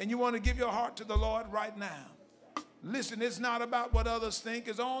 and you want to give your heart to the Lord right now, listen, it's not about what others think.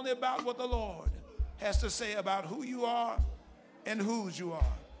 It's only about what the Lord has to say about who you are and whose you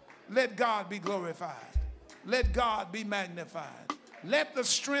are. Let God be glorified. Let God be magnified. Let the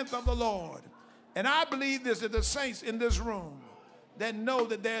strength of the Lord, and I believe this, that the saints in this room that know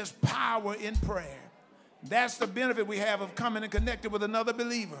that there's power in prayer. That's the benefit we have of coming and connecting with another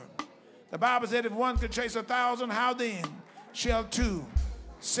believer. The Bible said if one could chase 1,000, how then shall two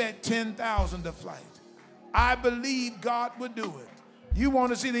set 10,000 to flight? I believe God would do it. You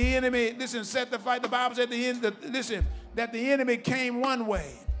want to see the enemy, listen, set the fight. The Bible said that the enemy came one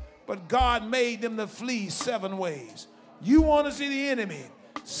way, but God made them to flee 7 ways. You want to see the enemy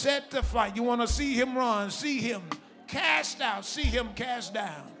set to flight. You want to see him run, see him cast out, see him cast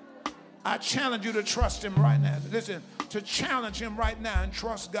down. I challenge you to trust him right now. Listen, to challenge him right now and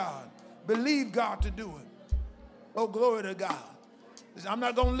trust God. Believe God to do it. Oh, glory to God. Listen, I'm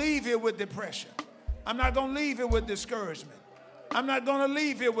not going to leave here with depression. I'm not going to leave here with discouragement. I'm not going to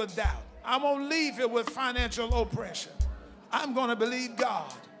leave here with doubt. I'm going to leave here with financial oppression. I'm going to believe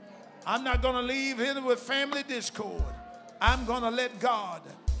God. I'm not going to leave here with family discord. I'm going to let God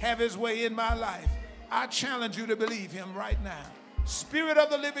have his way in my life. I challenge you to believe him right now. Spirit of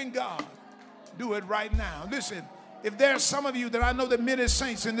the living God, do it right now. Listen, if there's some of you that I know that many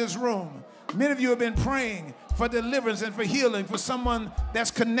saints in this room, many of you have been praying for deliverance and for healing for someone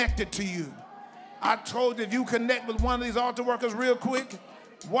that's connected to you. I told you, if you connect with one of these altar workers real quick,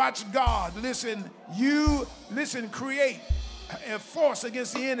 watch God. Listen, create a force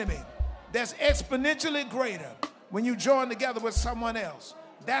against the enemy that's exponentially greater when you join together with someone else.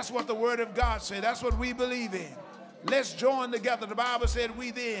 That's what the word of God said. That's what we believe in. Let's join together. The Bible said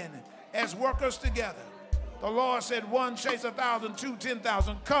we then, as workers together, the Lord said 1 chase 1,000, 2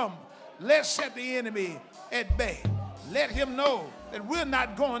 10,000. Come, let's set the enemy at bay. Let him know that we're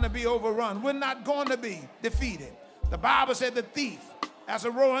not going to be overrun. We're not going to be defeated. The Bible said the thief, as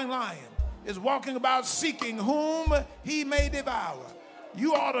a roaring lion, is walking about seeking whom he may devour.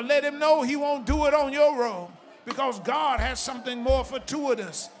 You ought to let him know he won't do it on your own, because God has something more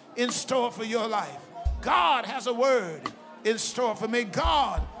fortuitous in store for your life. God has a word in store for me.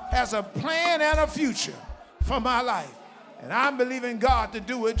 God has a plan and a future for my life. And I'm believing God to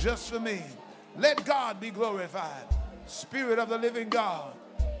do it just for me. Let God be glorified. Spirit of the living God.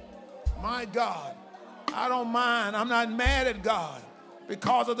 My God, I don't mind. I'm not mad at God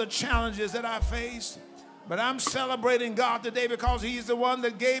because of the challenges that I face. But I'm celebrating God today because he's the one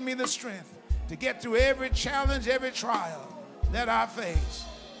that gave me the strength to get through every challenge, every trial that I face.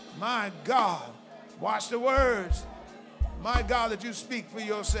 My God, watch the words, my God, that you speak for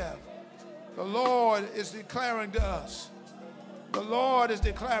yourself. The Lord is declaring to us. The Lord is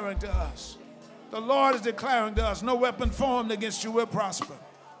declaring to us. The Lord is declaring to us, no weapon formed against you will prosper.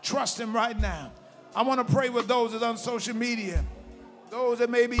 Trust him right now. I want to pray with those that's on social media, those that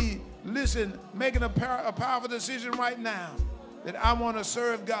may be, listen, making a powerful decision right now that I want to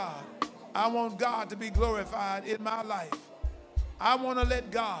serve God. I want God to be glorified in my life. I want to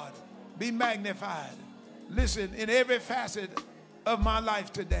let God be magnified. Listen, in every facet of my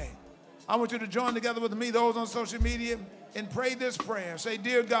life today. I want you to join together with me, those on social media, and pray this prayer. Say,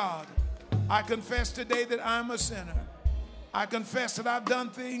 dear God, I confess today that I'm a sinner. I confess that I've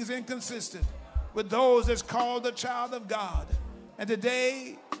done things inconsistent with those that's called a child of God. And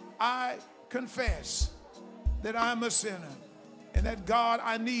today I confess that I'm a sinner and that, God,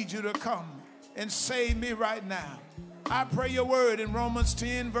 I need you to come and save me right now. I pray your word in Romans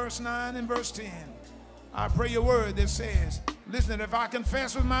 10, verse 9 and verse 10. I pray your word that says, listen, if I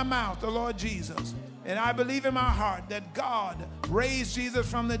confess with my mouth the Lord Jesus, and I believe in my heart that God raised Jesus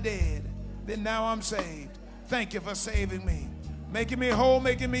from the dead, then now I'm saved. Thank you for saving me, making me whole,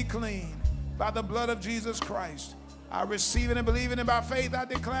 making me clean by the blood of Jesus Christ. I receive it and believe it, and by faith I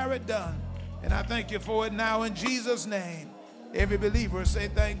declare it done. And I thank you for it now in Jesus' name. Every believer say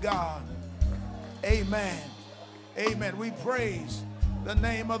thank God. Amen. Amen. We praise the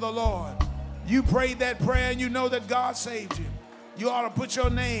name of the Lord. You prayed that prayer and you know that God saved you. You ought to put your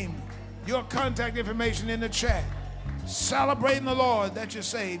name, your contact information in the chat. Celebrating the Lord that you're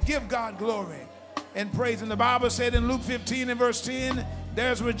saved. Give God glory and praise. And the Bible said in Luke 15 and verse 10,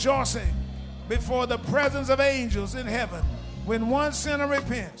 there's rejoicing before the presence of angels in heaven when one sinner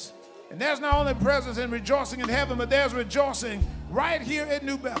repents. And there's not only presence and rejoicing in heaven, but there's rejoicing right here at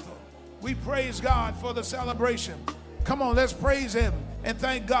New Bethel. We praise God for the celebration. Come on, let's praise him and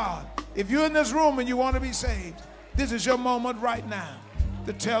thank God. If you're in this room and you want to be saved, this is your moment right now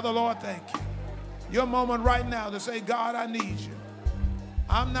to tell the Lord thank you. Your moment right now to say, God, I need you.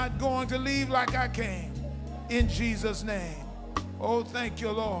 I'm not going to leave like I came. In Jesus' name. Oh, thank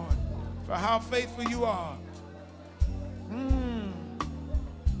you, Lord, for how faithful you are.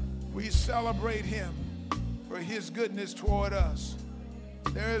 We celebrate him for his goodness toward us.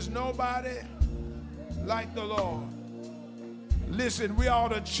 There is nobody like the Lord. Listen, we ought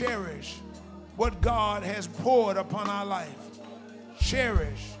to cherish what God has poured upon our life.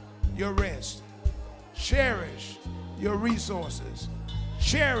 Cherish your rest. Cherish your resources.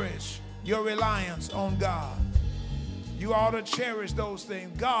 Cherish your reliance on God. You ought to cherish those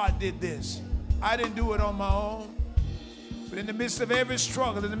things. God did this. I didn't do it on my own. But in the midst of every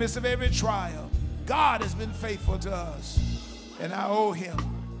struggle, in the midst of every trial, God has been faithful to us. And I owe him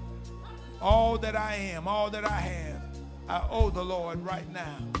all that I am, all that I have. I owe the Lord right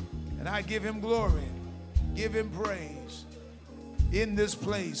now. And I give him glory, give him praise in this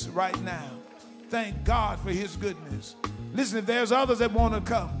place right now. Thank God for his goodness. Listen, if there's others that want to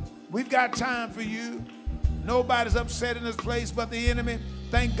come, we've got time for you. Nobody's upset in this place but the enemy.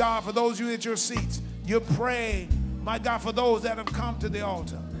 Thank God for those of you at your seats. You're praying, my God, for those that have come to the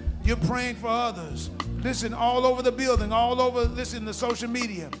altar. You're praying for others. Listen, all over the building, all over, listen, the social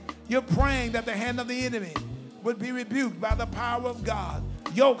media. You're praying that the hand of the enemy would be rebuked by the power of God.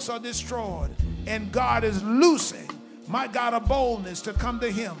 Yokes are destroyed, and God is loosing, my God, a boldness to come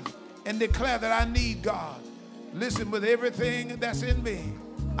to him and declare that I need God. Listen, with everything that's in me,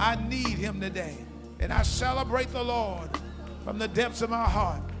 I need him today. And I celebrate the Lord from the depths of my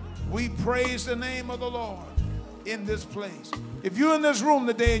heart. We praise the name of the Lord in this place. If you're in this room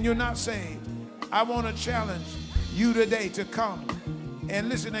today and you're not saved, I want to challenge you today to come and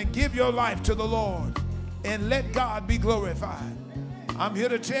listen and give your life to the Lord and let God be glorified. I'm here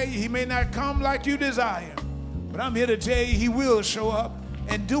to tell you, he may not come like you desire, but I'm here to tell you he will show up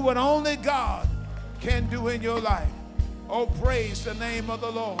and do what only God can do in your life. Oh, praise the name of the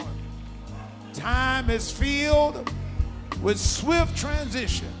Lord. Time is filled with swift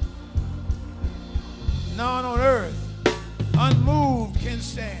transition. None on earth unmoved can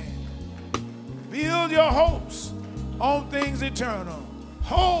stand. Build your hopes on things eternal.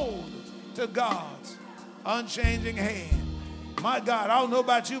 Hold to God's unchanging hand. My God, I don't know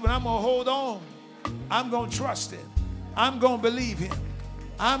about you, but I'm going to hold on. I'm going to trust him. I'm going to believe him.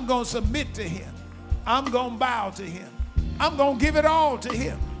 I'm going to submit to him. I'm going to bow to him. I'm going to give it all to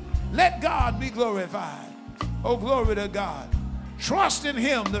him. Let God be glorified. Oh, glory to God. Trust in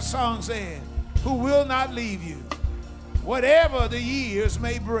him, the song said, who will not leave you, whatever the years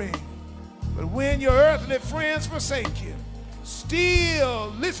may bring. But when your earthly friends forsake you,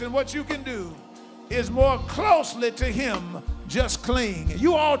 still, listen, what you can do is more closely to him just cling.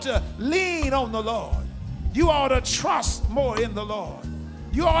 You ought to lean on the Lord. You ought to trust more in the Lord.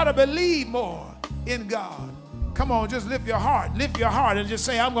 You ought to believe more in God. Come on, just lift your heart. Lift your heart and just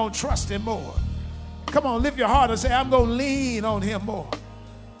say, I'm going to trust him more. Come on, lift your heart and say, I'm going to lean on him more.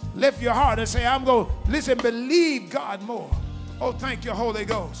 Lift your heart and say, I'm going to, listen, believe God more. Oh, thank you, Holy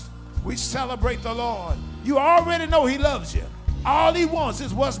Ghost. We celebrate the Lord. You already know he loves you. All he wants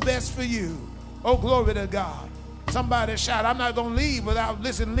is what's best for you. Oh, glory to God. Somebody shout, I'm not going to leave without,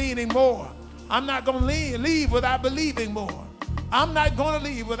 listen, leaning more. I'm not going to leave without believing more. I'm not going to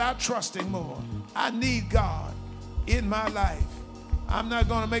leave without trusting more. I need God in my life. I'm not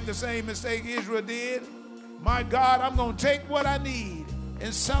going to make the same mistake Israel did. My God, I'm going to take what I need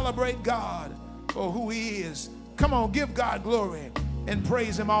and celebrate God for who he is. Come on, give God glory and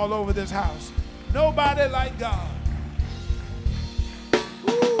praise him all over this house. Nobody like God.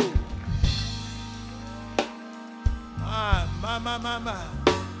 Woo. My.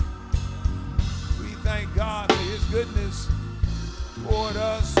 We thank God for his goodness toward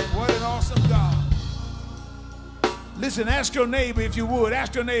us. What an awesome God. Listen, ask your neighbor if you would.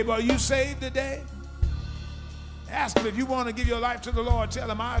 Ask your neighbor, are you saved today? Ask him if you want to give your life to the Lord.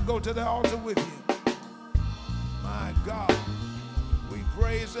 Tell him, I'll go to the altar with you. My God, we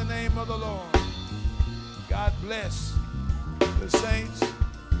praise the name of the Lord. God bless the saints.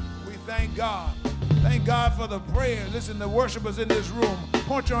 We thank God. Thank God for the prayer. Listen, the worshipers in this room,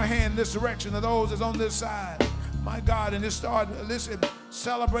 point your hand in this direction to those that's on this side. My God, and just start, listen,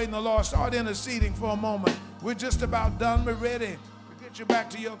 celebrating the Lord. Start interceding for a moment. We're just about done. We're ready to get you back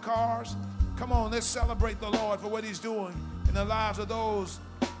to your cars. Come on, let's celebrate the Lord for what he's doing in the lives of those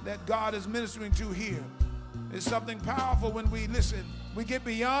that God is ministering to here. It's something powerful when we listen. We get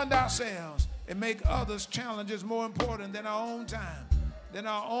beyond ourselves and make others' challenges more important than our own time, than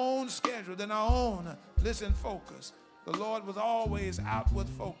our own schedule, than our own, listen, focus. The Lord was always outward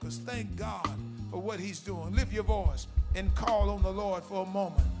focused. Thank God for what he's doing. Lift your voice and call on the Lord for a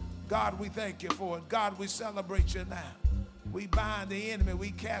moment. God, we thank you for it. God, we celebrate you now. We bind the enemy.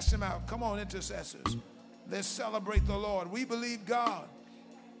 We cast him out. Come on, intercessors. Let's celebrate the Lord. We believe God.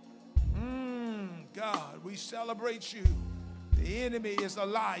 God, we celebrate you. The enemy is a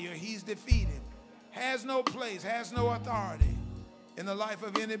liar. He's defeated. Has no place, has no authority in the life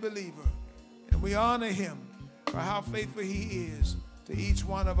of any believer. And we honor him for how faithful he is to each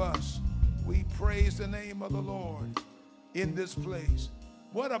one of us. We praise the name of the Lord in this place.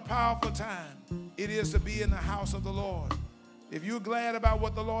 What a powerful time it is to be in the house of the Lord. If you're glad about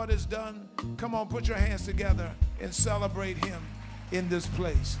what the Lord has done, come on, put your hands together and celebrate him in this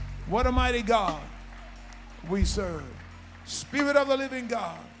place. What a mighty God we serve. Spirit of the living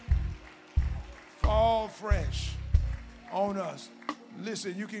God, fall fresh on us.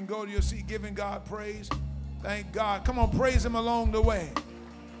 Listen, you can go to your seat giving God praise. Thank God. Come on, praise him along the way.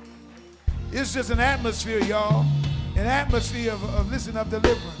 It's just an atmosphere, y'all. An atmosphere of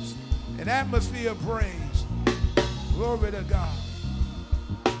deliverance. An atmosphere of praise. Glory to God.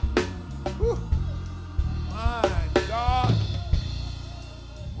 Whew. My God.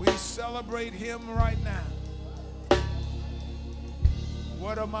 We celebrate him right now.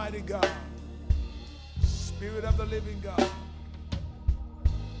 What a mighty God. Spirit of the living God.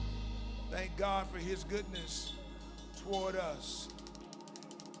 Thank God for his goodness toward us.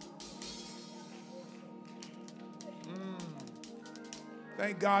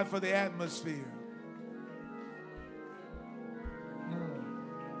 Thank God for the atmosphere.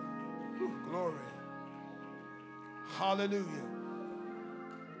 Glory. Hallelujah.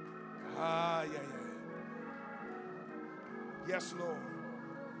 Yeah. Yes, Lord.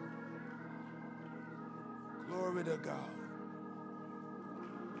 Glory to God.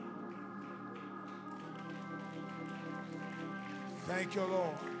 Thank you,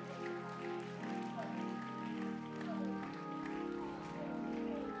 Lord.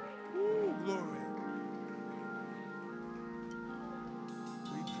 Ooh, glory.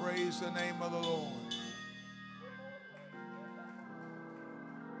 We praise the name of the Lord.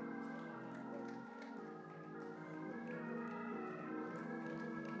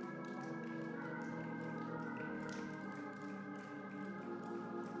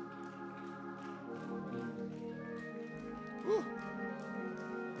 Woo.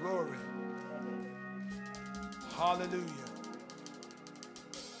 Glory. Hallelujah.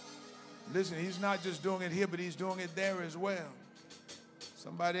 Listen, he's not just doing it here, but he's doing it there as well.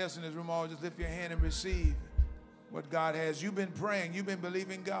 Somebody else in this room, all just lift your hand and receive what God has. You've been praying. You've been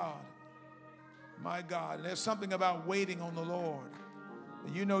believing God. My God. And there's something about waiting on the Lord.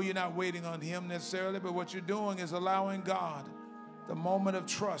 You know you're not waiting on him necessarily, but what you're doing is allowing God the moment of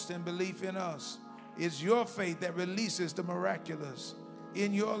trust and belief in us. It's your faith that releases the miraculous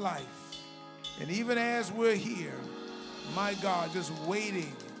in your life. And even as we're here, my God, just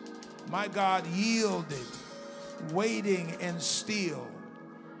waiting, my God, yielded, waiting and still,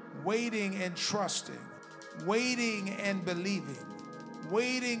 waiting and trusting, waiting and believing,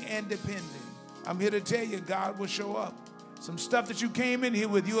 waiting and depending. I'm here to tell you, God will show up. Some stuff that you came in here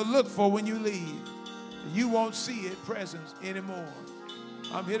with, you'll look for when you leave. You won't see it presence anymore.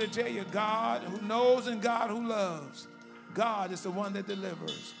 I'm here to tell you, God who knows and God who loves, God is the one that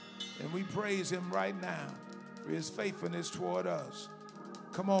delivers. And we praise him right now for his faithfulness toward us.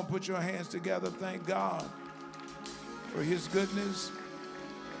 Come on, put your hands together. Thank God for his goodness.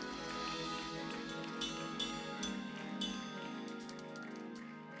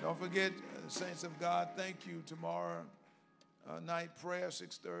 Don't forget, saints of God, thank you. Tomorrow night prayer,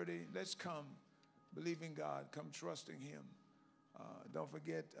 6:30. Let's come believing God. Come trusting him. Don't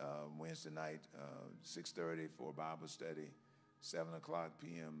forget Wednesday night, 6:30 for Bible study, 7 o'clock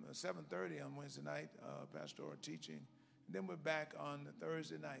p.m., 7:30 on Wednesday night, pastoral teaching. And then we're back on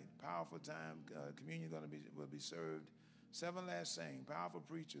Thursday night. Powerful time. Communion will be served. 7 last saying. Powerful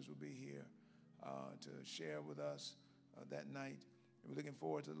preachers will be here to share with us that night. And we're looking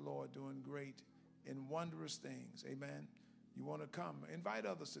forward to the Lord doing great and wondrous things. Amen. You want to come. Invite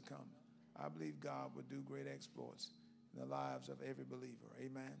others to come. I believe God will do great exploits in the lives of every believer.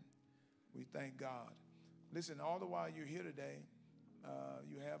 Amen. We thank God. Listen, all the while you're here today,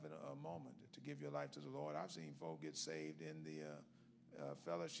 you have a moment to give your life to the Lord. I've seen folk get saved in the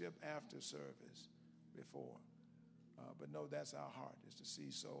fellowship after service before. But no, that's our heart, is to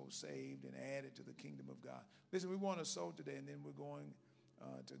see souls saved and added to the kingdom of God. Listen, we want to sow today, and then we're going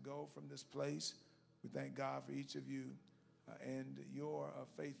to go from this place. We thank God for each of you and your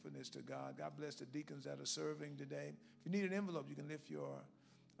faithfulness to God. God bless the deacons that are serving today. If you need an envelope, you can lift your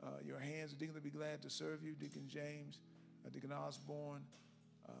hands. The deacons will be glad to serve you. Deacon James, Deacon Osborne.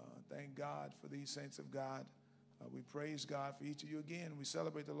 Thank God for these saints of God. We praise God for each of you again. We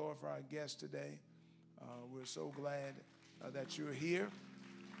celebrate the Lord for our guests today. We're so glad that you're here.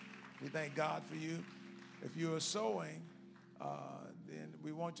 We thank God for you. If you are sowing, then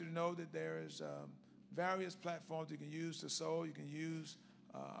we want you to know that there is various platforms you can use to sow. You can use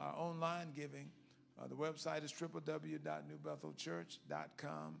our online giving. The website is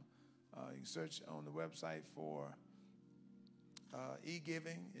www.newbethelchurch.com. You can search on the website for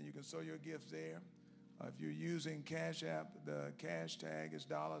e-giving, and you can sow your gifts there. If you're using Cash App, the cash tag is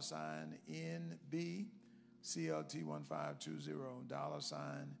 $NB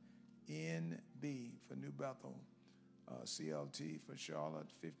CLT1520, $NB for New Bethel, CLT for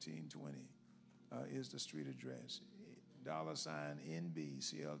Charlotte 1520 is the street address, $NB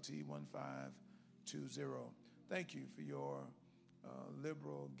CLT1520. Thank you for your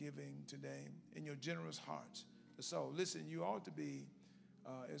liberal giving today and your generous hearts. So listen, you ought to be,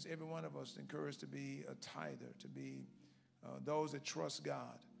 as every one of us, encouraged to be a tither, to be those that trust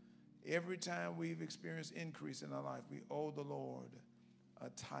God. Every time we've experienced increase in our life, we owe the Lord a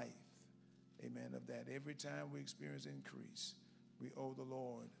tithe, amen, of that. Every time we experience increase, we owe the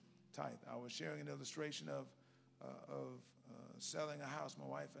Lord tithe. I was sharing an illustration of selling a house my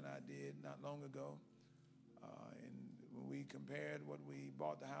wife and I did not long ago. And when we compared what we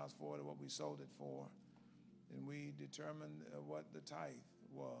bought the house for to what we sold it for, and we determined what the tithe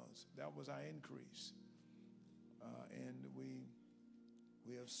was. That was our increase. And we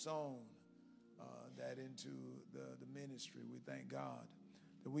have sown that into the ministry. We thank God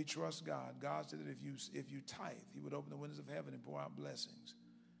that we trust God. God said that if you tithe, he would open the windows of heaven and pour out blessings.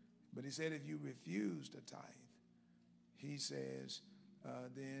 But he said if you refuse to tithe, he says,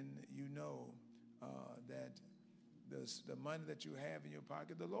 then you know that the money that you have in your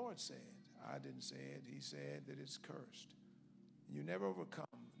pocket, the Lord said, I didn't say it, he said that it's cursed. You never overcome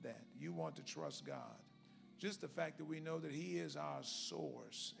that. You want to trust God. Just the fact that we know that he is our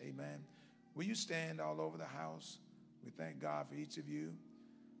source. Amen. Will you stand all over the house? We thank God for each of you.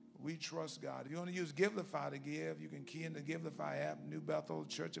 We trust God. If you want to use Givelify to give, you can key in the Givelify app, New Bethel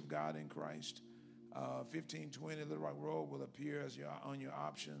Church of God in Christ. 1520 Little Rock Road will appear as on your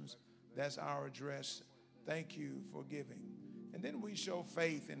options. That's our address. Thank you for giving. And then we show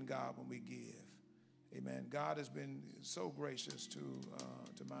faith in God when we give. Amen. God has been so gracious to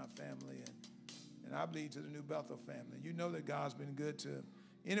my family and I believe to the New Bethel family. You know that God's been good to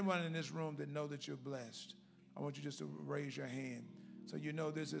anyone in this room that know that you're blessed. I want you just to raise your hand. So you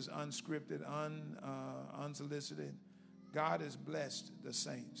know this is unscripted, unsolicited. God has blessed the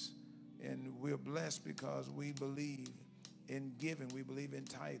saints. And we're blessed because we believe in giving. We believe in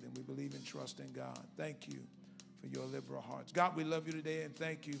tithing. We believe in trusting God. Thank you for your liberal hearts. God, we love you today and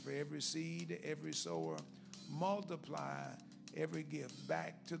thank you for every seed, every sower. Multiply every gift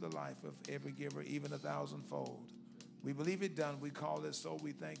back to the life of every giver, even 1,000-fold. We believe it done. We call it so.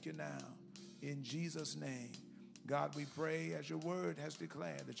 We thank you now. In Jesus' name. God, we pray as your word has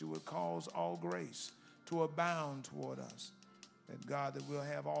declared that you would cause all grace to abound toward us. That God, that we'll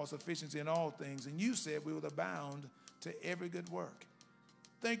have all sufficiency in all things. And you said we will abound to every good work.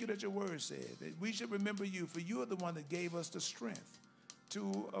 Thank you that your word said that we should remember you, for you are the one that gave us the strength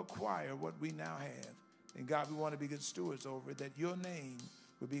to acquire what we now have. And God, we want to be good stewards over it, that your name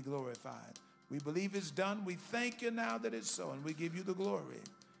will be glorified. We believe it's done. We thank you now that it's so, and we give you the glory.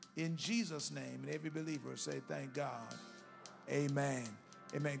 In Jesus' name, and every believer say, thank God. Amen.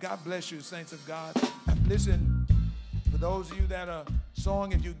 Amen. God bless you, saints of God. Listen, for those of you that are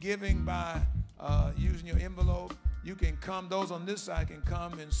sowing, if you're giving by using your envelope, you can come. Those on this side can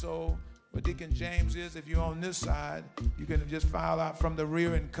come and sow where Deacon James is. If you're on this side, you can just file out from the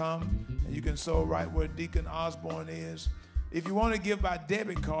rear and come, and you can sow right where Deacon Osborne is. If you want to give by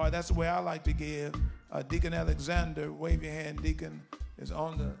debit card, that's the way I like to give. Deacon Alexander, wave your hand. Deacon is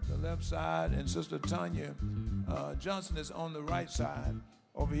on the left side, and Sister Tanya Johnson is on the right side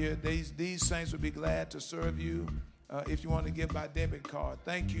over here. These saints would be glad to serve you if you want to give by debit card.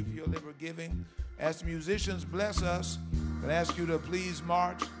 Thank you for your liberal giving. As the musicians bless us, I ask you to please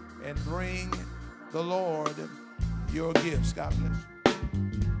march and bring the Lord your gifts. God bless you.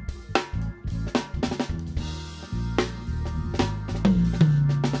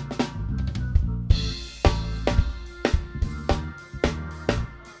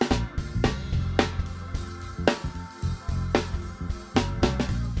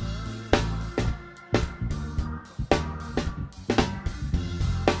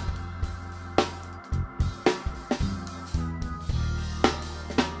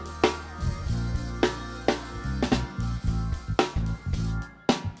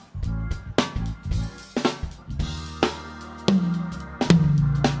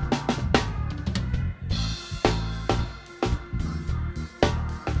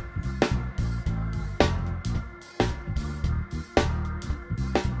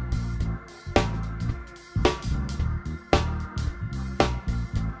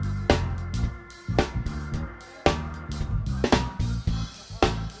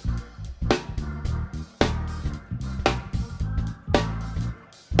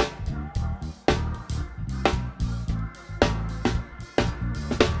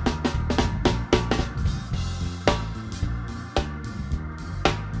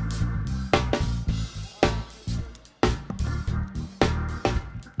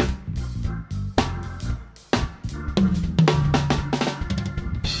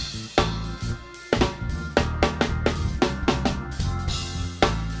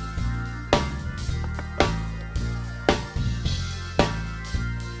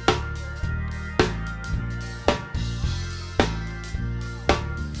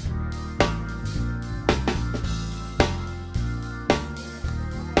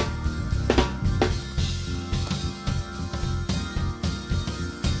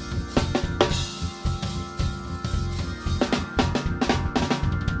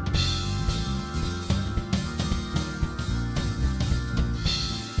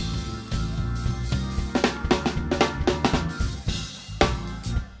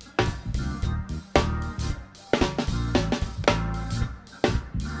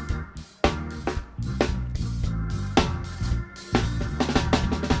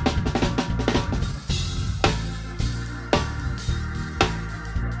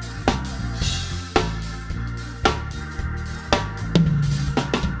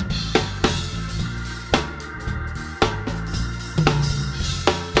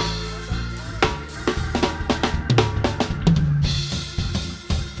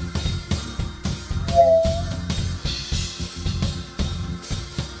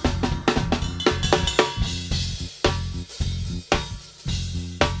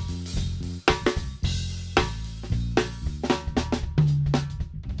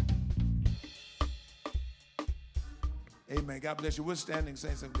 Amen. God bless you. We're standing,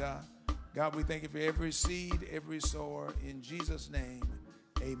 saints of God. God, we thank you for every seed, every sower. In Jesus' name,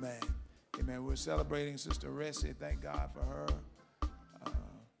 amen. Amen. We're celebrating Sister Ressie. Thank God for her.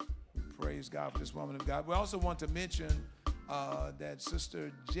 We praise God for this woman of God. We also want to mention that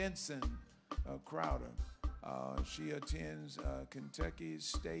Sister Jensen Crowder, she attends Kentucky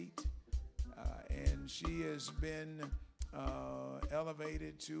State, and she has been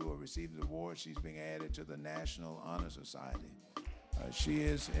elevated to or received the award. She's being added to the National Honor Society. She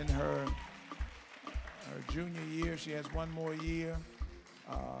is in her junior year. She has one more year,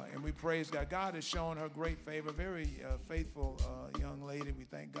 and we praise God. God has shown her great favor, very faithful young lady. We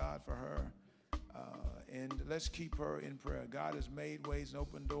thank God for her, and let's keep her in prayer. God has made ways and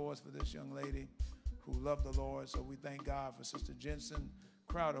opened doors for this young lady who loved the Lord, so we thank God for Sister Jensen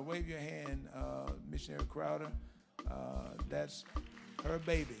Crowder. Wave your hand, Missionary Crowder. That's her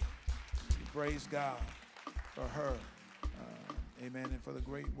baby. We praise God for her. Amen, and for the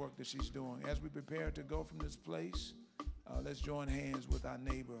great work that she's doing. As we prepare to go from this place, let's join hands with our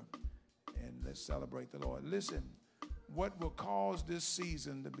neighbor and let's celebrate the Lord. Listen, what will cause this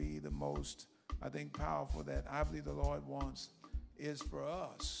season to be the most, I think, powerful that I believe the Lord wants is for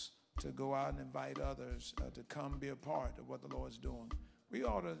us to go out and invite others to come be a part of what the Lord's doing. We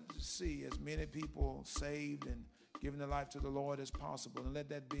ought to see as many people saved and giving their life to the Lord as possible, and let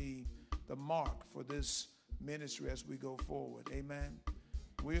that be the mark for this ministry as we go forward. Amen.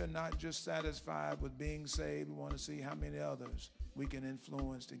 We are not just satisfied with being saved. We want to see how many others we can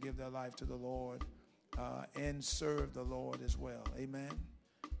influence to give their life to the Lord and serve the Lord as well. Amen.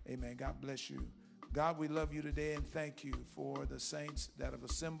 Amen. God bless you. God, we love you today and thank you for the saints that have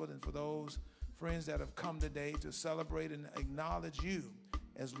assembled and for those friends that have come today to celebrate and acknowledge you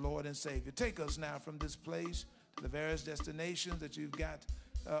as Lord and Savior. Take us now from this place to the various destinations that you've got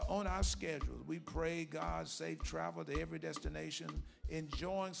on our schedule. We pray, God, safe travel to every destination,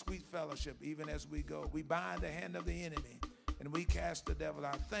 enjoying sweet fellowship even as we go. We bind the hand of the enemy and we cast the devil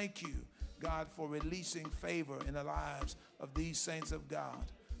out. Thank you, God, for releasing favor in the lives of these saints of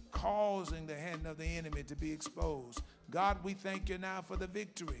God, causing the hand of the enemy to be exposed. God, we thank you now for the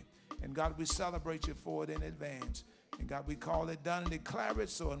victory. And God, we celebrate you for it in advance. And God, we call it done and declare it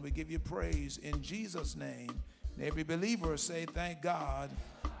so, and we give you praise in Jesus' name. And every believer say, thank God.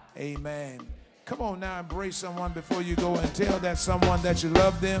 Amen. Come on now, embrace someone before you go and tell that someone that you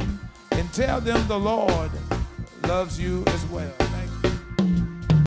love them, and tell them the Lord loves you as well.